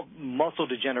 they're all muscle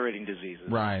degenerating diseases.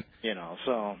 Right.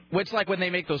 So it's like when they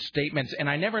make those statements, and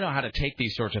I never know how to take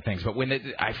these sorts of things, but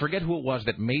I forget who it was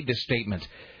that made this statement.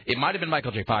 It might have been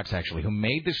Michael J. Fox, actually, who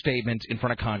made the statement in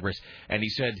front of Congress, and he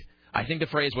said, I think the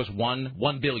phrase was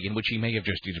 $1 billion, which he may have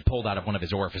just pulled out of one of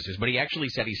his orifices, but he actually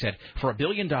said, for $1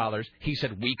 billion, he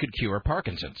said we could cure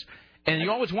Parkinson's. And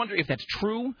you always wonder if that's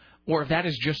true, or if that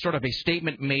is just sort of a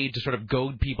statement made to sort of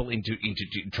goad people into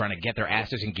trying to get their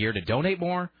asses in gear to donate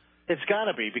more. It's got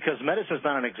to be, because medicine's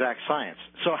not an exact science.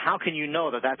 So how can you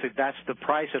know that that's the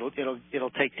price it'll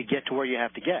take to get to where you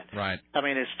have to get? Right. I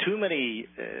mean, it's too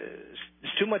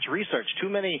much research, too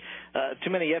many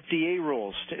FDA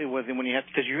rules when you have,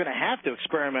 because you're going to have to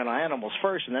experiment on animals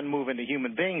first and then move into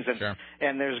human beings,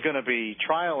 and there's going to be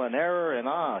trial and error, and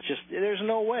there's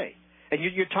no way. And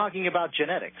you're talking about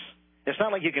genetics. It's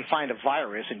not like you can find a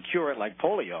virus and cure it like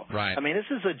polio. Right. I mean, this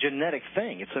is a genetic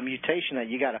thing. It's a mutation that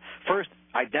you got to first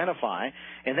identify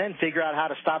and then figure out how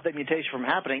to stop that mutation from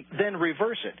happening, then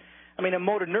reverse it. I mean,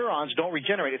 motor neurons don't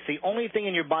regenerate. It's the only thing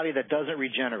in your body that doesn't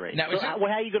regenerate. Now, how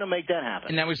are you going to make that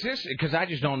happen? Now, is this, because I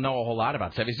just don't know a whole lot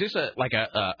about stuff, is this like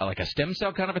a stem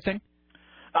cell kind of a thing?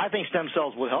 I think stem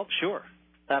cells would help, sure.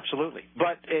 Absolutely.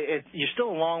 But you're still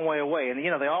a long way away. And,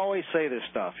 they always say this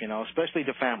stuff, especially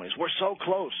to families. We're so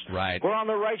close. Right. We're on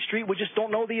the right street. We just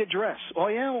don't know the address. Oh,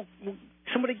 yeah, well,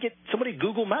 somebody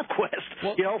Google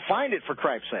MapQuest. Well, find it, for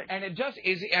Christ's sake. And it just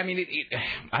is, I mean,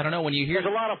 I don't know, when you hear...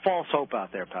 There's a lot of false hope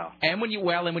out there, pal. And when you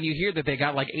hear that they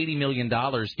got like $80 million,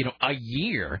 a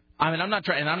year, I mean, I'm not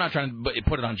trying to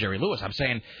put it on Jerry Lewis. I'm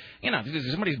saying,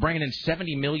 somebody's bringing in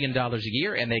 $70 million a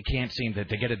year, and they can't seem to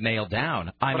get it nailed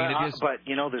down. But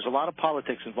there's a lot of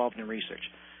politics involved in research.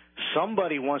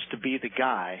 Somebody wants to be the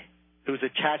guy who's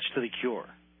attached to the cure.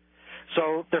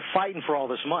 So they're fighting for all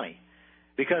this money,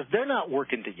 because they're not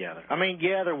working together. I mean,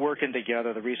 they're working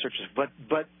together, the researchers,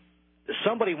 but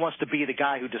somebody wants to be the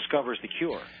guy who discovers the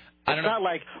cure. It's not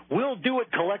like we'll do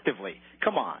it collectively.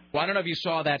 Come on. Well, I don't know if you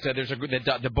saw that. There's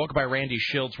the book by Randy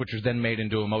Shilts, which was then made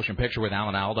into a motion picture with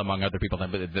Alan Alda, among other people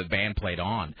that the band played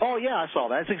on. Oh, yeah, I saw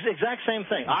that. It's the exact same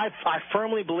thing. I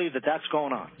firmly believe that that's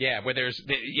going on. Yeah, where there's,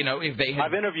 if they had...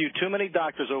 I've interviewed too many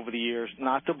doctors over the years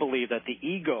not to believe that the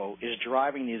ego is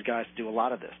driving these guys to do a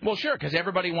lot of this. Well, sure, because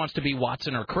everybody wants to be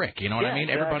Watson or Crick. You know what I mean?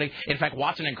 Exactly. Everybody. In fact,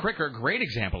 Watson and Crick are a great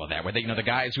example of that, where they, the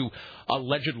guys who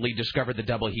allegedly discovered the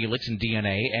double helix in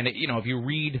DNA, and if you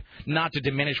read, not to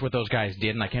diminish what those guys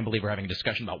did, and I can't believe we're having a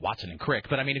discussion about Watson and Crick,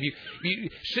 but I mean, if you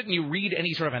sit and you read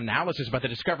any sort of analysis about the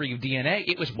discovery of DNA,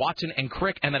 it was Watson and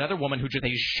Crick and that other woman who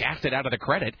they shafted out of the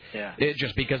credit,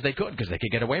 just because they could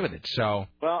get away with it. So.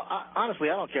 Well, honestly,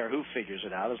 I don't care who figures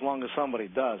it out, as long as somebody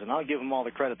does, and I'll give them all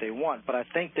the credit they want. But I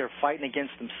think they're fighting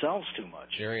against themselves too much.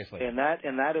 Seriously. And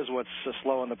that is what's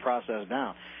slowing the process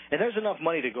down. And there's enough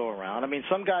money to go around. I mean,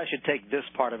 some guys should take this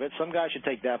part of it, some guys should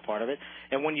take that part of it,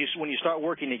 and when you start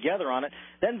working together on it,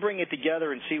 then bring it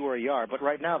together and see where you are. But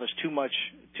right now, there's too much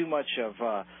of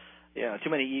too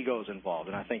many egos involved,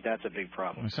 and I think that's a big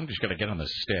problem. Somebody's got to get on the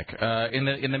stick. In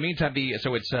the meantime, it's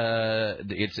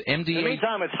MDA. In the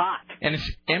meantime, it's hot. And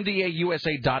it's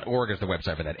MDAUSA.org is the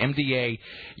website for that.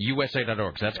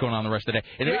 MDAUSA.org. So that's going on the rest of the day.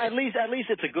 At least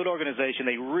it's a good organization.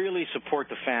 They really support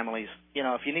the families.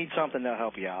 If you need something, they'll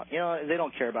help you out. They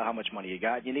don't care about how much money you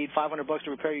got. You need $500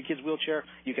 to repair your kid's wheelchair,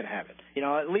 you can have it.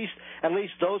 At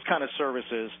least those kind of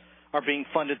services are being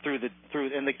funded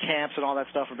and the camps and all that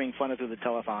stuff are being funded through the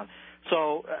telethon.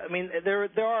 So, I mean, there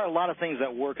are a lot of things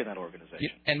that work in that organization. Yeah.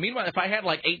 And meanwhile, if I had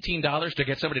like $18 to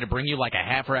get somebody to bring you like a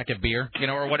half rack of beer,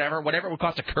 or whatever it would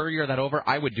cost to courier that over,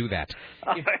 I would do that.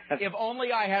 If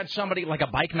only I had somebody like a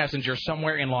bike messenger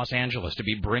somewhere in Los Angeles to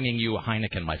be bringing you a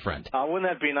Heineken, my friend. Wouldn't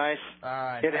that be nice?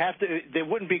 It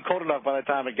wouldn't be cold enough by the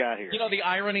time it got here. The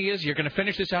irony is, you're going to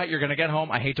finish this out, you're going to get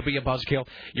home. I hate to be a buzzkill.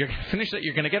 You're going to finish it,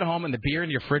 you're going to get home, and the beer in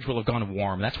your fridge will have gone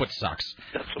warm. That's what sucks.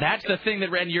 That's the thing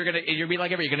that you'll be like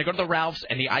you're going to go to the Ralph's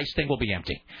and the ice thing will be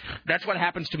empty. That's what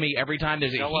happens to me every time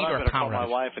there's a heat or a power outage. Call my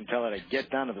wife and tell her to get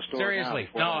down to the store. Seriously,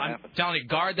 no, I'm telling you,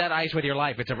 guard that ice with your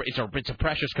life. It's a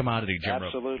precious commodity, Jim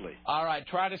Roop. Absolutely. All right,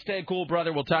 try to stay cool,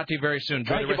 brother. We'll talk to you very soon.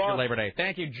 Enjoy the rest of your Labor Day.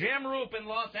 Thank you, Jim Roop in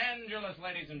Los Angeles,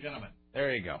 ladies and gentlemen.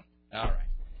 There you go. All right.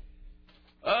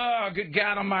 Oh, good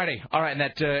God Almighty! All right,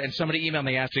 and somebody emailed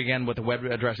me asking again what the web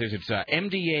address is. It's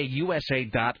MDAUSA.org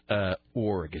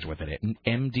is what that is.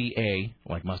 MDA,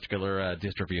 like Muscular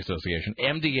Dystrophy Association.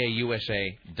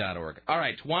 MDAUSA.org. All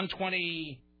right,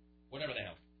 120, whatever the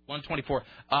hell, 124.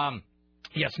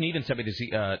 Yeah, Sneeden sent me this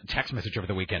text message over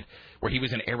the weekend where he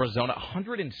was in Arizona,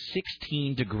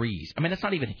 116 degrees. I mean, that's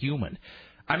not even human.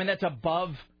 I mean, that's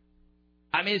above.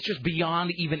 I mean, it's just beyond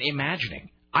even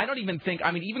imagining. I don't even think,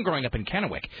 even growing up in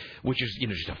Kennewick, which is,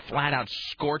 just a flat-out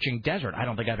scorching desert, I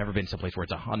don't think I've ever been someplace where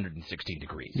it's 116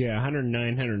 degrees. Yeah, 109,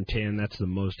 110, that's the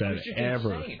most I've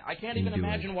ever insane. I can't even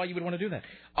imagine why you would want to do that.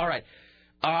 All right.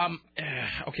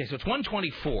 Okay, so it's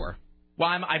 124. Well,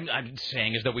 I'm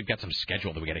saying as though we've got some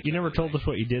schedule that we got to. You never told us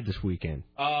what you did this weekend.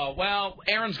 Well,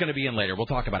 Aaron's going to be in later. We'll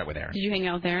talk about it with Aaron. Did you hang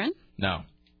out with Aaron? No.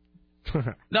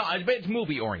 No, it's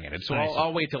movie-oriented, so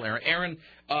I'll wait till Aaron. Aaron,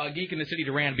 Geek in the City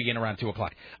Duran begin around 2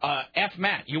 o'clock. F.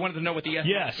 Matt, you wanted to know what the F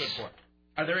is good for.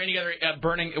 Are there any other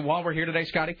burning, while we're here today,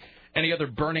 Scotty, any other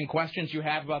burning questions you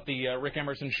have about the Rick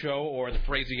Emerson show or the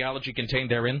phraseology contained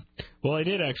therein? Well, I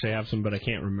did actually have some, but I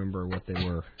can't remember what they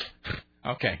were.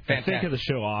 Okay, fantastic. I think of the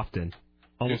show often,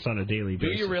 almost on a daily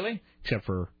basis. Do you really? Except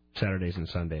for Saturdays and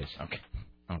Sundays.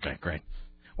 Okay, great.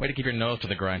 Way to keep your nose to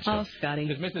the grindstone. Oh, Scotty.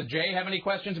 Does Mrs. J have any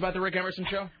questions about the Rick Emerson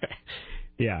show?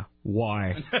 Yeah.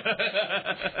 Why?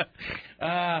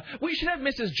 We should have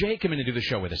Mrs. J come in and do the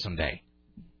show with us someday.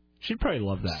 She'd probably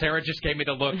love that. Sarah just gave me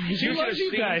the look. She loves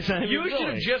you guys. You should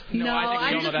have just... No, I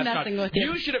think I'm just messing with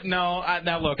you. You should have... No,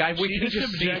 now look, she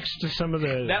just objects to some of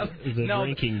the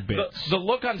drinking bits. The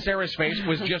look on Sarah's face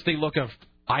was just the look of,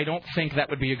 I don't think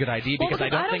that would be a good idea because I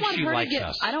don't think she likes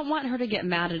us. I don't want her to get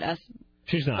mad at us.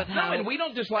 She's not. No, and we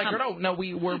don't dislike her. No,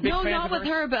 we're big fans of her. No, not with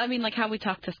her, but I mean, like how we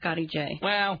talk to Scotty J.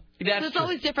 Well, that's it's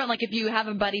always different. Like if you have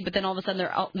a buddy, but then all of a sudden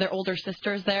their older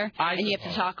sister's there, and you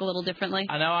have to talk a little differently.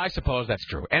 I know. I suppose that's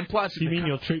true. And plus, you mean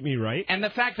you'll treat me right? And the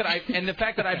fact that I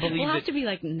believe we'll have to be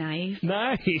like nice.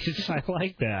 Nice. I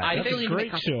like that. That's a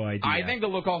great show idea. I think the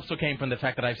look also came from the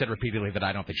fact that I've said repeatedly that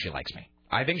I don't think she likes me.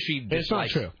 I think she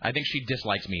dislikes. It's not true. I think she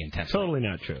dislikes me intensely. Totally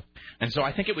not true. And so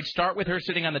I think it would start with her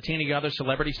sitting on the teeny other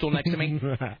celebrity stool next to me,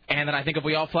 and then I think if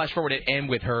we all flash forward, it end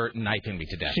with her knifing me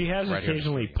to death. She has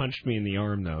occasionally punched me in the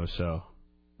arm though, so.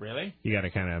 Really? You got to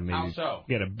kind of maybe. How so?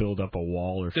 You got to build up a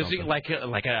wall or something. Does he like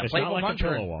a playful punch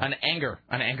or an anger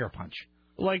punch?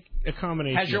 Like a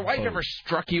combination. Has your wife ever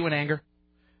struck you in anger?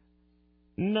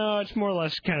 No, it's more or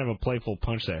less kind of a playful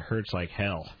punch that hurts like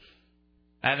hell.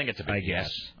 I think it's a big yes.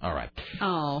 All right.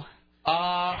 Oh.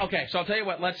 Okay, so I'll tell you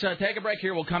what. Let's take a break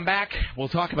here. We'll come back. We'll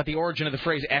talk about the origin of the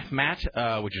phrase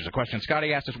FMAT, which is a question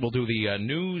Scotty asked us. We'll do the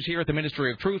news here at the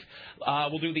Ministry of Truth.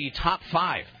 We'll do the top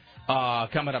 5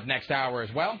 coming up next hour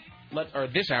as well.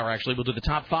 This hour, actually, we'll do the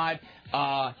top 5.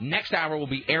 Next hour will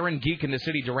be Aaron Geek in the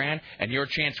City Duran, and your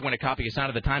chance to win a copy of Sound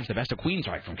of the Times, the best of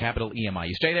Queensryche from Capital EMI.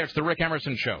 You stay there. It's the Rick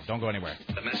Emerson Show. Don't go anywhere.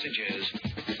 The message is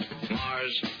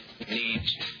Mars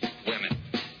needs women.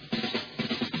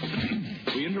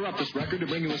 We interrupt this record to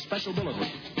bring you a special bulletin.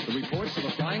 The reports of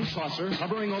a flying saucer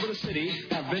hovering over the city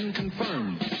have been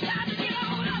confirmed.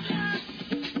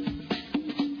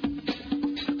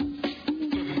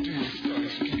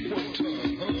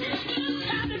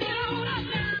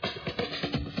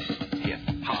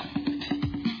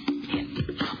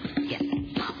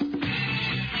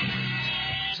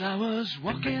 I was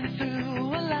walking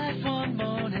through a light one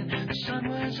morning. The sun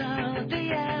was out, the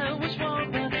air was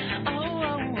warm, but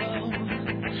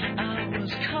I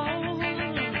was cold.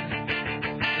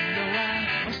 Though I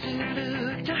must have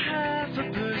looked a half a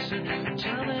person,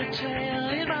 tell the tale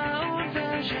in my own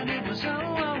version. It was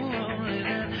only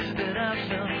then that I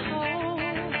felt whole.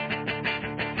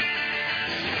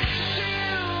 Do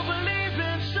you believe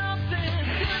in something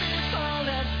good is all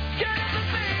that's gonna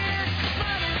be?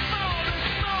 But it's more than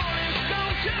small, it's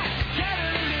going to get a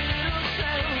little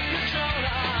self-control. I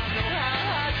know how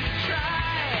hard you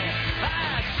try. I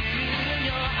see it in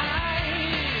your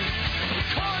eyes.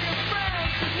 Call your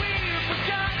friends 'cause we've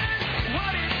forgotten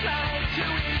what it's like to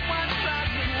eat what's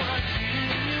left and what's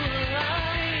eating you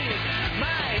alive.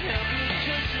 Might help you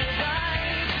to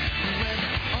survive. When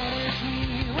always we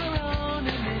were on a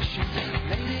mission,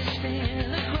 made it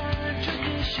still a grand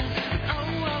tradition.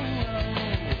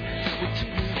 We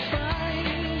did it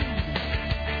fine.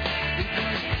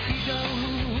 Because ego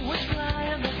was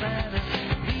flying the banner,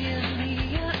 me and me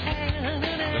and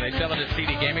Do they sell it at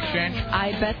CD Game Exchange?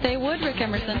 I bet they would, Rick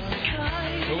Emerson.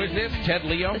 Who is this? Ted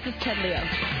Leo? This is Ted Leo.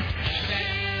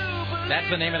 That's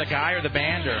the name of the guy or the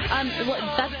band? Or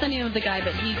Well, that's the name of the guy,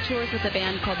 but he tours with a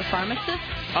band called The Pharmacist.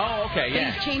 Oh, okay,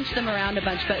 yeah. He's changed them around a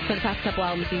bunch, but for the past couple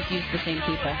albums, he's used the same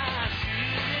people.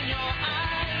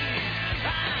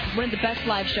 One of the best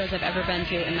live shows I've ever been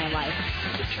to in my life.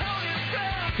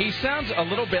 He sounds a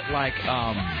little bit like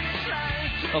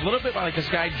this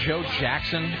guy Joe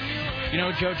Jackson. You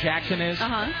know who Joe Jackson is?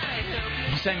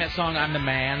 He sang that song "I'm the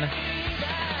Man."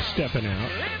 Stepping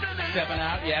out. Stepping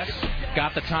out, yes.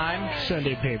 Got the Time.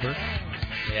 Sunday paper.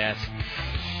 Yes.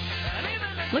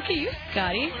 Look at you,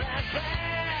 Scotty.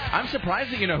 I'm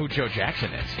surprised that you know who Joe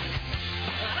Jackson is.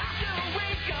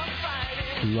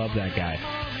 Love that guy.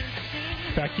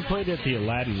 In fact, he played at the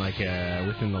Aladdin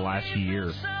within the last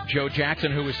year. Joe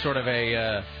Jackson, who was sort of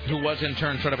who was in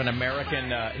turn sort of an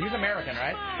American. He's American,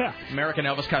 right? Yeah. American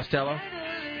Elvis Costello.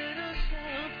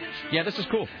 Yeah, this is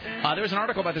cool. There was an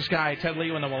article about this guy, Ted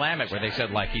Leo in the Willamette, where they said,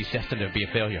 he's destined to be a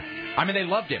failure. I mean, they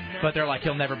loved him, but they're like,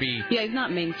 he'll never be... Yeah, he's not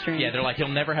mainstream. Yeah, they're like, he'll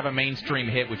never have a mainstream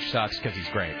hit, which sucks because he's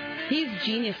great. He's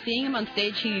genius. Seeing him on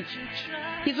stage, he's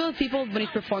one of those people, when he's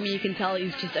performing, you can tell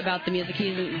he's just about the music. He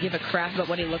doesn't give a crap about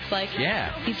what he looks like.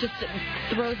 Yeah. He just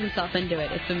throws himself into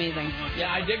it. It's amazing.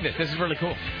 Yeah, I dig this. This is really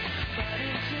cool.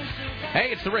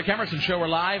 Hey, it's the Rick Emerson Show. We're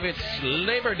live. It's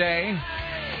Labor Day.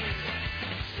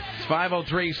 It's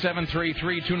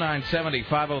 503-733-2970.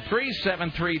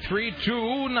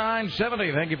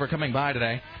 503-733-2970. Thank you for coming by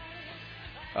today.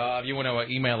 If you want to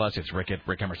email us, it's rick at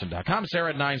rickemerson.com, Sarah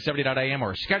at 970.am,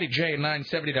 or Scotty J at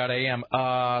 970.am.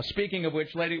 Speaking of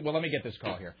which, lady, well, let me get this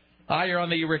call here. Hi, you're on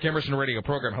the Rick Emerson radio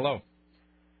program. Hello.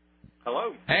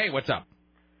 Hello. Hey, what's up?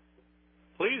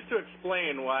 Please to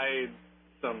explain why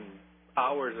some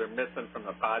hours are missing from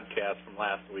the podcast from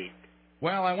last week.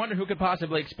 Well, I wonder who could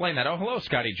possibly explain that. Oh, hello,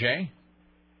 Scotty J.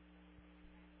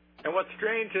 And what's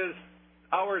strange is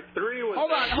hour 3 was...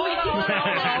 Hold on.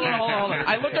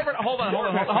 I looked over... Hold on.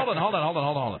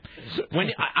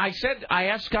 When I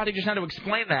asked Scotty just now to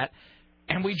explain that,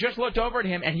 and we just looked over at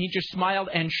him, and he just smiled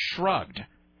and shrugged.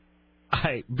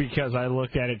 Because I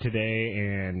looked at it today,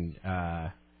 and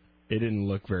it didn't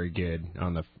look very good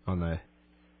on the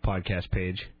podcast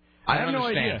page. I have don't no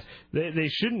understand. idea. They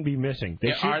shouldn't be missing.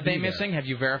 Are they missing? Have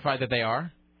you verified that they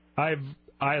are? I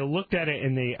looked at it,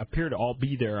 and they appear to all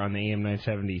be there on the AM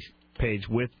 970 page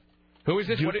with. Who is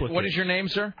this? What is your name,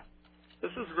 sir? This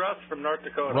is Russ from North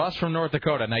Dakota. Russ from North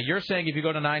Dakota. Now, you're saying if you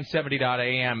go to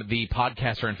 970.am, the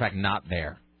podcasts are, in fact, not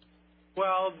there.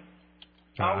 Well,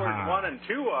 hours 1 and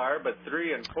 2 are, but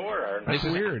 3 and 4 are not. This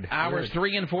is weird. Hours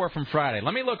 3 and 4 from Friday.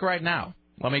 Let me look right now.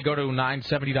 Let me go to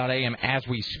 970.am as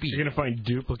we speak. You're going to find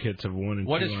duplicates of 1 and 2.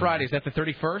 What is Friday? Is that the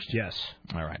 31st? Yes.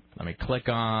 All right. Let me click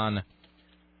on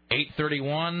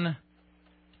 831-7.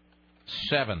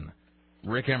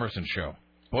 Rick Emerson Show.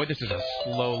 Boy, this is a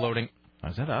slow loading. Oh,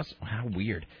 is that us? How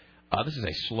weird. This is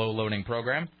a slow loading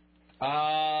program.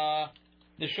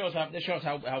 This shows how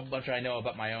much I know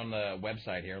about my own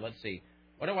website here. Let's see.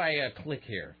 What do I click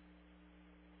here?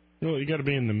 Well, you got to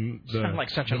be in the sound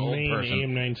like such an old main person.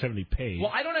 AM 970 page.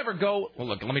 Well, I don't ever go. Well,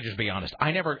 look, let me just be honest.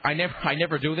 I never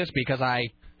do this because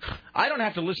I don't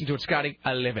have to listen to it, Scotty.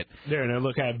 I live it. There, now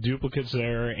look, I have duplicates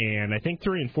there, and I think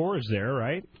 3 and 4 is there,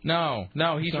 right? No,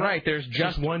 he's right. There's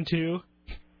just 1, 2.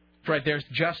 That's right. There's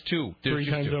just 2. There's 3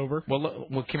 just times 2. over. Well,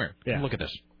 come here. Yeah. Look at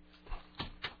this.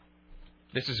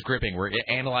 This is gripping. We're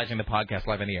analyzing the podcast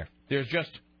live in the air. There's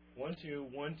just 1, 2,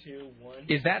 1, 2, 1.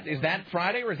 Is that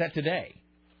Friday or is that today?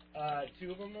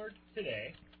 2 of them are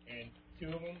today, and 2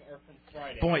 of them are from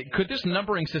Friday. Boy, could this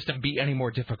numbering system be any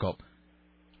more difficult?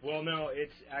 Well, no,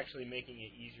 it's actually making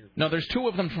it easier. No, there's 2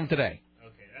 of them from today.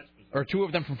 Okay, that's bizarre. Or 2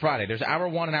 of them from Friday. There's hour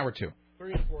 1 and hour 2.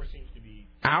 3 and 4 seems to be...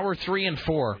 Hour 3 and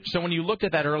 4. So when you looked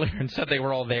at that earlier and said they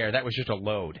were all there, that was just a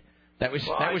load. That was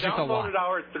just a lot. I downloaded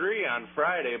hour 3 on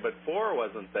Friday, but 4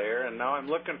 wasn't there, and now I'm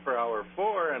looking for hour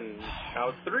 4, and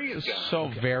hour 3 is gone. So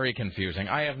very confusing.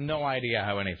 I have no idea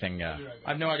how anything. I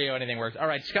have no idea how anything works. All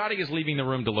right, Scotty is leaving the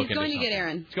room to look into something. He's going to get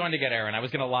Aaron. He's going to get Aaron. I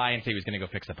was going to lie and say he was going to go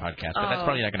fix the podcast, but that's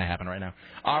probably not going to happen right now.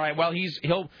 All right, well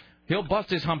he'll bust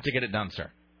his hump to get it done,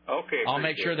 sir. Okay. I'll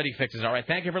make sure that he fixes it. All right,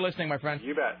 thank you for listening, my friend.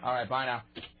 You bet. All right, bye now.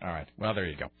 All right, well there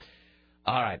you go.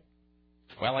 All right,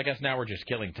 well I guess now we're just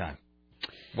killing time.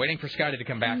 Waiting for Scotty to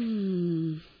come back.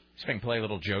 Just going to play a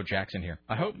little Joe Jackson here.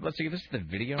 I hope. Let's see. This is the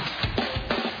video.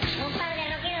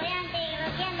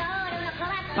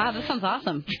 Wow, this sounds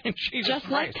awesome. Jesus Just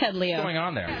Christ. like Ted Leo. What's going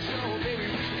on there?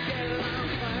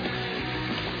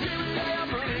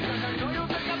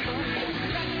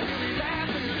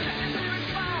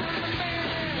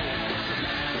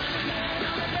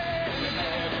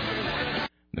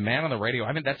 The Man on the Radio.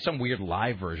 I mean, that's some weird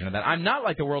live version of that. I'm not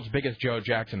like the world's biggest Joe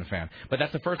Jackson fan, but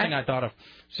that's the first thing I thought of.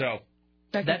 So,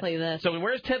 I can play this. So,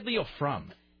 where's Ted Leo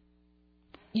from?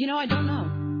 You know, I don't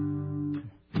know.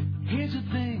 Here's the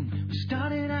thing. We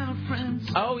started out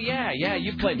friends. Oh, yeah,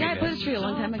 you played me Yeah, I this. played this for you a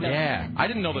long time ago. Yeah, I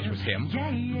didn't know this was him.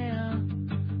 Yeah.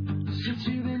 Since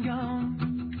you've been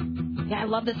gone. Yeah, I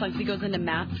love this song because he goes into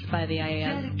maps by the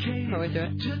IAS partway through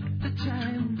it.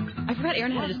 I forgot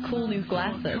Aaron had his cool new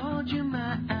glasses.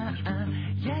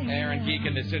 Aaron Geek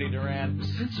in the City Duran.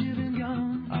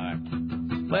 All right.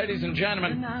 Ladies and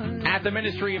gentlemen, at the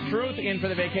Ministry of Truth, in for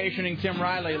the vacationing Tim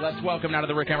Riley. Let's welcome now to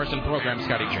the Rick Emerson program,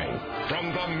 Scotty J.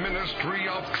 From the Ministry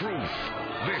of Truth,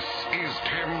 this is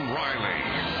Tim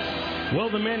Riley. Well,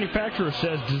 the manufacturer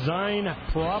says design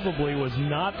probably was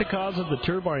not the cause of the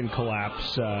turbine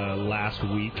collapse last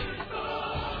week.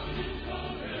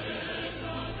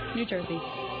 New Jersey.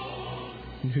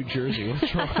 New Jersey,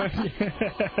 what's wrong?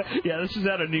 Yeah, this is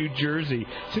out of New Jersey.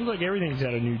 Seems like everything's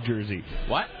out of New Jersey.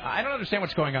 What? I don't understand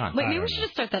what's going on. Wait, maybe we should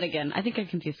just start that again. I think I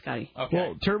confused Scotty. Okay.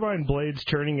 Well, turbine blades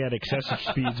turning at excessive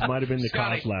speeds might have been the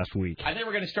cause last week. I think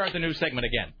we're going to start the new segment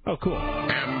again. Oh, cool.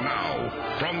 And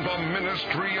now, from the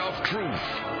Ministry of Truth,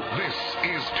 this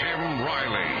is Tim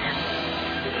Riley.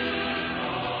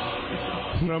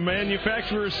 The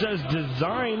manufacturer says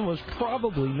design was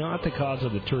probably not the cause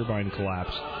of the turbine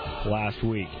collapse last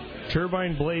week.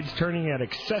 Turbine blades turning at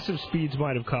excessive speeds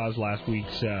might have caused last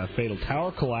week's fatal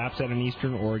tower collapse at an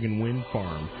eastern Oregon wind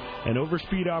farm. An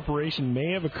overspeed operation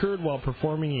may have occurred while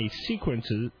performing a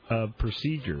sequence of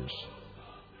procedures.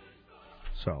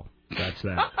 So, that's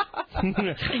that.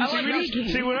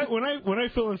 See, when I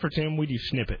fill in for Tim, we do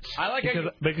snippets. I like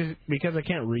because I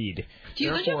can't read. Do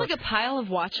you have like a pile of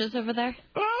watches over there?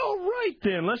 All right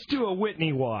then, let's do a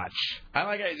Whitney watch. I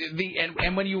like it.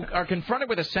 And when you are confronted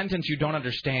with a sentence you don't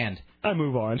understand, I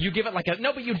move on. You give it like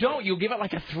no, but you don't. You give it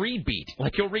like a 3-beat.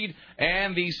 Like you'll read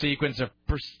and the sequence of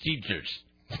procedures.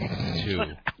 2,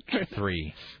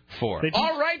 3, 4.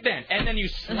 All right then, and then you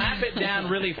slap it down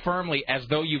really firmly as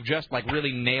though you've just like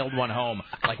really nailed one home,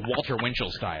 like Walter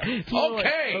Winchell style.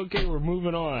 Okay, we're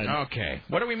moving on. Okay,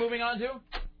 what are we moving on to?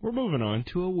 We're moving on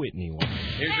to a Whitney watch.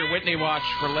 Here's your Whitney watch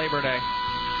for Labor Day.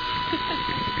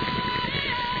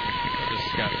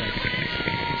 Disgusting.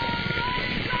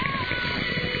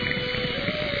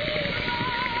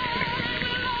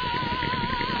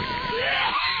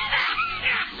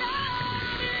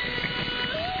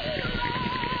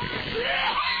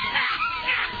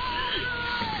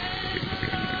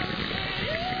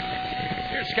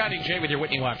 Scotty J with your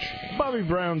Whitney Watch. Bobby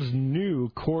Brown's new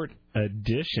court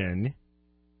edition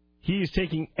He is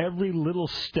taking every little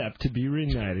step to be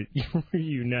reunited with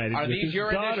his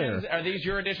daughter. Are these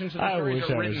your additions to the story?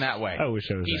 Or written that way? I wish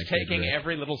I was. He's taking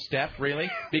every little step, really,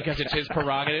 because it's his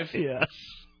prerogative. Yes.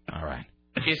 All right.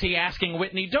 Is he asking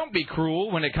Whitney, "Don't be cruel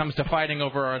when it comes to fighting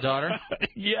over our daughter"?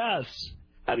 Yes.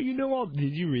 How do you know all?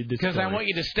 Did you read this? Because I want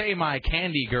you to stay my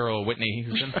candy girl, Whitney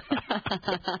Houston.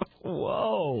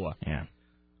 Whoa. Yeah.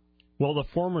 Well, the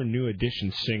former New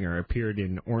Edition singer appeared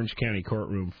in Orange County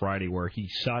courtroom Friday where he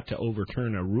sought to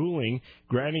overturn a ruling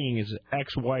granting his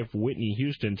ex-wife Whitney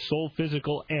Houston sole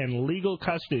physical and legal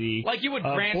custody like you would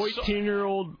grant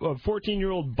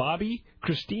 14-year-old Bobby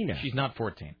Christina. She's not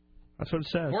 14. That's what it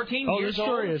says. 14 years old? Oh, years this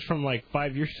story old? is from like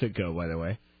 5 years ago, by the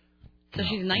way. So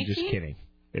she's 19? I'm just kidding.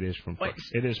 It is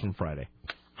from Friday.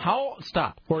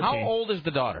 Stop. 14. How old is the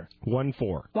daughter?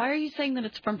 14. Why are you saying that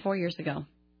it's from 4 years ago?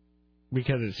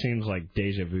 Because it seems like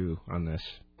deja vu on this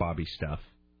Bobby stuff.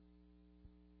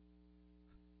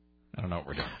 I don't know what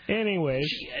we're doing.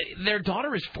 Anyways. Their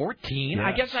daughter is 14? Yeah.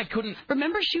 I guess I couldn't...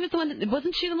 Remember, she was the one that...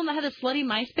 Wasn't she the one that had the slutty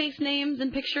MySpace names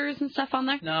and pictures and stuff on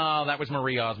there? No, that was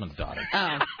Marie Osmond's daughter.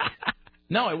 Oh.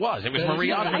 No, it was. It was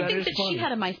Marie Osmond. I think that she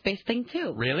had a MySpace thing,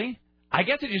 too. Really? I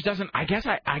guess it just doesn't... I guess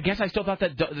I still thought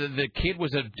that the kid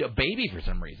was a baby for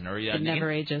some reason. Or It never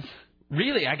ages.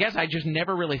 Really? I guess I just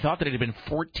never really thought that it had been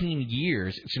 14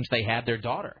 years since they had their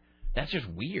daughter. That's just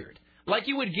weird. Like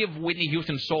you would give Whitney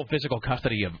Houston sole physical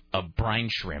custody of brine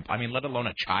shrimp. I mean, let alone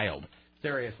a child.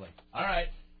 Seriously. All right.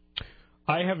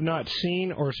 I have not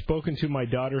seen or spoken to my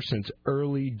daughter since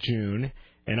early June,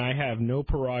 and I have no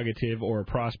prerogative or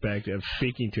prospect of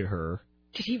speaking to her.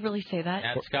 Did he really say that?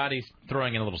 Yeah, Scotty's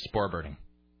throwing in a little spore birding.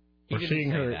 Or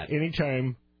seeing her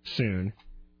anytime soon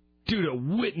due to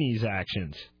Whitney's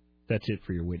actions. That's it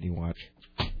for your Whitney Watch.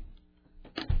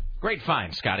 Great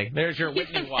find, Scotty. There's your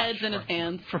Whitney Watch. Heads in his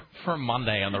hands. For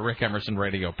Monday on the Rick Emerson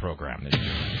radio program. It's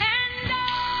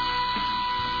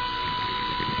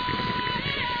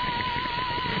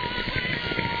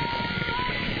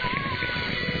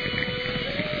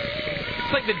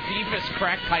like the deepest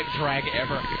crack pipe drag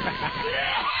ever.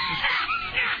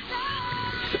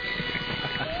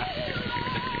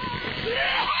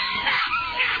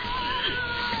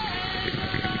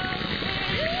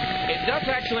 It does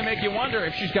actually make you wonder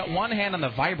if she's got one hand on the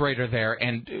vibrator there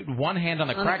and one hand on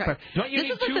the crack pipe. Don't you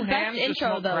need two hands to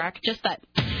smoke crack? Just that.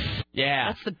 Yeah.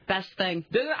 That's the best thing.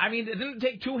 Didn't it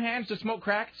take two hands to smoke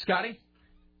crack, Scotty?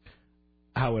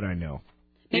 How would I know?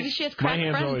 Maybe she has crack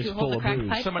friends who hold the crack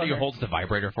pipe. Somebody who holds the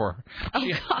vibrator for her. Oh,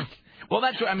 God. Well,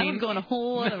 that's what I mean. I'm going a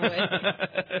whole other way.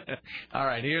 All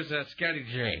right, here's Scotty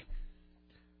J.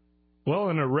 Well,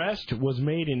 an arrest was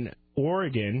made in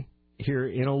Oregon, here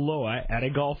in Aloha, at a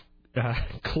golf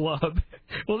club.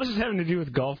 Well, this is having to do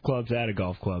with golf clubs at a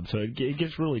golf club, so it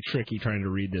gets really tricky trying to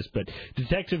read this. But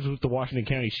detectives with the Washington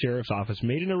County Sheriff's Office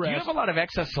made an arrest. Do you have a lot of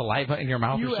excess saliva in your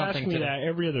mouth or something? You ask me that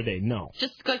every other day. No.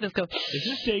 Just go. Let's go. Is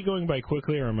this day going by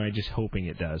quickly, or am I just hoping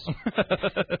it does?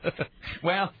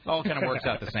 Well, all kind of works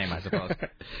out the same, I suppose.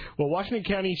 Well, Washington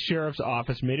County Sheriff's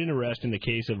Office made an arrest in the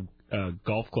case of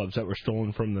golf clubs that were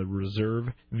stolen from the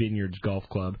Reserve Vineyards Golf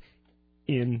Club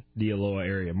in the Aloha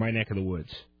area, my neck of the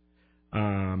woods.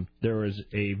 There was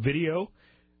a video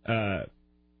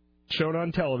shown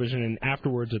on television, and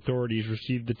afterwards authorities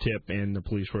received the tip, and the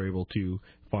police were able to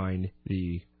find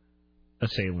the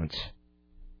assailants.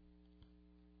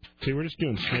 See, we're just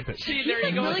doing snippets. See, there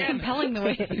you go. Really again. compelling the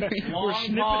way you read.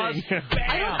 Long pause.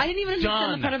 I didn't even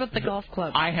understand the part about the golf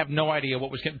club. I have no idea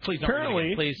what was. Please don't.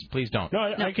 Apparently, please don't. No,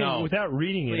 I can. No. Without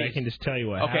reading it, I can just tell you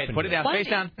what happened. Okay, put it down. Face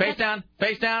down. Face down.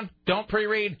 Face down. Don't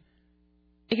pre-read.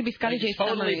 It could be Scotty J.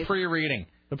 Totally pre-reading.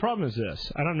 The problem is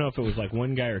this. I don't know if it was like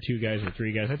one guy or two guys or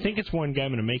three guys. I think it's one guy.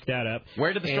 I'm going to make that up.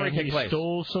 Where did the story take place? He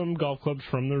stole some golf clubs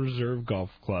from the Reserve Golf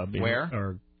Club.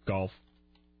 Or golf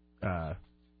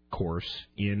course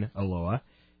in Aloha.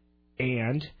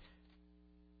 And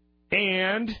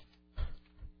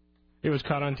it was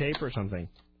caught on tape or something.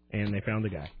 And they found the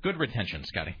guy. Good retention,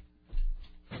 Scotty.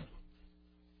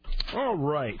 All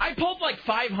right. I pulled like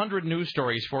 500 news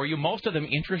stories for you, most of them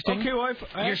interesting. Okay, well,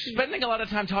 You're spending a lot of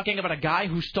time talking about a guy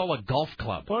who stole a golf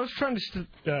club. Well, I was trying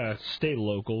to stay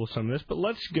local with some of this, but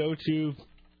let's go to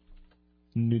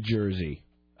New Jersey.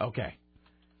 Okay.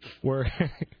 Where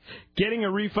getting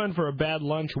a refund for a bad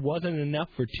lunch wasn't enough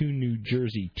for two New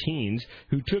Jersey teens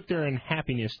who took their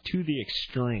unhappiness to the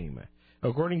extreme.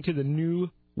 According to the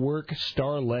Newark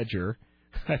Star-Ledger,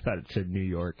 I thought it said New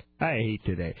York. I hate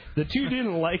today. The two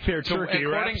didn't like their turkey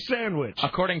wrap sandwich.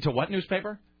 According to what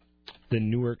newspaper? The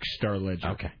Newark Star-Ledger.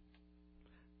 Okay.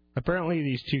 Apparently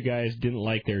these two guys didn't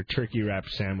like their turkey wrap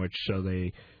sandwich, so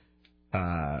they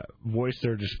voiced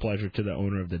their displeasure to the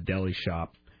owner of the deli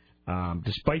shop.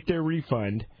 Despite their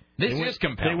refund, This is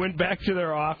compelling. They went back to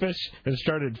their office and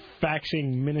started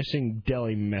faxing menacing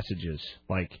deli messages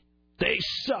like, "They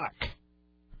suck."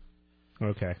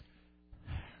 Okay.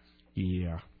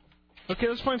 Yeah. Okay,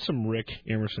 let's find some Rick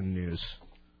Emerson news.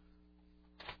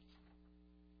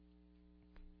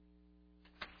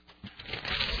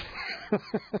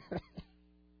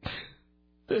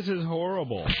 This is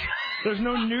horrible. There's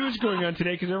no news going on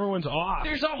today because everyone's off.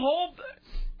 There's a whole...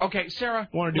 Okay, Sarah.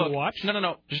 Want to do a watch?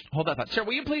 No. Just hold that thought. Sarah,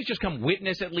 will you please just come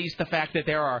witness at least the fact that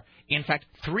there are, in fact,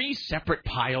 3 separate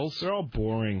piles? They're all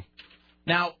boring.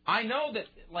 Now, I know that,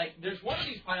 there's one of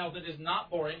these piles that is not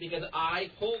boring because I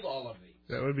pulled all of these.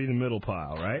 That would be the middle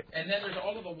pile, right? And then there's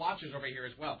all of the watches over here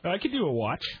as well. I could do a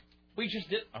watch. We just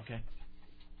did... Okay.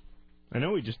 I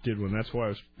know we just did one. That's why I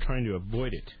was trying to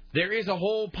avoid it. There is a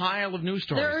whole pile of news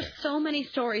stories. There are so many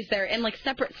stories there, and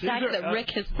separate stacks that Rick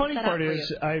has funny set part up for is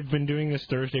you. I've been doing this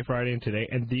Thursday, Friday, and today,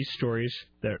 and these stories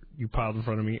that you piled in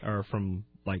front of me are from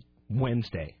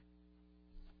Wednesday.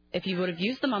 If you would have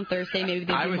used them on Thursday, maybe they'd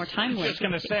be more timely. I was just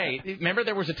going to say, remember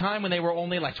there was a time when they were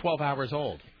only 12 hours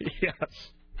old.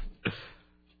 Yes.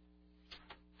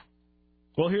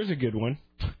 Well, here's a good one.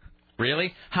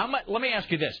 Really? How much? Let me ask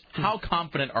you this: how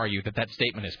confident are you that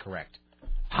statement is correct?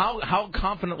 How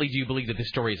confidently do you believe that this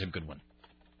story is a good one?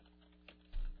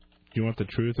 Do you want the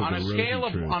truth or the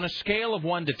rosy truth? On a scale of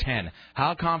 1 to 10,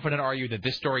 how confident are you that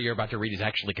this story you're about to read is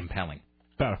actually compelling?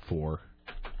 About a 4.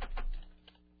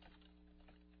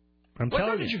 What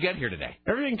time did you get here today?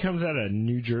 Everything comes out of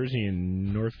New Jersey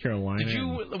and North Carolina.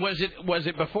 Was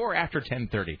it before or after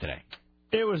 10:30 today?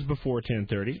 It was before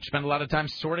 10:30. Spend a lot of time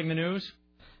sorting the news?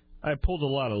 I pulled a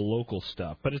lot of local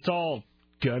stuff, but it's all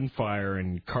gunfire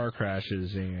and car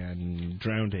crashes and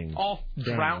drownings. All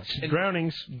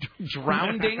drownings.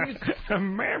 Drownings?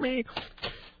 Mammy.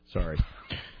 Sorry.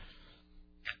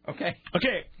 Okay.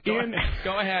 Go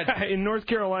ahead. In North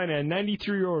Carolina, a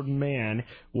 93-year-old man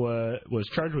was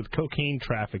charged with cocaine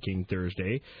trafficking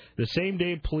Thursday. The same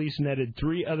day, police netted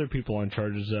 3 other people on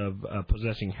charges of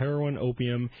possessing heroin,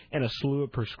 opium, and a slew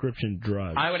of prescription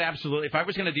drugs. I would absolutely, if I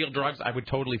was going to deal drugs, I would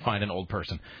totally find an old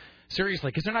person. Seriously,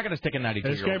 because they're not going to stick a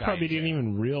 92-year-old This guy probably didn't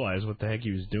even realize what the heck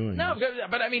he was doing. No,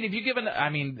 but I mean, if you give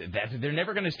they're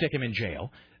never going to stick him in jail.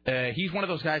 He's one of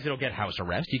those guys that'll get house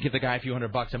arrest. You give the guy a few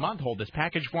 $100 a month, hold this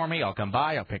package for me, I'll come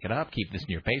by, I'll pick it up, keep this in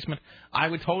your basement. I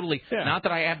would totally, not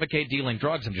that I advocate dealing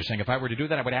drugs, I'm just saying if I were to do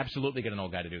that, I would absolutely get an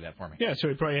old guy to do that for me. Yeah, so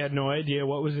he probably had no idea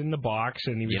what was in the box.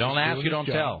 And he was you don't ask, you don't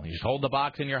tell. You just hold the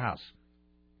box in your house.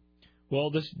 Well,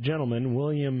 this gentleman,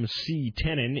 William C.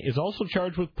 Tenen, is also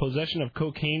charged with possession of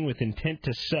cocaine with intent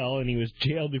to sell, and he was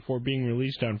jailed before being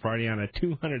released on Friday on a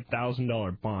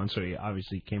 $200,000 bond, so he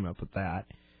obviously came up with that.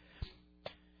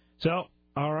 So,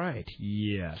 all right,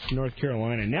 yes, North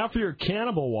Carolina. Now for your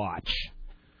cannibal watch.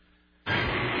 Let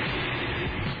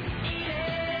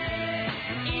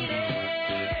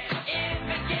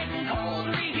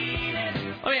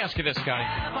me ask you this, Scotty.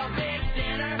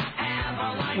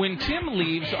 When Tim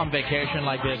leaves on vacation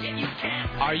like this,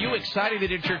 are you excited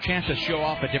that it's your chance to show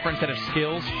off a different set of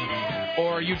skills,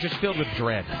 or are you just filled with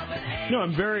dread? No,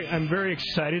 I'm very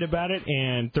excited about it.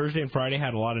 And Thursday and Friday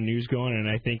had a lot of news going, and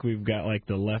I think we've got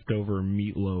the leftover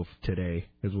meatloaf today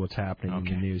is what's happening in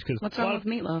the news. What's wrong with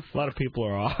meatloaf? A lot of people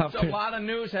are off. There's a lot of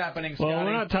news happening, Scotty. Well,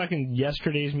 we're not talking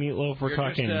yesterday's meatloaf. We're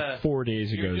talking 4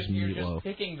 days ago's meatloaf. You're just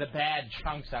picking the bad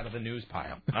chunks out of the news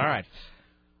pile. All right.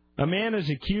 A man is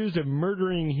accused of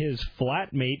murdering his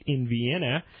flatmate in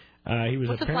Vienna. He was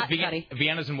What's a flat,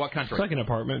 Vienna's in what country? It's like an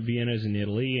apartment. Vienna's in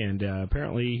Italy, and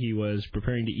apparently he was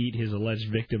preparing to eat his alleged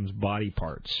victim's body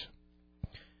parts.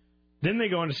 Then they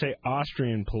go on to say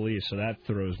Austrian police, so that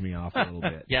throws me off a little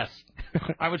bit. Yes.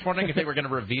 I was wondering if they were going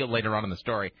to reveal later on in the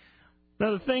story.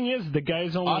 Now, the thing is, the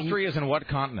guy's only... Austria's in what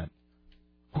continent?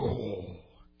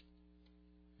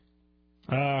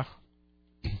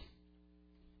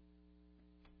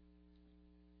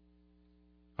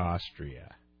 Austria.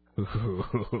 I'm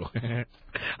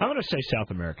going to say South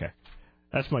America.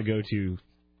 That's my go-to.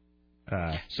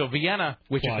 So Vienna,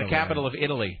 which is the capital of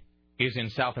Italy, is in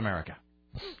South America.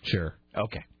 Sure.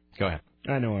 Okay. Go ahead.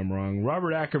 I know I'm wrong.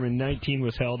 Robert Ackerman, 19,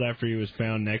 was held after he was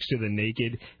found next to the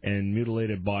naked and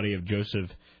mutilated body of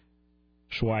Joseph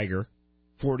Schweiger,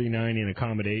 49, in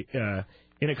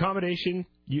accommodation.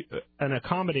 An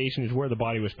accommodation is where the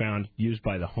body was found, used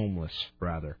by the homeless,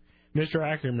 rather. Mr.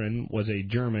 Ackerman was a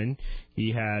German.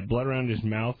 He had blood around his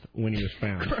mouth when he was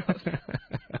found.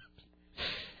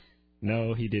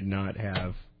 No, he did not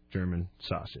have German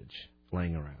sausage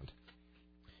laying around.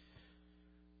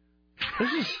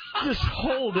 This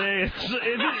whole day, is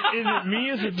it me?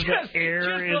 Is it the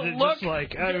air? Is it just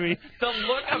like, I mean... The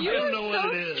look of You're don't know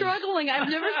what it is. struggling. I've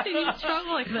never seen you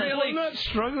struggle like this. Well, I'm not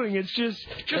struggling. It's just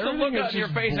the look on your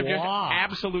face of just blah.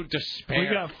 absolute despair. We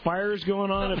got fires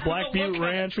going on at Black Butte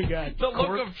Ranch. We got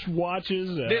court watches.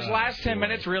 This last 10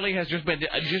 minutes really has just been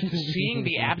just seeing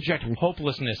the abject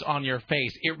hopelessness on your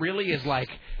face. It really is like,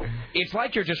 it's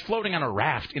like you're just floating on a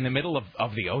raft in the middle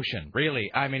of the ocean.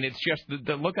 Really, I mean, it's just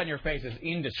the look on your face is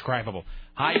indescribable.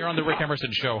 Hi, you're on the Rick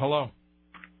Emerson Show. Hello.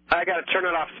 I got to turn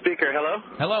it off speaker. Hello?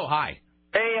 Hello, hi.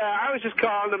 Hey, I was just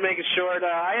calling to make it short.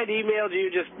 I had emailed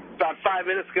you just about 5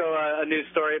 minutes ago a news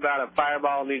story about a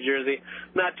fireball in New Jersey.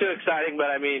 Not too exciting, but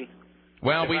I mean...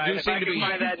 Well, we do if seem I to can be...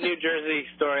 find that New Jersey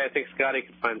story, I think Scotty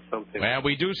could find something. Well,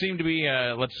 we do seem to be,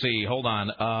 let's see, hold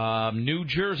on. New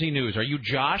Jersey news. Are you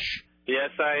Josh?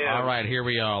 Yes, I am. All right, here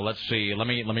we are. Let's see. Let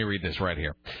me read this right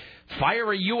here.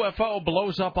 Fiery UFO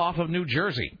blows up off of New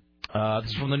Jersey.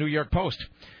 This is from the New York Post.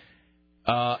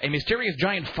 A mysterious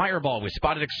giant fireball was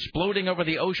spotted exploding over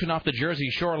the ocean off the Jersey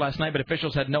shore last night, but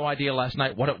officials had no idea last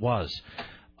night what it was.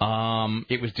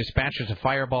 It was dispatched as a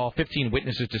fireball. 15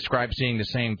 witnesses described seeing the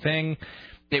same thing.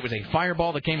 It was a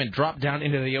fireball that came and dropped down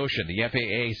into the ocean. The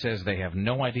FAA says they have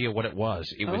no idea what it was.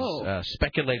 It was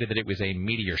speculated that it was a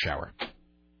meteor shower.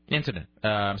 Incident.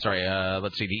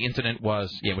 Let's see. The incident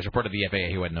was reported to the FAA,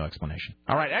 who had no explanation.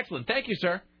 All right, excellent. Thank you,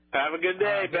 sir. Have a good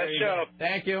day. Best show.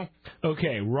 Thank you.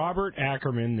 Okay, Robert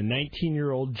Ackerman, the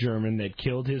 19-year-old German that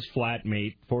killed his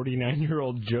flatmate,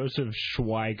 49-year-old Joseph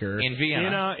Schweiger. In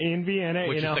Vienna. In Vienna,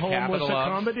 Which in is a the homeless capital of...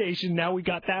 accommodation. Now we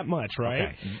got that much, right?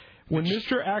 Okay. When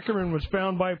Mr. Ackerman was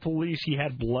found by police, he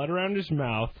had blood around his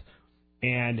mouth,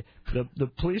 and the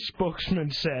police spokesman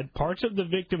said parts of the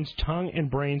victim's tongue and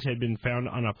brains had been found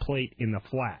on a plate in the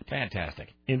flat.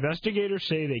 Fantastic. Investigators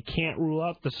say they can't rule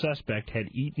out the suspect had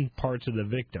eaten parts of the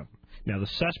victim. Now, the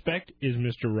suspect is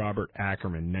Mr. Robert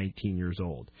Ackerman, 19 years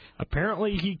old.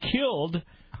 Apparently, he killed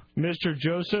Mr.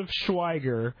 Joseph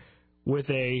Schweiger with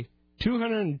a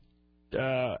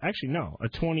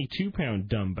 22-pound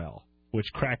dumbbell,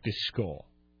 which cracked his skull.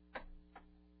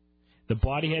 The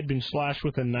body had been slashed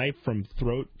with a knife from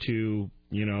throat to,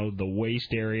 the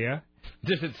waist area.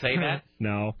 Does it say that?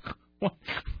 No. So,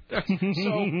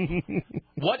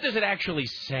 what does it actually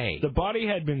say? The body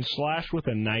had been slashed with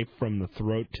a knife from the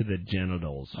throat to the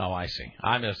genitals. Oh, I see.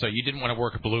 So you didn't want to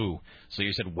work blue, so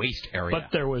you said waist area.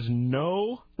 But there was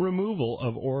no removal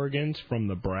of organs from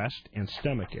the breast and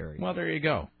stomach area. Well, there you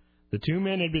go. The two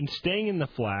men had been staying in the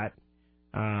flat.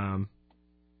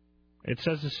 It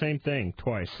says the same thing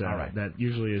twice. All right. That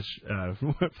usually is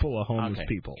full of homeless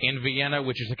people. In Vienna,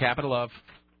 which is the capital of?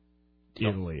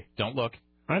 Italy. Don't look.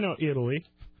 I know Italy.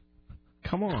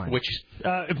 Come on. Which?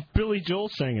 Billy Joel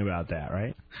sang about that,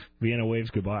 right? Vienna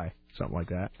waves goodbye. Something like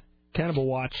that. Cannibal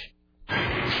Watch.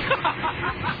 That's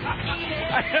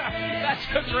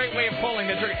a great way of pulling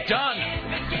the trigger. Done.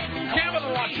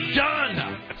 Cannibal Watch. Done.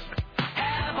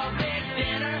 Have a big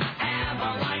dinner. Have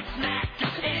a light snack.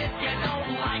 If you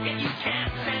don't like it, you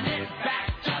can't send it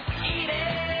back. Just eat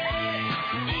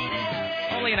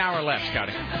it. Only an hour left,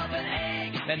 Scotty.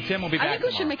 Then Tim will be back. I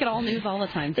think we should make it all news all the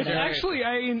time today. Actually,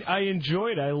 I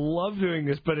enjoy it. I love doing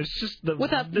this, but it's just the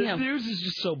news is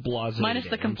just so blasé. Minus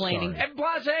the complaining. And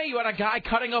blasé, you had a guy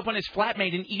cutting open his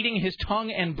flatmate and eating his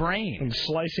tongue and brain. And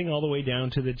slicing all the way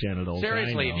down to the genitals.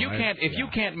 Seriously, if you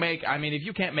can't make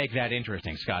that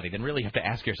interesting, Scotty, then really you have to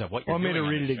ask yourself what you're doing. Want me to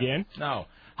read it again? No.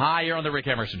 Hi, you're on the Rick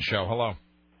Emerson Show. Hello.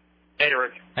 Hey,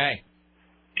 Rick. Hey.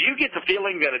 Do you get the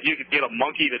feeling that if you could get a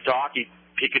monkey to talk, he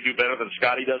could do better than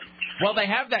Scotty does? Well, they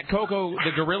have that Coco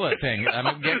the gorilla thing.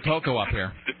 Get Coco up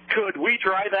here. Could we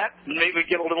try that? Maybe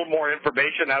get a little more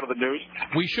information out of the news?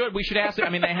 We should. We should ask. They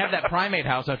have that primate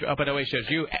house up at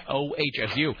OHSU.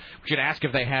 We should ask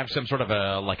if they have some sort of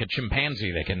a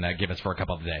chimpanzee they can give us for a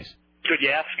couple of days. Could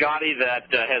you ask Scotty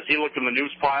that has he looked in the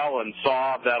news pile and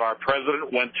saw that our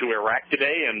president went to Iraq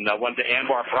today and went to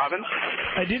Anbar province?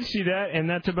 I did see that, and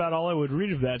that's about all I would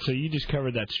read of that, so you just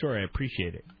covered that story. I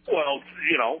appreciate it. Well,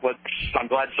 but I'm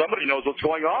glad somebody knows what's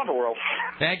going on in the world.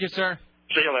 Thank you, sir.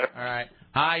 See you later. All right.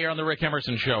 Hi, you're on the Rick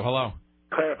Emerson Show. Hello.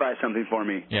 Clarify something for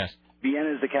me. Yes.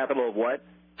 Vienna is the capital of what?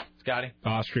 Scotty?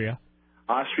 Austria.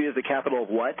 Austria is the capital of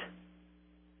what?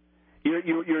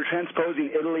 You're transposing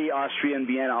Italy, Austria, and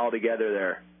Vienna all together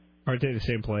there. Aren't they the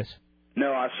same place?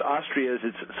 No, Austria is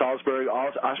Salzburg.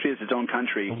 Austria is its own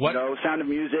country. What? Sound of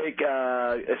Music,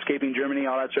 Escaping Germany,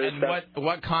 all that sort of stuff. And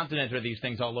what continent are these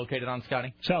things all located on,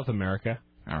 Scotty? South America.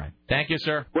 All right. Thank you,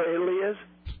 sir. Where Italy is?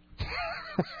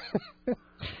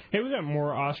 Hey, we got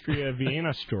more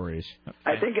Austria-Vienna stories.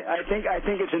 I think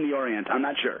it's in the Orient. I'm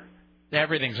not sure.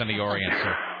 Everything's in the Orient,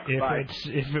 sir.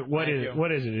 What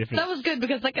is it? That was good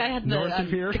because that guy had north of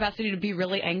the here? capacity to be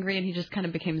really angry, and he just kind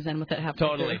of became zen with it halfway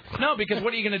Totally. through. No, because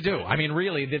what are you going to do? I mean,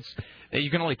 really, you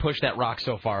can only push that rock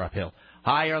so far uphill.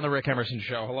 Hi, you're on the Rick Emerson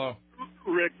Show. Hello.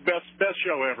 Rick, best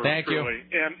show ever. Thank you. truly.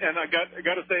 And I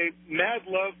got to say, mad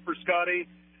love for Scotty.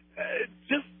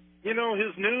 Just,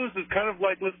 his news is kind of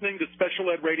like listening to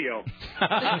special ed radio. And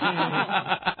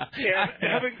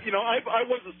having, I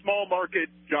was a small market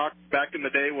jock back in the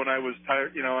day when I was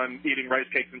tired, and eating rice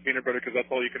cakes and peanut butter because that's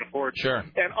all you can afford. Sure.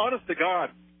 And honest to God,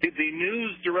 the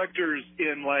news directors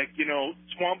in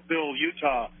Swampville,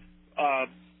 Utah,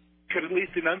 could at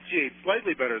least enunciate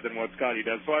slightly better than what Scotty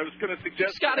does. So I was going to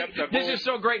suggest... Scotty, this is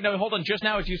so great. No, hold on. Just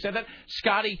now as you said that,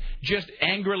 Scotty just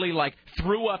angrily,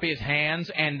 threw up his hands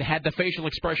and had the facial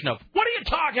expression of, what are you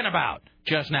talking about?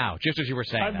 Just now, just as you were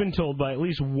saying I've been told by at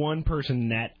least one person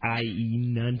that I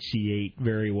enunciate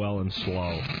very well and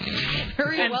slow.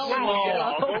 Very well and slow.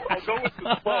 I'll go with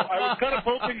the slow. I was kind of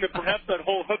hoping that perhaps that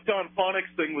whole hooked on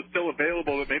phonics thing was still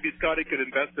available, that maybe Scotty could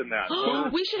invest in that.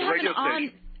 We should have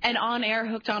an on-air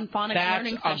hooked on phonics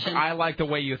learning session. I like the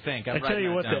way you think. I tell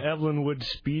you what, the Evelyn Wood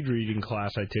speed reading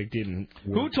class I took didn't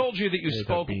work. Who told you that you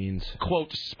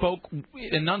spoke,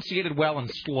 enunciated well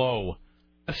and slow?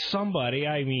 Somebody,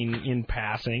 in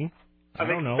passing. I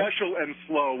don't know. Special and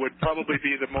slow would probably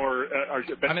be the more...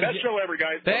 best show ever,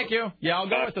 guys. Thank you. Yeah, I'll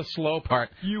go with the slow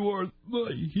part. You are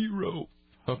my hero.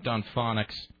 Hooked on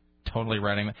phonics. Totally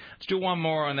writing that. Let's do one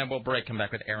more, and then we'll break. Come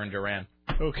back with Aaron Duran.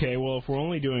 Okay, well, if we're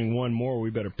only doing one more, we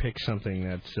better pick something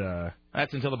that's...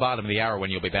 That's until the bottom of the hour when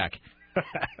you'll be back.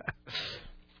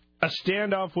 A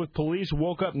standoff with police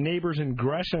woke up neighbors in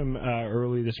Gresham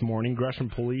early this morning. Gresham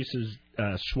Police's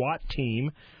SWAT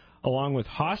team, along with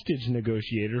hostage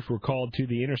negotiators, were called to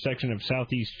the intersection of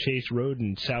Southeast Chase Road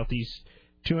and Southeast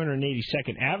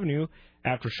 282nd Avenue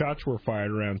after shots were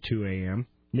fired around 2 a.m.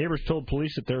 Neighbors told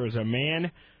police that there was a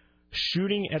man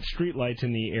shooting at streetlights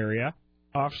in the area.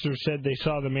 Officers said they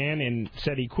saw the man and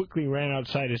said he quickly ran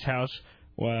outside his house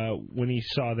when he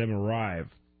saw them arrive.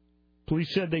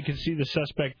 Police said they could see the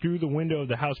suspect through the window of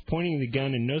the house pointing the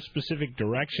gun in no specific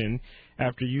direction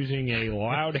after using a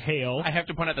loud hail. I have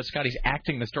to point out that Scotty's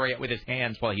acting the story out with his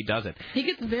hands while he does it. He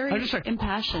gets very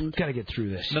impassioned. Got to get through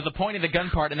this. No, the point of the gun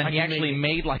part, and then he actually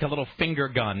made like a little finger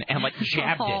gun and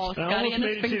jabbed it.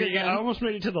 I almost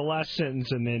made it to the last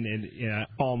sentence, and then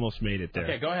almost made it there.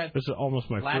 Okay, go ahead. This is almost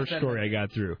my first story I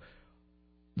got through.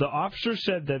 The officer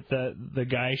said that the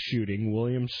guy shooting,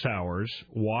 William Sowers,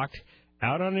 walked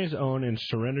out on his own and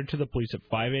surrendered to the police at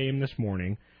 5 a.m. this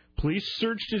morning. Police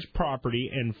searched his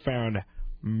property and found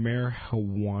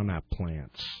marijuana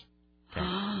plants.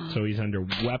 Okay. So he's under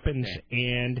weapons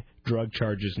and drug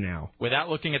charges now. Without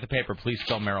looking at the paper, please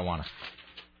spell marijuana.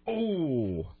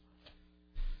 Oh.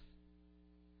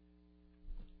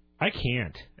 I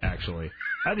can't, actually.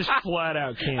 I just flat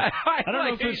out can't. I don't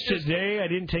know if it's today. I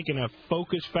didn't take enough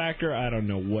focus factor. I don't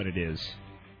know what it is.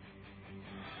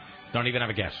 Don't even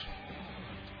have a guess.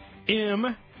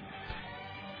 M-A-R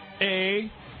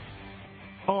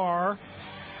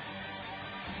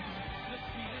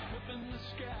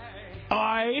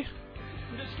I.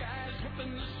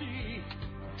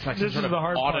 It's like some sort of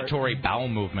auditory bowel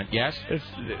movement, yes?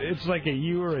 It's like a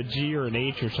U or a G or an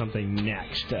H or something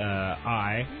next.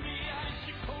 I.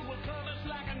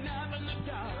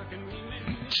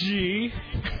 G.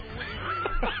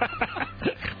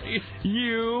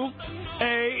 U-A-N-T-W-A.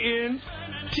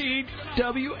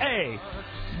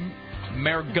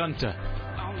 Margunta.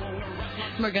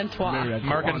 Marguntois.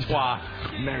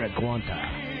 Mariguanta.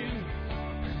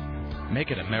 Make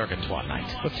it a Marguntois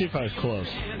night. Let's see if I was close.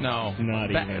 No.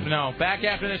 Not even. No. Back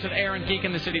after this with Aaron Geek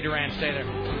in the City Duran. Stay there.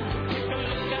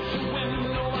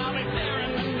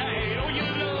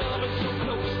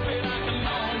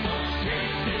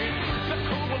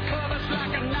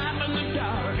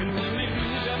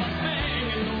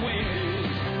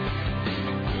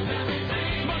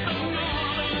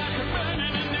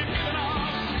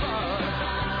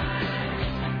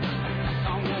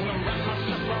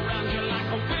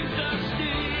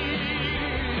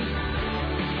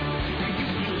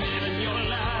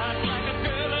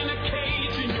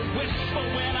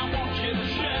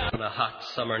 On a hot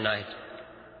summer night,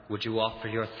 would you offer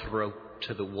your throat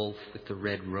to the wolf with the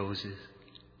red roses?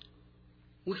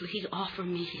 Will he offer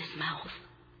me his mouth?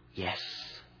 Yes.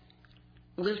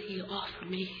 Will he offer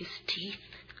me his teeth?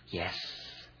 Yes.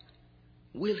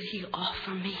 Will he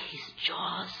offer me his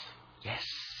jaws? Yes.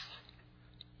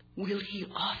 Will he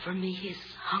offer me his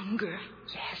hunger?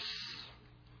 Yes.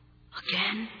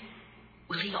 Again,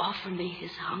 will he offer me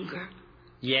his hunger?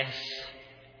 Yes.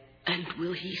 And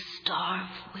will he starve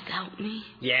without me?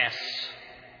 Yes.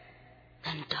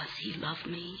 And does he love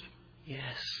me?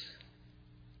 Yes.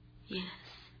 Yes.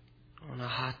 On a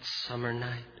hot summer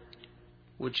night,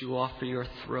 would you offer your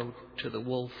throat to the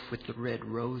wolf with the red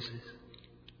roses?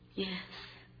 Yes.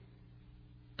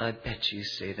 I bet you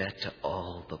say that to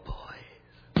all the boys.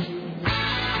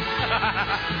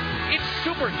 It's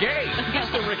super gay. It's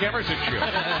the Rick Emerson Show. Jesus.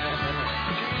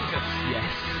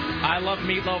 Yes. I love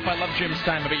Meatloaf. I love Jim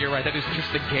Steinman, but you're right. That is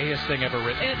just the gayest thing ever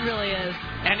written. It really is.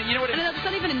 And you know what? And it's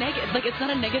not even a negative. Like, it's not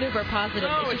a negative or positive.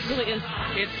 No, it just really is.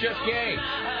 It's just gay.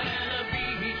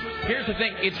 Here's the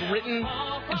thing. It's written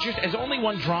just as only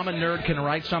one drama nerd can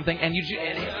write something, and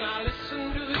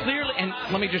clearly, and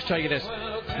let me just tell you this.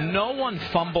 No one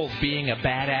fumbles being a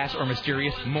badass or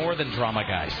mysterious more than drama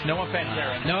guys. No offense,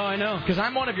 Aaron. No, I know. Because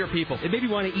I'm one of your people. It made me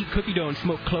want to eat cookie dough and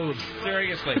smoke cloves.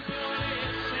 Seriously.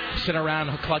 Sit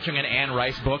around clutching an Anne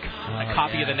Rice book, a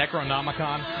copy of the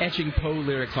Necronomicon. Etching Poe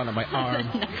lyrics onto my arm.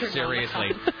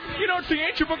 Seriously. You know, it's the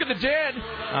ancient book of the dead.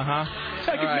 Uh-huh.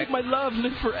 I can make my love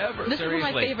live forever. This is one of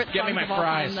my favorite songs Get me my of all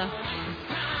fries. time,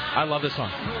 I love this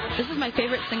song. This is my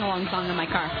favorite sing-along song in my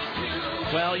car.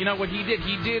 Well, you know what he did?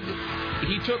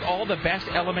 He took all the best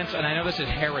elements, and I know this is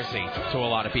heresy to a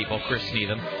lot of people, Chris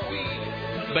Sneedham,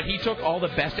 but he took all the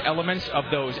best elements of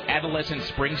those adolescent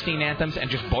Springsteen anthems and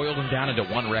just boiled them down into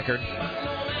one record,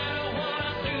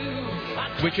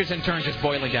 which is in turn just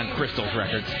boiling down Crystal's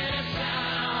records.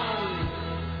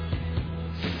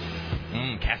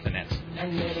 Castanets. Or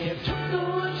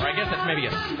I guess that's maybe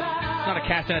it's not a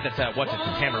castanet, that's a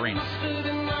tambourine.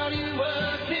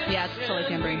 Yeah, it's totally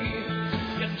tambourine.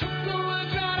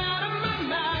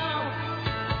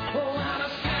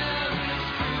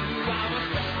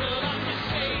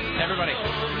 Everybody.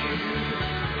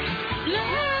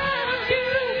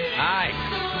 Hi.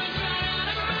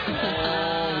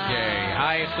 Okay.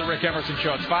 Hi, it's the Rick Emerson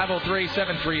Show. It's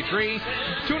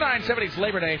 503-733-2970. It's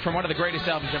Labor Day from one of the greatest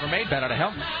albums ever made, Bad Out of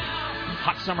Hell.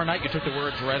 Hot Summer Night, you took the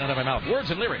words right out of my mouth. Words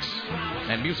and lyrics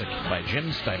and music by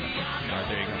Jim Steinman. All right,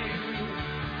 there you go.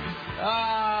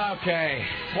 Okay.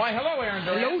 Why, hello, Aaron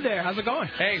Durant. Hello there. How's it going?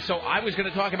 Hey, so I was going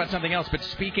to talk about something else, but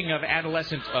speaking of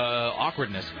adolescent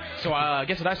awkwardness, so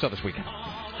guess what I saw this weekend?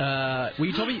 Well,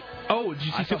 you told me. Oh, did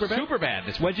you see Superbad? Superbad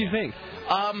this weekend. What'd you think?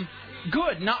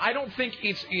 Good. No, I don't think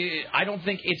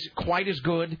it's quite as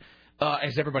good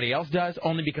as everybody else does,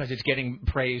 only because it's getting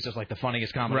praised as like the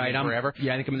funniest comedy forever.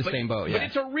 Yeah, I think I'm in the same boat. Yeah. But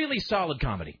it's a really solid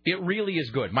comedy. It really is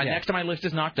good. Next on my list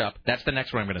is Knocked Up. That's the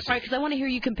next one I'm going to see. All right, because I want to hear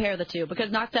you compare the two, because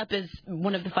Knocked Up is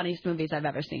one of the funniest movies I've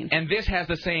ever seen. And this has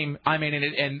the same. I mean,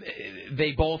 and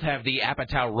they both have the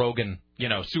Apatow-Rogen,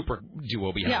 super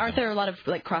duo behind them. Yeah, aren't there a lot of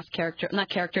like not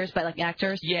characters, but like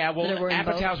actors? Yeah, well,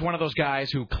 Apatow's one of those guys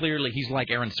who clearly he's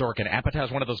like Aaron Sorkin. Apatow's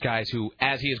one of those guys who,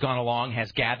 as he has gone along,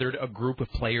 has gathered a group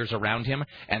of players around him,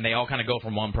 and they all kind of go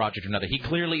from one project to another. He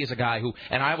clearly is a guy who,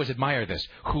 and I always admire this,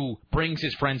 who brings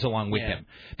his friends along with him,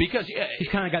 because he's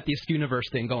kind of got the Askewniverse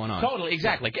thing going on. Totally,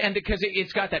 exactly, and because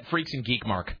it's got that Freaks and Geeks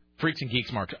mark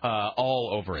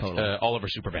all over it, totally. All over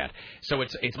Superbad. So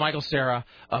it's Michael Cera,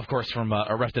 of course, from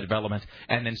Arrested Development,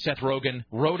 and then Seth Rogen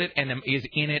wrote it and is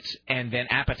in it, and then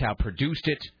Apatow produced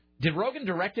it. Did Rogen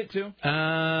direct it too?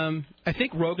 I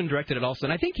think Rogen directed it also,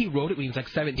 and I think he wrote it when he was like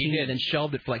 17 and then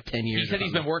shelved it for like 10 years. He said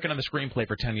he's been working on the screenplay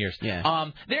for 10 years. Yeah.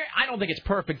 I don't think it's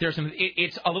perfect.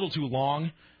 It's a little too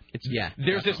long.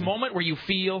 There's this moment where you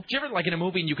feel, do you ever like in a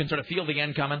movie and you can sort of feel the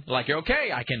end coming? Like,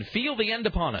 okay, I can feel the end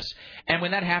upon us. And when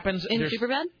that happens... In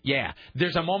Superbad? Yeah.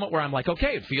 There's a moment where I'm like,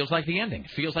 okay, it feels like the ending.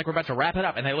 It feels like we're about to wrap it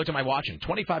up. And I looked at my watch and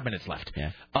 25 minutes left.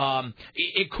 Yeah.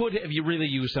 It could have you really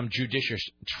used some judicious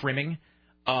trimming.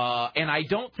 And I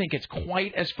don't think it's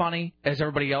quite as funny as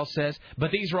everybody else says.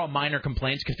 But these are all minor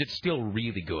complaints because it's still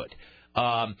really good.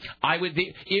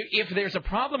 If there's a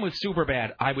problem with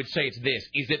Superbad, I would say it's this,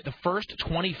 is that the first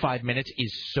 25 minutes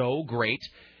is so great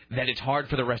that it's hard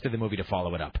for the rest of the movie to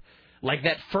follow it up. Like,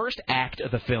 that first act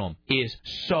of the film is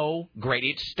so great.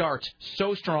 It starts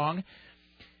so strong,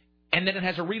 and then it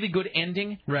has a really good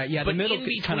ending. Right, yeah, but the middle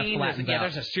kind of flattens out.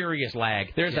 There's a serious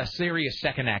lag. There's a serious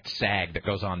second act sag that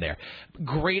goes on there.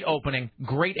 Great opening,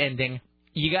 great ending.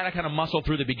 You got to kind of muscle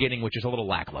through the beginning, which is a little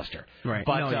lackluster. Right.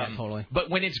 But, totally. But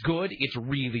when it's good, it's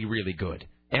really, really good.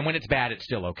 And when it's bad, it's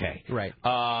still okay. Right.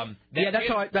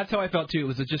 That's how I felt too. It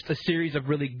was just a series of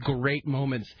really great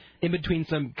moments in between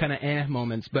some kind of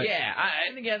moments. But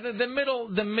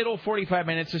the middle 45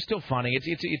 minutes is still funny.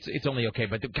 It's only okay.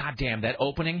 But goddamn, that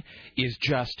opening is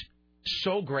just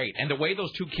so great, and the way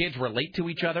those two kids relate to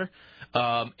each other.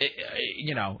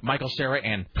 Michael Cera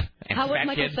and And How was Fat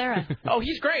Michael Kid. Cera? Oh,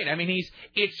 he's great. I mean,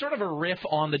 it's sort of a riff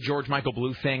on the George Michael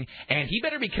Bluth thing, and he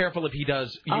better be careful if he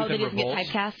does Youth that and he doesn't get Revolts,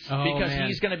 typecast? because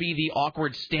he's going to be the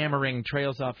awkward, stammering,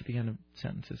 trails off at the end of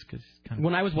sentences.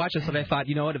 When I was watching stuff, I thought,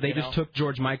 you know what, if they just took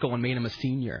George Michael and made him a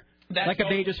senior. If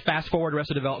they just fast forward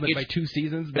Arrested Development by 2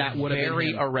 seasons, that would have been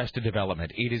very him. Arrested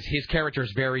Development. It is his character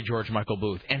is very George Michael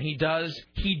Bluth, and he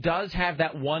does have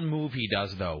that one move he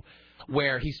does though,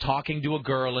 where he's talking to a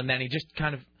girl and then he just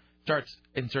kind of starts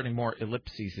inserting more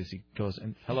ellipses as he goes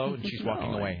and hello, and she's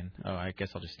walking away, and I guess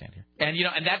I'll just stand here. And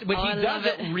but he does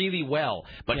it really well.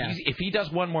 But if he does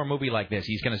one more movie like this,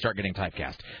 he's going to start getting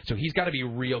typecast. So he's got to be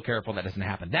real careful that doesn't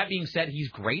happen. That being said, he's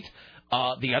great.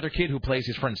 The other kid who plays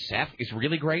his friend Seth is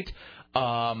really great.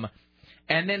 And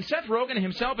then Seth Rogen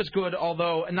himself is good,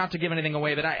 although not to give anything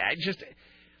away, but I just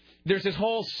there's this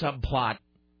whole subplot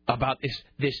about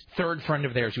this third friend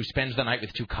of theirs who spends the night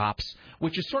with 2 cops,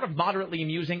 which is sort of moderately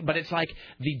amusing, but it's like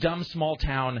the dumb small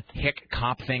town hick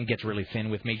cop thing gets really thin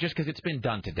with me just because it's been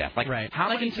done to death. Like, how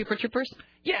many in Super Troopers?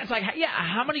 Yeah, it's like,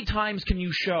 how many times can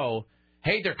you show,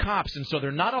 hey, they're cops, and so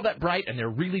they're not all that bright, and they're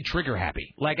really trigger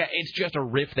happy? Like, it's just a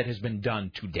riff that has been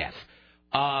done to death.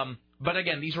 But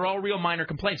again, these are all real minor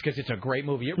complaints because it's a great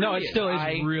movie. It still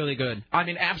is really good. I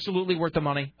mean, absolutely worth the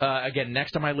money. Again,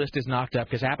 next on my list is Knocked Up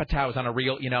because Apatow is on a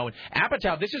real,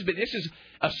 Apatow. This is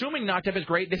assuming Knocked Up is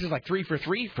great. This is like 3 for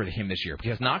 3 for him this year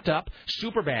because Knocked Up,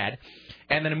 super bad,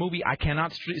 and then a movie I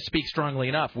cannot speak strongly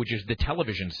enough, which is the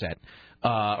television set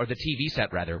or the TV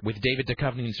set rather, with David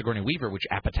Duchovny and Sigourney Weaver, which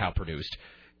Apatow produced.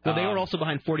 Well, they were also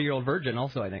behind 40-Year-Old Virgin,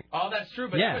 also, I think. Oh, that's true,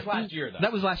 but that was last year, though.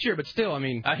 That was last year, but still, I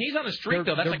mean... he's on a streak,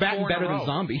 though. That's they're like batting 4 in a better row. than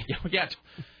Zombie.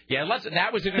 Yeah,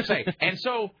 that was going to say. And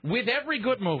so, with every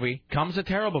good movie comes a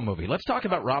terrible movie. Let's talk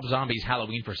about Rob Zombie's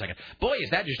Halloween for a second. Boy,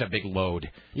 is that just a big load.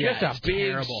 Yeah, just a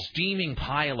big, terrible. Steaming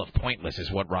pile of pointless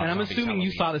is what Rob And I'm Zombie's assuming Halloween.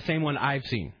 you saw the same one I've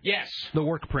seen. Yes. The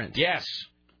work print. Yes.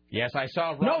 Yes, I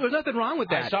saw Rob... No, there's nothing wrong with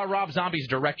that. I saw Rob Zombie's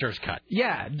director's cut.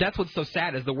 Yeah, that's what's so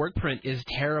sad is the work print is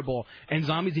terrible, and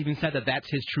Zombies even said that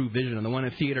that's his true vision, and the one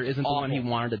in theater isn't the one he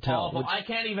wanted to tell. Awful. I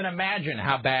can't even imagine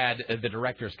how bad the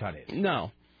director's cut is.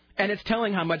 No. And it's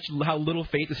telling how little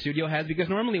faith the studio has, because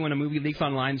normally when a movie leaks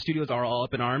online, the studios are all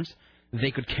up in arms.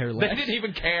 They could care less. They didn't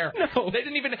even care. No. They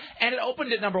didn't even... And it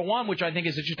opened at number 1, which I think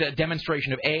is just a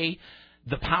demonstration of, A,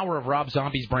 the power of Rob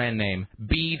Zombie's brand name,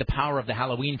 B, the power of the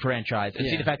Halloween franchise, and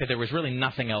C, the fact that there was really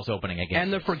nothing else opening against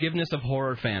and the forgiveness of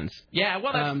horror fans. Yeah,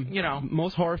 well, that's,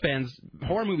 most horror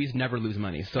movies never lose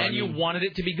money. So and you wanted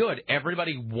it to be good.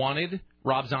 Everybody wanted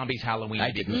Rob Zombie's Halloween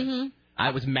to be good. Mm-hmm. I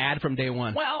was mad from day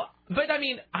one. Well, but I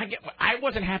mean, I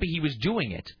wasn't happy he was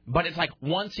doing it, but it's like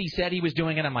once he said he was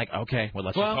doing it, I'm like, okay, well,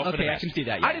 let's just hope for the best. I can see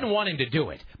that, yeah. I didn't want him to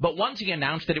do it, but once he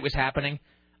announced that it was happening,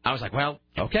 I was like, well,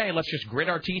 okay, let's just grit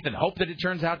our teeth and hope that it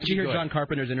turns out to be good. Did you hear John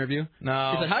Carpenter's interview?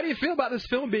 No. He said, how do you feel about this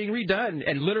film being redone?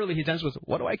 And literally his answer was,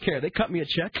 what do I care? They cut me a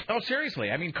check. Oh, seriously.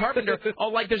 I mean, Carpenter,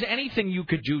 like there's anything you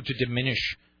could do to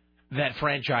diminish that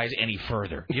franchise any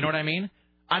further. You know what I mean?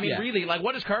 I mean, really, like,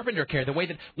 what does Carpenter care? The way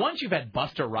that once you've had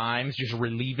Busta Rhymes just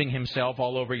relieving himself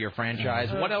all over your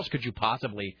franchise, what else could you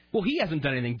possibly... Well, he hasn't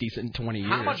done anything decent in 20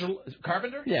 years. How much...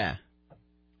 Carpenter? Yeah.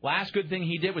 Last good thing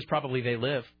he did was probably They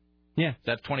Live. Yeah.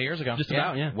 That's 20 years ago. Just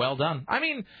about, yeah. Well done. I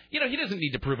mean, he doesn't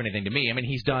need to prove anything to me. I mean,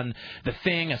 he's done The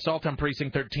Thing, Assault on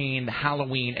Precinct 13,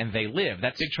 Halloween, and They Live.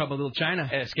 That's Big Trouble in Little China.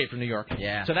 Escape from New York.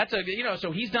 Yeah. So that's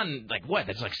so he's done, like, what?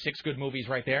 That's like 6 good movies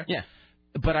right there? Yeah.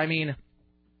 But, I mean,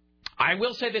 I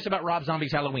will say this about Rob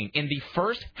Zombie's Halloween. In the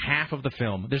first half of the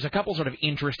film, there's a couple sort of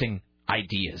interesting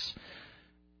ideas.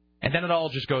 And then it all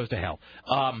just goes to hell.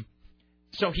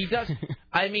 So he does.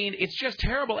 I mean, it's just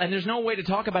terrible, and there's no way to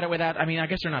talk about it without. I mean, I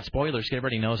guess they're not spoilers.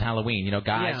 Everybody knows Halloween.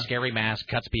 Guy, scary mask,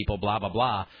 cuts people, blah blah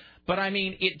blah. But I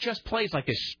mean, it just plays like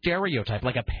this stereotype,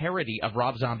 like a parody of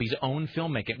Rob Zombie's own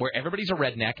filmmaking, where everybody's a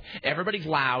redneck, everybody's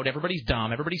loud, everybody's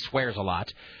dumb, everybody swears a lot.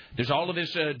 There's all of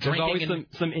this drinking, always and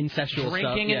some incestual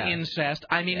drinking stuff. and incest.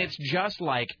 I mean, it's just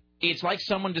like. It's like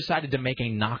someone decided to make a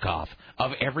knockoff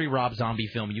of every Rob Zombie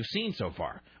film you've seen so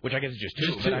far, which I guess is just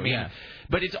two. But I mean,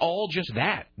 but it's all just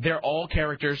that. They're all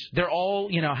characters. They're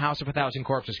all, House of a Thousand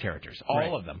Corpses characters,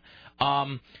 all of them.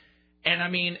 And I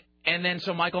mean, and then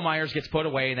so Michael Myers gets put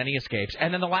away, and then he escapes.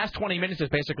 And then the last 20 minutes is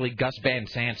basically Gus Van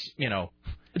Sant's,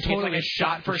 It's like a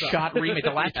shot-for-shot remake.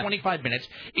 The last 25 minutes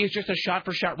is just a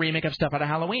shot-for-shot remake of stuff out of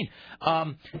Halloween.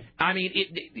 I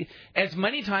mean, as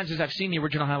many times as I've seen the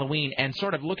original Halloween, and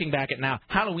sort of looking back at now,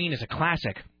 Halloween is a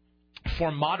classic.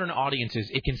 For modern audiences,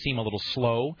 it can seem a little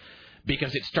slow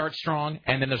because it starts strong,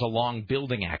 and then there's a long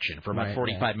building action for about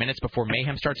 45 minutes before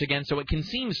mayhem starts again. So it can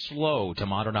seem slow to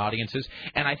modern audiences.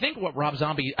 And I think what Rob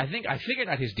Zombie, I figured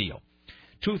out his deal.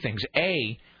 2 things.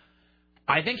 A,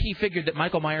 I think he figured that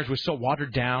Michael Myers was so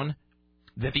watered down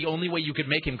that the only way you could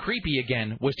make him creepy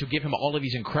again was to give him all of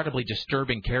these incredibly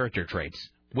disturbing character traits,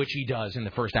 which he does in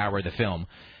the first hour of the film.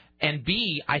 And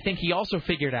B, I think he also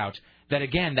figured out that,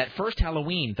 again, that first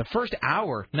Halloween, the first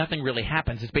hour, nothing really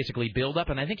happens. It's basically build-up,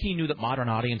 and I think he knew that modern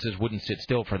audiences wouldn't sit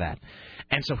still for that.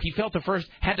 And so he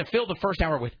had to fill the first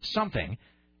hour with something.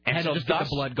 And had so to just get the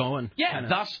blood going. Yeah, kinda.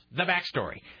 Thus the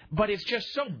backstory. But it's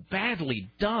just so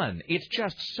badly done. It's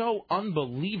just so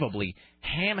unbelievably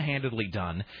ham-handedly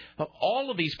done. All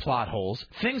of these plot holes,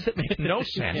 things that make no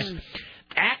sense.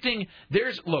 Acting,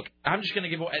 look, I'm just going to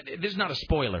give away, this is not a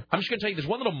spoiler. I'm just going to tell you there's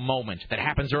one little moment that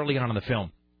happens early on in the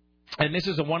film. And this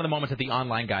is one of the moments that the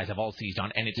online guys have all seized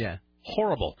on, and it's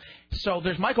horrible. So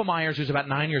there's Michael Myers, who's about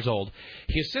 9 years old.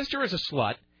 His sister is a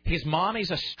slut. His mom is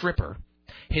a stripper.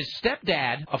 His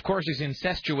stepdad, of course, is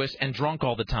incestuous and drunk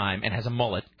all the time and has a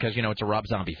mullet because, it's a Rob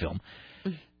Zombie film.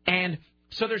 And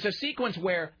so there's a sequence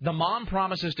where the mom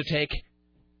promises to take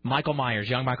Michael Myers,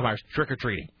 young Michael Myers,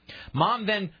 trick-or-treating. Mom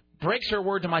then breaks her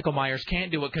word to Michael Myers,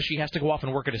 can't do it because she has to go off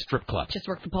and work at a strip club. Just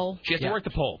work the pole? She has to work the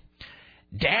pole.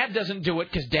 Dad doesn't do it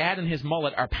because Dad and his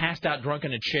mullet are passed out drunk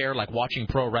in a chair like watching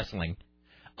pro wrestling.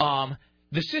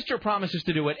 The sister promises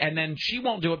to do it, and then she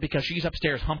won't do it because she's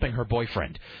upstairs humping her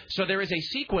boyfriend. So there is a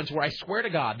sequence where I swear to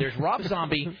God, there's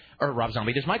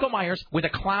there's Michael Myers with a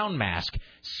clown mask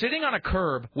sitting on a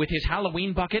curb with his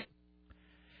Halloween bucket,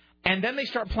 and then they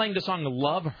start playing the song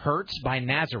Love Hurts by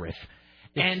Nazareth.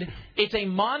 And it's a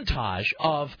montage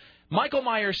of Michael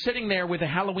Myers sitting there with a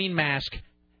Halloween mask,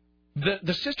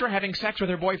 the sister having sex with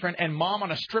her boyfriend, and mom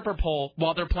on a stripper pole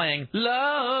while they're playing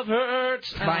Love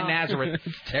Hurts by Nazareth.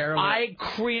 It's terrible.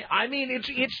 I mean,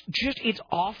 it's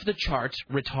off the charts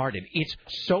retarded. It's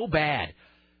so bad.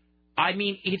 I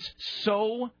mean,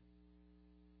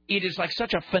 it is like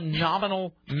such a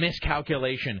phenomenal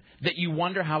miscalculation that you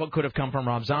wonder how it could have come from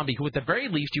Rob Zombie, who at the very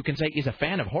least you can say is a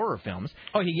fan of horror films.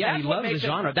 Oh, he loves the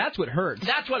genre. That's what hurts.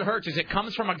 That's what hurts, is it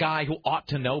comes from a guy who ought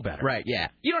to know better. Right, yeah.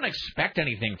 You don't expect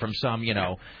anything from some,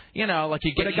 like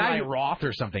you get a guy Roth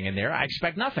or something in there. I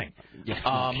expect nothing. Yeah,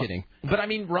 I'm kidding. But, I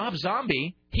mean, Rob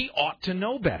Zombie, he ought to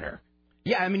know better.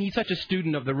 Yeah, I mean, he's such a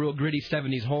student of the real gritty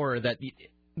 70s horror that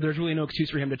there's really no excuse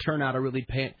for him to turn out a really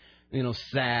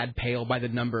sad, pale by the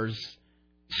numbers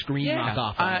screen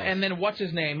knockoff. And then what's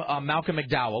his name? Malcolm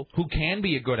McDowell, who can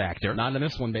be a good actor. Not in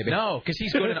this one, baby. No, because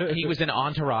he's good. He was in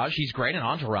Entourage. He's great in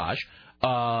Entourage.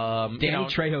 Danny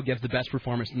Trejo gives the best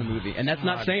performance in the movie, and that's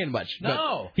not saying much.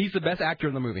 No, but he's the best actor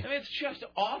in the movie. I mean, it's just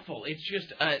awful. It's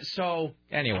just so.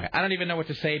 Anyway, I don't even know what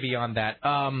to say beyond that.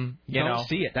 Don't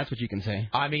see it. That's what you can say.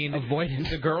 I mean, avoid it.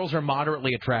 The girls are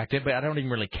moderately attractive, but I don't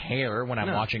even really care when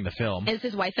I'm watching the film. Is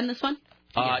his wife in this one?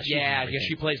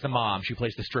 She plays the mom. She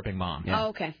plays the stripping mom. Yeah. Oh,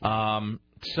 okay.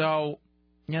 So,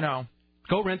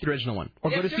 go rent the original one.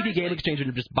 Or go to CD Game Exchange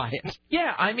and just buy it.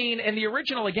 Yeah, I mean, and the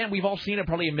original, again, we've all seen it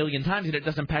probably a million times, and it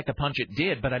doesn't pack the punch it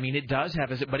did, but, I mean, it does have,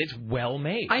 but it's well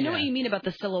made. I know what you mean about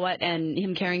the silhouette and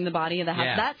him carrying the body of the house.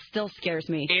 Yeah. That still scares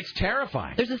me. It's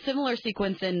terrifying. There's a similar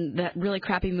sequence in that really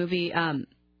crappy movie,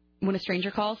 When a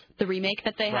Stranger Calls, the remake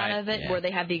that they had of it, where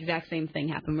they have the exact same thing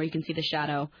happen, where you can see the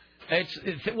shadow. That's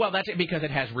it because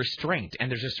it has restraint,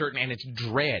 and there's a certain, and it's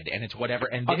dread, and it's whatever.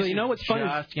 And although you know what's funny,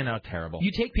 terrible.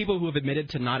 You take people who have admitted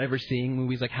to not ever seeing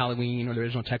movies like Halloween or the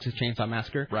original Texas Chainsaw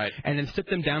Massacre, right, and then sit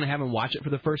them down and have them watch it for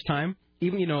the first time.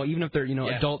 Even if they're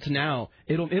adults now,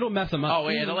 it'll mess them up. Oh,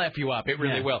 yeah, it'll F you up. It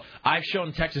really will. I've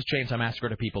shown Texas Chainsaw Massacre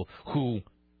to people who,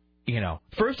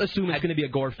 first assume it's going to be a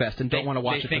gore fest and don't want to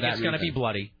watch it for that reason. They think it's going to be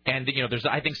bloody. And,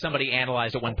 I think somebody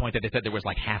analyzed at one point that they said there was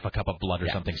like half a cup of blood or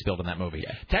something spilled in that movie.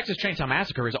 Yeah. Texas Chainsaw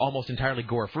Massacre is almost entirely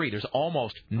gore-free. There's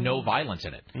almost no violence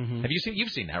in it. Mm-hmm.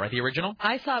 You've seen that, right? The original?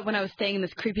 I saw it when I was staying in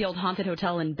this creepy old haunted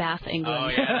hotel in Bath, England. Oh,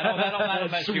 yeah. That'll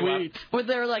mess you up. Where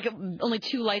there were like only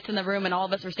 2 lights in the room and all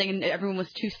of us were staying and everyone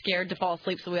was too scared to fall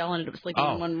asleep, so we all ended up sleeping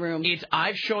in one room.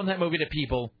 I've shown that movie to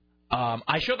people.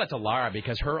 I showed that to Lara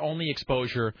because her only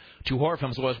exposure to horror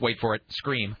films was, wait for it,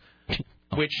 Scream,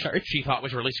 which she thought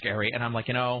was really scary. And I'm like,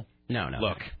 no.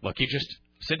 Look, you just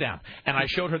sit down. And I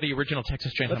showed her the original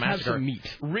Texas Chainsaw Massacre. Have some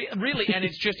meat. Really, and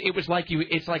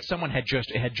it's like someone had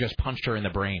just punched her in the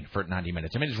brain for 90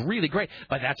 minutes. I mean, it's really great.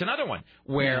 But that's another one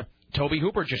where Toby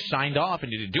Hooper just signed off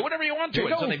and you do whatever you want to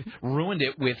it. So they've ruined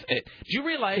it with it. Do you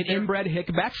realize an inbred hick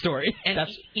backstory? And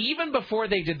even before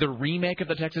they did the remake of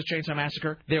the Texas Chainsaw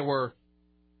Massacre, there were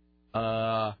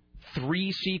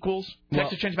 3 sequels.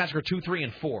 Texas Chainsaw Massacre 2, 3,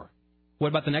 and 4. What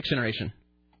about the next generation?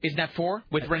 Isn't that 4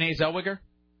 with Renee Zellweger?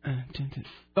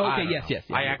 Okay, yes.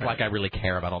 I act like I really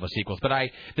care about all the sequels, but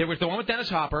there was the one with Dennis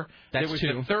Hopper. There was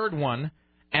 2. the third one,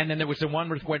 And then there was the one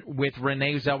with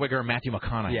Renee Zellweger and Matthew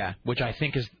McConaughey. Yeah. Which I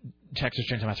think is Texas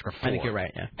Chainsaw Massacre 4. I think you're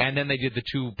right, yeah. And then they did the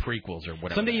 2 prequels or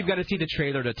whatever. Someday you've got to see the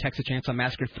trailer to Texas Chainsaw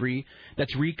Massacre 3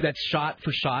 that's shot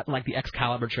for shot like the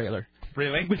Excalibur trailer.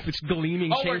 Really? With this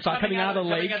gleaming chainsaw coming out of the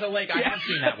lake. Coming out of the lake. I have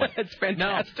seen that one. It's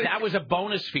fantastic. No, that was a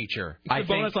bonus feature. It's a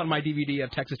bonus on my DVD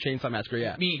of Texas Chainsaw Massacre,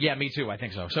 yeah. Me too, I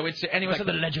think so. So it's anyway. Like so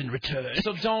the legend returns.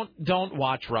 So don't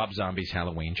watch Rob Zombie's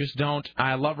Halloween. Just don't.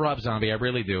 I love Rob Zombie, I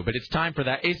really do. But it's time for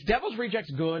that. Is Devil's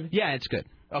Rejects good? Yeah, it's good.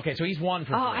 Okay, so he's 1 for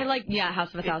 3. I like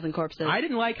House of a Thousand Corpses. I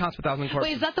didn't like House of a Thousand Corpses.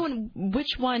 Wait, is that the one?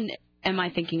 Which one am I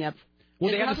thinking of?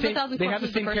 Well, is they have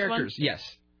the same characters. One?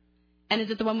 Yes. And is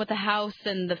it the one with the house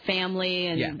and the family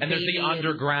and and there's the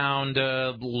underground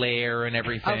lair and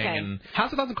everything. Okay. And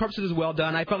House of a Thousand Corpses is well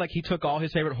done. I felt like he took all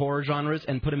his favorite horror genres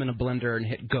and put them in a blender and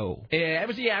hit go. It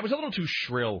was a little too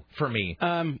shrill for me.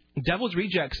 Devil's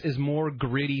Rejects is more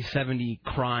gritty 70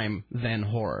 crime than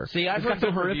horror. See, I've it's got heard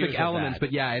some horrific elements,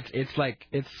 but yeah,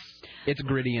 it's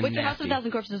gritty and Which nasty. House of a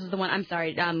Thousand Corpses is the one? I'm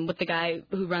sorry, with the guy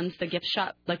who runs the gift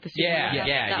shop, like the that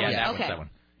one. one's that one.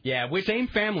 Yeah, same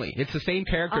family. It's the same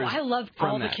characters. Oh, I loved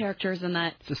all the characters in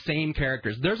that. It's the same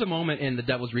characters. There's a moment in The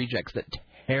Devil's Rejects that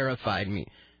terrified me.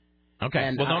 Okay,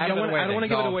 and well, I don't want to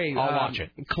give it away. I'll watch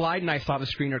it. Clyde and I saw the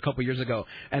screener a couple years ago,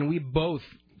 and we both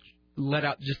let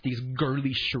out just these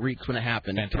girly shrieks when it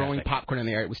happened, throwing popcorn in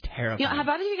the air. It was terrifying. Have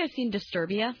either of you guys seen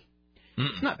Disturbia?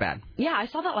 It's not bad. Yeah, I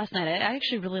saw that last night. I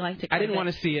actually really liked it. I didn't want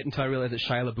to see it until I realized that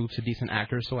Shia LaBeouf's a decent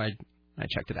actor, so I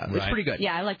checked it out. It's pretty good.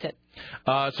 Yeah, I liked it.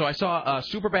 So I saw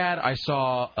Superbad, I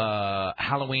saw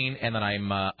Halloween, and then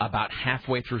I'm about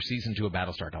halfway through season 2 of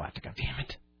Battlestar Galactica. Damn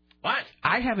it! What?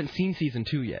 I haven't seen season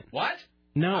 2 yet. What?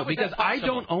 No, because I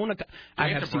don't own a. I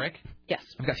have a break. Yes.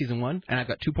 I've got season 1, and I've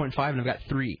got 2.5, and I've got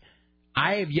 3.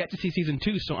 I have yet to see season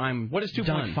 2, so I'm. What is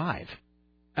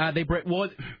 2.5? They break. Well,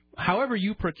 however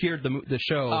you procured the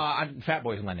show. Fat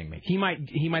Boy's lending me. He might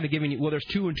have given you. Well, there's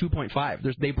 2 and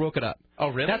 2.5. They broke it up. Oh,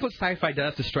 really? That's what Sci-Fi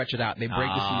does to stretch it out. They break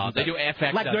the seasons. They do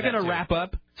FX. Like they're going to wrap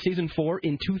up season 4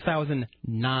 in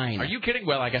 2009. Are you kidding?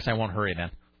 Well, I guess I won't hurry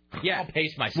then. Yeah. I'll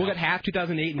pace myself. We'll get half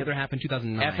 2008 and the other half in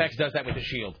 2009. FX does that with The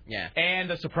Shield. Yeah. And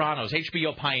The Sopranos.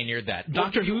 HBO pioneered that.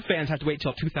 Doctor Who fans have to wait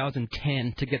till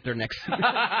 2010 to get their next season.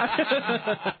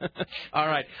 All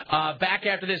right. Back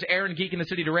after this, Aaron Geek in the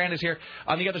City Durant is here.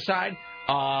 On the other side,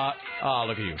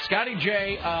 look at you. Scotty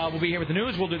J will be here with the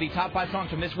news. We'll do the top 5 songs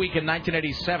from this week in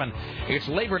 1987. It's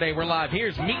Labor Day. We're live.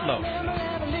 Here's Meatloaf.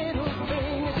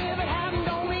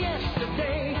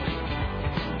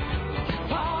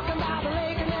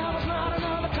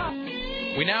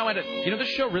 We now enter. This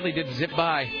show really did zip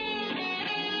by.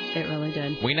 It really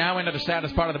did. We now enter the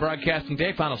saddest part of the broadcasting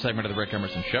day. Final segment of the Rick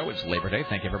Emerson Show. It's Labor Day.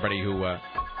 Thank you, everybody who.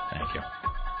 Thank you.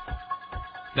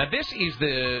 Now, this is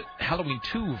the Halloween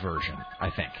 2 version,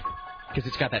 I think, because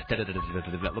it's got that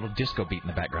little disco beat in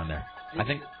the background there. I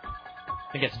think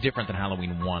it's different than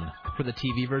Halloween 1. For the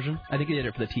TV version? I think they did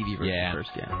it for the TV version first,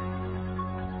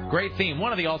 yeah. Great theme.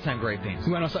 One of the all-time great themes.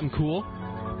 You want to know something cool?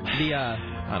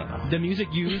 I don't know. The music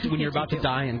used when you're about to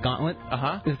die in Gauntlet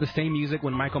is the same music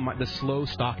when the slow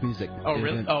stock music. Oh,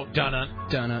 really? Oh,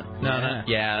 dun-dun.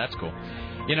 Yeah, that's cool.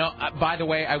 By the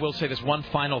way, I will say this one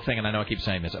final thing, and I know I keep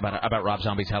saying this about Rob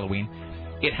Zombie's Halloween.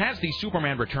 It has the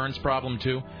Superman Returns problem,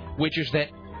 too, which is that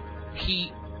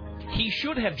he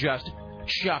should have just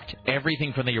chucked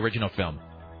everything from the original film.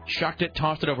 Chucked it,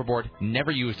 tossed it overboard,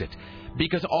 never used it.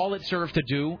 Because all it serves to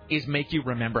do is make you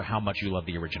remember how much you love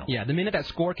the original. Yeah, the minute that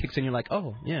score kicks in, you're like,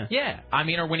 oh, yeah. Yeah, I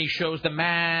mean, or when he shows the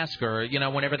mask, or,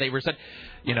 whenever they were said,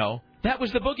 that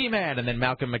was the boogeyman. And then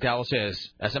Malcolm McDowell says,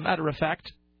 as a matter of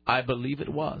fact, I believe it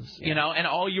was. And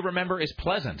all you remember is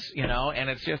Pleasance, and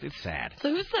it's sad.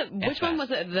 So which one was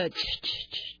it?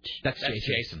 That's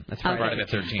Jason. That's Friday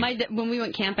the 13th. When we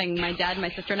went camping, my dad,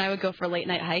 my sister, and I would go for late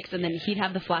night hikes, and then he'd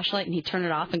have the flashlight, and he'd turn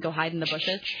it off and go hide in the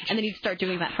bushes, and then he'd start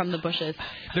doing that from the bushes.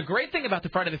 The great thing about the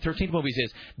Friday the 13th movies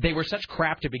is they were such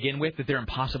crap to begin with that they're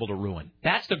impossible to ruin.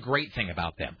 That's the great thing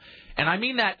about them. And I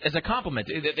mean that as a compliment.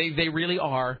 They really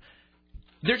are.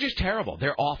 They're just terrible.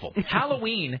 They're awful.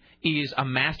 Halloween is a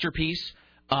masterpiece.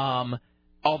 All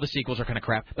the sequels are kind of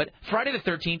crap. But Friday the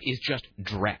 13th is just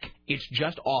dreck. It's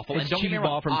just awful. It's cheap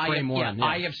ball from frame one. Yeah.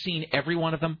 I have seen every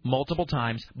one of them multiple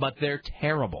times, but they're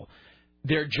terrible.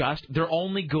 They're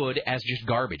only good as just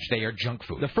garbage. They are junk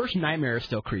food. The first Nightmare is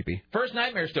still creepy.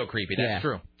 That's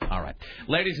true. All right.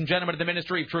 Ladies and gentlemen of the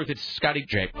Ministry of Truth, it's Scotty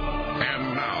J.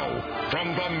 And now,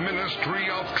 from the Ministry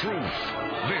of Truth,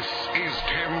 this is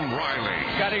Tim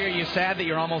Riley. Scotty, are you sad that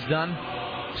you're almost done?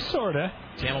 Sorta.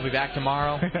 Tim will be back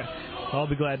tomorrow. I'll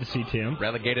be glad to see Tim.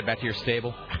 Relegated back to your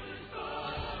stable.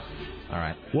 All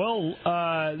right.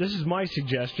 Well, this is my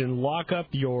suggestion. Lock up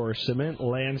your cement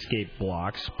landscape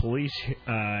blocks. Police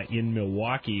in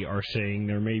Milwaukee are saying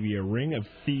there may be a ring of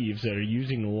thieves that are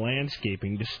using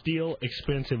landscaping to steal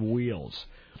expensive wheels.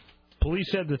 Police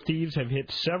said the thieves have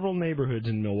hit several neighborhoods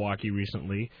in Milwaukee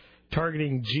recently,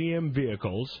 targeting GM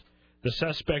vehicles. The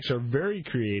suspects are very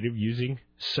creative, using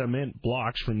cement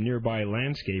blocks from nearby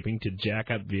landscaping to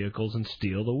jack up vehicles and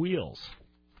steal the wheels.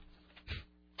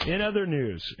 In other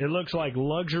news, it looks like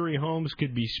luxury homes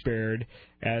could be spared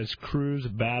as crews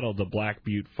battle the Black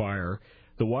Butte fire.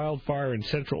 The wildfire in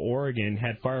Central Oregon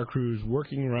had fire crews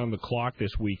working around the clock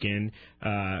this weekend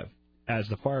as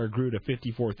the fire grew to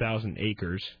 54,000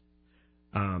 acres.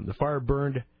 The fire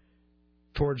burned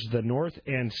towards the north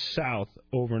and south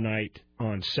overnight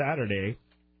on Saturday,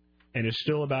 and is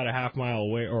still about a half mile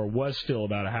away, or was still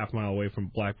about a half mile away from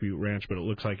Black Butte Ranch, but it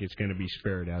looks like it's going to be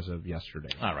spared as of yesterday.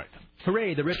 All right.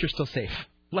 Hooray, the rich are still safe.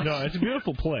 No, it's a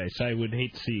beautiful place. I would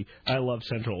hate to see. I love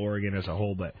Central Oregon as a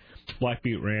whole, but Black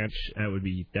Butte Ranch, that would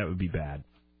be bad.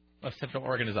 Well, Central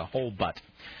Oregon is a whole butt.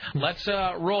 Let's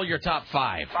roll your top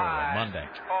 5 for Monday.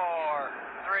 4,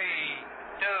 3,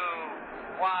 2,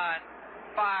 1,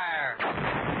 fire.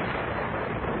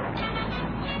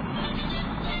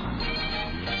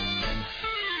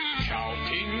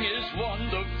 Counting is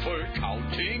wonderful,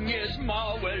 counting is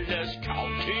marvelous,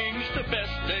 counting's the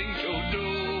best thing to do.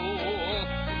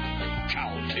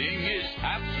 Counting is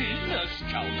happiness,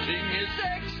 counting is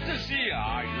ecstasy,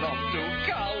 I love to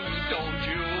count, don't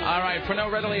you? All right, for no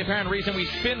readily apparent reason, we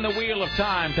spin the wheel of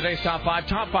time. Today's top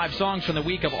 5 songs from the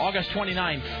week of August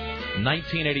 29th,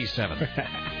 1987.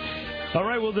 All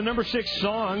right, well, the number 6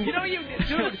 song. You know,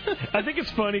 dude. I think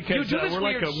it's funny because we're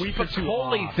like a week or two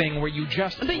off. Thing where you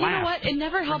just But you know what? It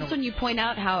never helps when you point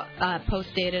out how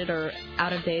post-dated or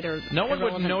out-of-date or... No one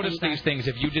would notice these things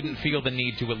if you didn't feel the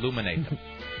need to illuminate them.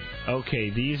 Okay,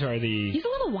 these are the... He's a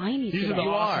little whiny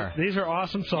today. These are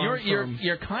awesome songs.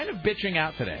 You're kind of bitching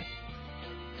out today.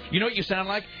 You know what you sound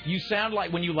like? You sound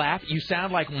like, when you laugh, you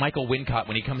sound like Michael Wincott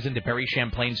when he comes into Barry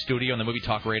Champlain's studio in the movie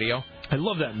Talk Radio. I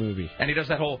love that movie. And he does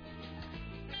that whole...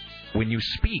 When you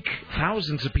speak,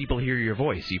 thousands of people hear your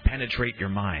voice. You penetrate your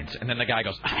minds. And then the guy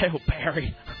goes, oh,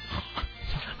 Barry.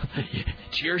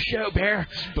 It's your show, Bear.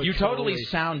 Spicoli. You totally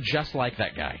sound just like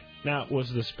that guy. Now, was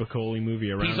the Spicoli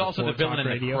movie around? He's also the villain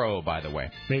in The Crow, by the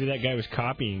way. Maybe that guy was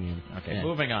copying him. Okay,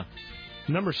 moving on.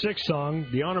 Number 6 song,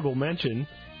 the honorable mention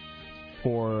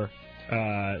for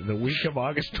the week of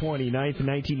August 29th,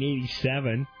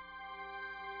 1987.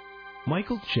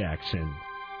 Michael Jackson.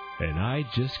 And I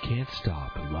just can't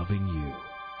stop loving you.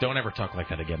 Don't ever talk like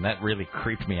that again. That really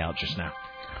creeped me out just now.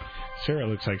 Sarah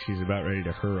looks like she's about ready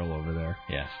to hurl over there.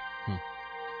 Yes.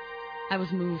 I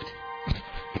was moved.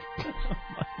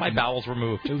 My bowels were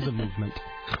moved. It was a movement.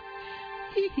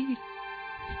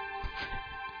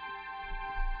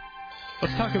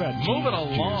 Let's talk about moving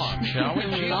along, shall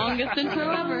we? Longest intro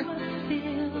ever.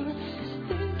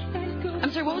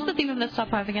 I'm sorry, what was the theme of this top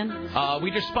 5 again? We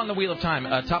just spun the wheel of time.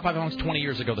 Top 5 songs 20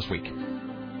 years ago this week.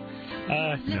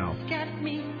 No.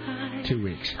 2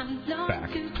 weeks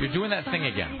back. You're doing that thing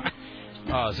again.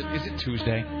 Oh, is it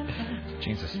Tuesday?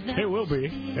 Jesus. It will be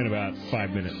in about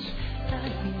 5 minutes.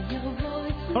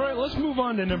 All right, let's move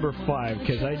on to number 5,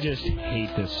 because I just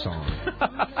hate this song.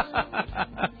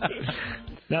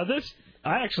 Now,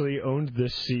 I actually owned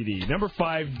this CD. Number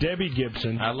 5, Debbie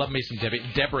Gibson. I love me some Debbie.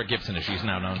 Deborah Gibson, as she's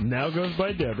now known. Now goes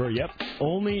by Deborah, yep.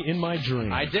 Only in My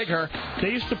Dream. I dig her.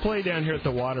 They used to play down here at the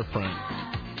waterfront,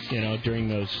 during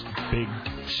those big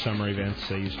summer events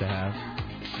they used to have.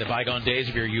 The bygone days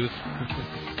of your youth.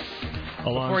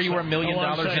 Before you were $1 million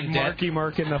in debt. Marky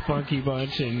Mark and the Funky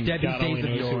Bunch and Debbie's God only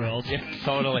knows who else. Yeah,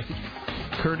 totally.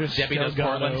 Curtis Debbie does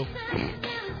Delgado.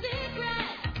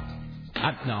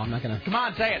 No, I'm not going to. Come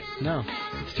on, say it. No,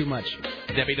 it's too much.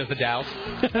 Debbie does the Dows.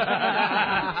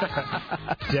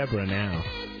 Deborah now.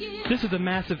 This is a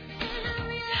massive...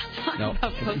 No.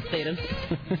 Post-dated.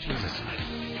 Jesus.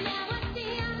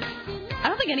 I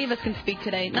don't think any of us can speak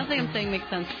today. Nothing I'm saying makes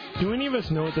sense. Do any of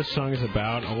us know what this song is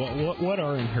about? What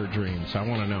are in her dreams? I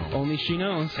want to know. Only she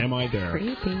knows. Am I there?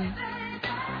 Creepy.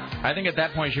 I think at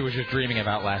that point she was just dreaming of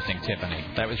outlasting Tiffany.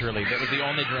 That was the only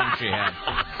dream she had.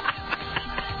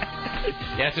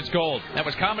 Yes, it's gold. That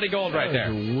was comedy gold right there.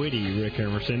 That was witty, Rick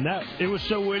Emerson. It was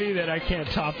so witty that I can't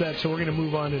top that, so we're going to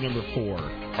move on to number 4.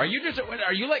 Are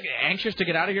you like anxious to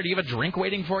get out of here? Do you have a drink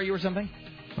waiting for you or something?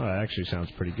 Oh, that actually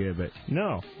sounds pretty good, but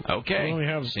no. Okay. We only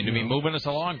have, seem to be moving us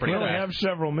along pretty fast. We only have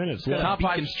several minutes left. Top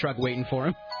 5 truck waiting for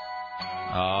him.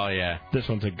 Oh, yeah. This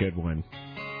one's a good one.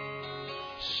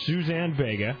 Suzanne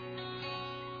Vega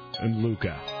and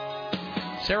Luca.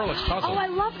 Sarah looks puzzled. Oh, I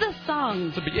love this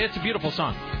song. It's a beautiful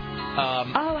song.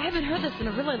 I haven't heard this in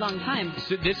a really long time.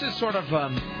 So this is sort of,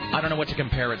 I don't know what to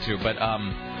compare it to, but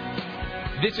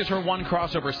this is her one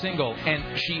crossover single, and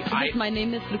My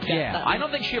name is Luca. Yeah, I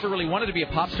don't think she ever really wanted to be a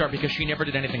pop star because she never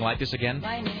did anything like this again.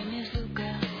 My name is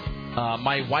Luca.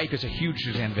 My wife is a huge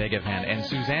Suzanne Vega fan, and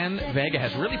Suzanne Vega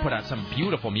has really put out some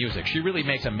beautiful music. She really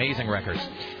makes amazing records,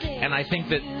 and I think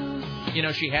that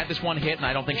she had this one hit, and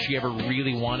I don't think she ever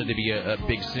really wanted to be a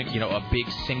big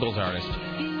singles artist.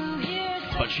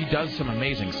 But she does some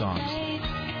amazing songs.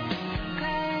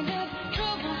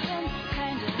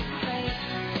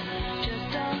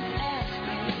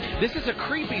 This is a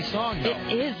creepy song, though.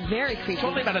 It is very creepy. It's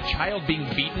totally about a child being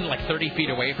beaten like 30 feet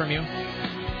away from you.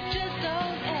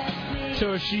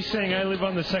 So is she saying, I live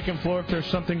on the second floor, if there's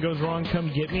something goes wrong, come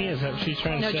get me? Is that what she's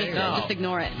trying to say? No, just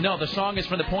ignore it. No, the song is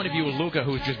from the point of view of Luca,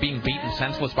 who's just being beaten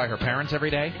senseless by her parents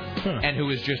every day. And who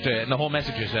is just, and the whole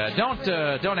message is,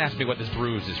 don't ask me what this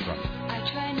bruise is from. I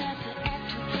try not to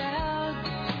act too proud.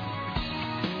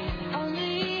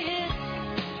 Only hit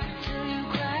till you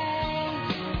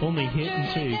cry. Only hit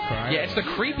until you cry? Yeah, it's the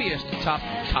creepiest top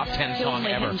 10 song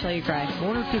ever. Hit until you cry. I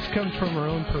wonder if this comes from her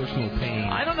own personal pain.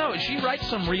 I don't know. She writes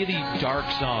some really dark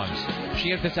songs. She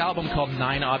has this album called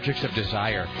 9 Objects of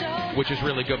Desire, which is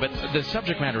really good, but the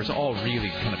subject matter is all really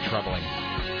kind of troubling.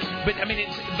 But, I mean,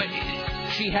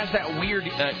 she has that weird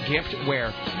gift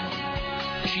where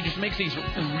she just makes these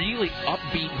really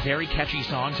upbeat, very catchy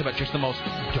songs about just the most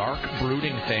dark,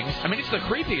 brooding things. I mean, it's the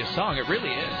creepiest song. It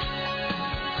really is.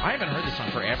 I haven't heard this song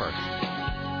forever.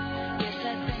 Yes,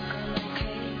 I think I'm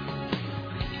okay.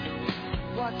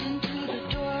 Walked into the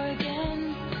door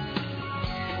again.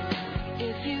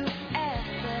 If you ask,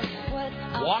 that's what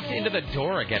Walked into the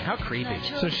door again. How creepy.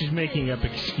 So she's making up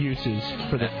excuses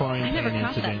for the frying pan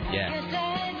incident. Yeah.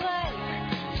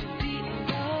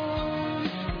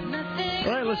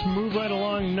 All right, let's move right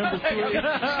along. Number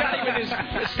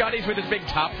 3. Scotty's with his big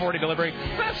top 40 delivery.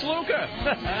 That's Luca.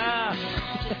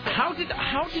 How did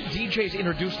DJs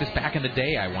introduce this back in the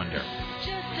day, I wonder?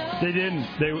 They didn't.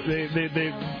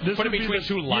 They this put it between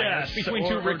two liners, between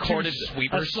two recorded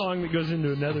sweepers. A song that goes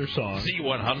into another song.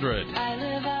 Z100. I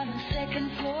live on the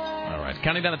second floor. All right,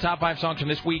 counting down the top 5 songs from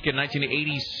this week in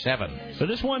 1987. So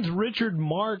this one's Richard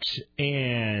Marx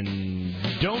and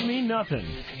Don't Mean Nothing.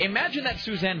 Imagine that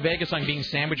Suzanne Vega song being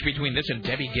sandwiched between this and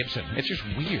Debbie Gibson. It's just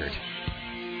weird.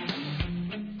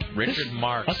 Richard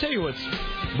Marx. I'll tell you what's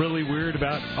really weird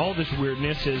about all this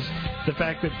weirdness is the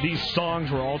fact that these songs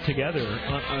were all together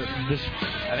this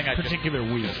particular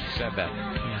week. Said that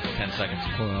 10 seconds.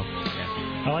 Well,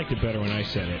 I liked it better when I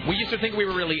said it. We used to think we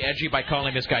were really edgy by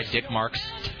calling this guy Dick Marx.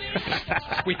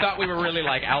 We thought we were really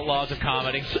like outlaws of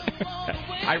comedy.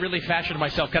 I really fashioned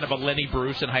myself kind of a Lenny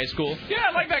Bruce in high school. Yeah,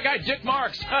 I like that guy, Dick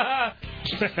Marx.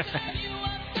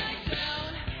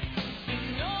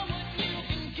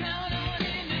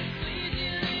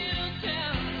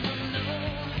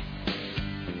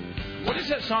 What is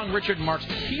that song, Richard Marx?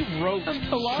 He wrote something.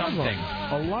 A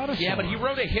lot of songs. Yeah, but he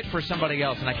wrote a hit for somebody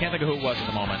else, and I can't think of who it was at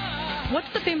the moment.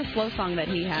 What's the famous slow song that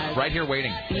he has? Right Here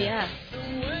Waiting. Yes.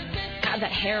 God,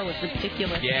 that hair was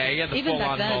ridiculous. Yeah, he had the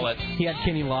full-on mullet. He had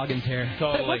Kenny Loggins' hair.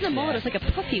 Totally. But it wasn't a mullet, it was like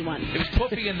a puffy one. It was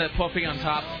puffy in the puffy on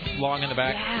top, long in the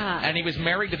back. Yeah. And he was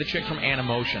married to the chick from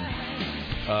Animotion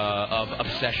of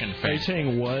Obsession fame. Are you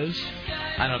saying was?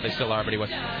 I don't know if they still are, but he was.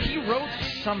 He wrote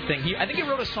something. I think he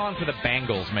wrote a song for the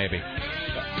Bangles, maybe.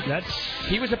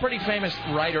 He was a pretty famous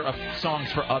writer of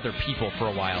songs for other people for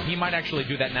a while. He might actually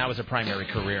do that now as a primary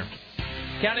career.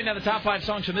 Counting down the top 5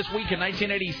 songs from this week in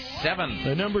 1987.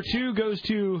 The number 2 goes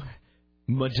to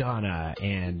Madonna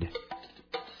and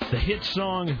the hit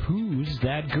song "Who's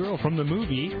That Girl" from the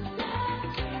movie.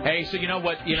 Hey, so you know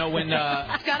what? You know when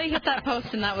Scotty hit that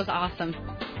post and that was awesome.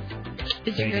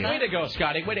 Did you hear that? Way to go,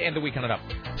 Scotty. Way to end the week on it up.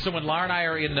 So when Laura and I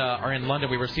are in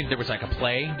London, we were seeing there was like a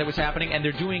play that was happening, and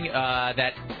they're doing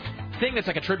that thing that's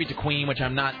like a tribute to Queen, which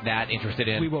I'm not that interested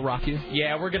in. We Will Rock You.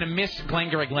 Yeah, we're going to miss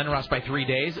Glengarry Glen Ross by 3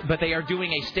 days, but they are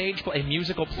doing a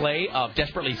musical play of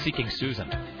Desperately Seeking Susan.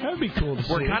 That would be cool to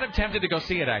see. We're kind of tempted to go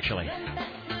see it, actually.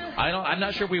 I'm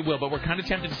not sure we will, but we're kind of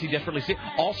tempted to see Desperately Seeking.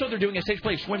 Also, they're doing a stage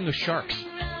play of Swimming with Sharks.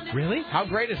 Really? How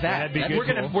great is that? That'd be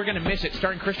good. We're gonna miss it,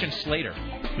 starring Christian Slater.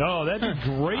 Oh, that'd be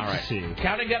great to see.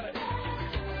 Counting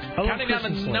down the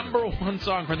number 1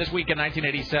 song from this week in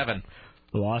 1987.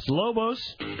 Los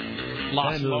Lobos.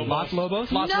 Los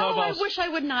Lobos. No, I wish I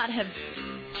would not have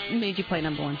made you play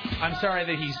number 1. I'm sorry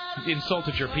that he's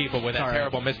insulted your people with that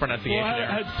terrible mispronunciation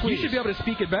there. You should be able to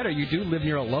speak it better. You do live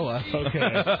near Aloha. Okay.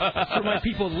 Where my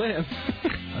people live.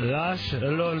 Los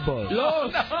Lobos.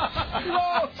 Los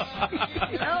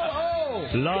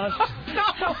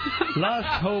Lost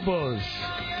hobos.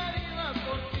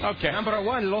 Okay. Number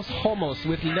 1, Los Homos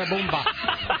with La Bomba.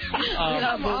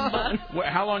 La Bomba.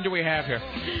 How long do we have here?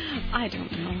 I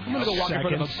don't know. I'm going to go walk in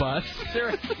front of a bus.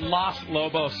 Los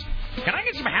Lobos. Can I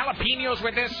get some jalapenos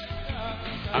with this?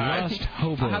 Lost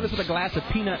hobos. I'll have this with a glass of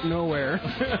peanut nowhere.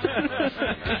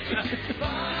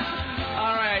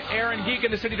 All right, Aaron Geek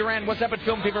in the City Duran. What's up at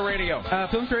Film Fever Radio?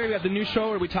 Film Fever Radio, we have the new show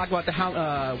where we talk about the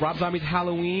Rob Zombie's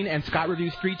Halloween, and Scott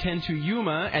reviews 310 to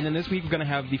Yuma, and then this week we're going to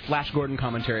have the Flash Gordon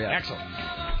commentary. Excellent.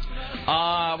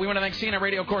 We want to thank CNN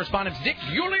radio correspondents Dick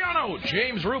Giuliano,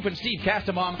 James Roop, and Steve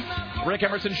Castabaum. Rick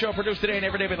Emerson show produced today and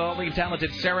every day by the lovely and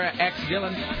talented Sarah X.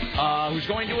 Dillon, who's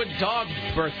going to a dog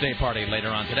birthday party later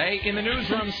on today. In the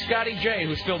newsroom, Scotty J,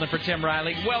 who's filled in for Tim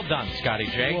Riley. Well done, Scotty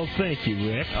J. Well, thank you,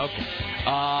 Rick. Okay.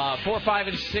 4, 5,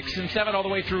 and 6, and 7, all the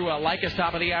way through like us,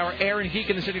 top of the hour. Aaron Geek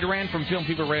in the City Duran from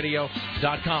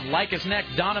FilmFeverRadio.com. Like us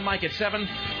next. Don and Mike at 7.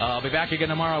 I'll be back again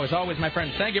tomorrow. As always, my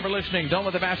friends, thank you for listening. Don't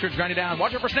let the bastards grind you down.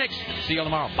 Watch out for snakes. See you all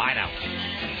tomorrow. Bye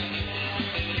now.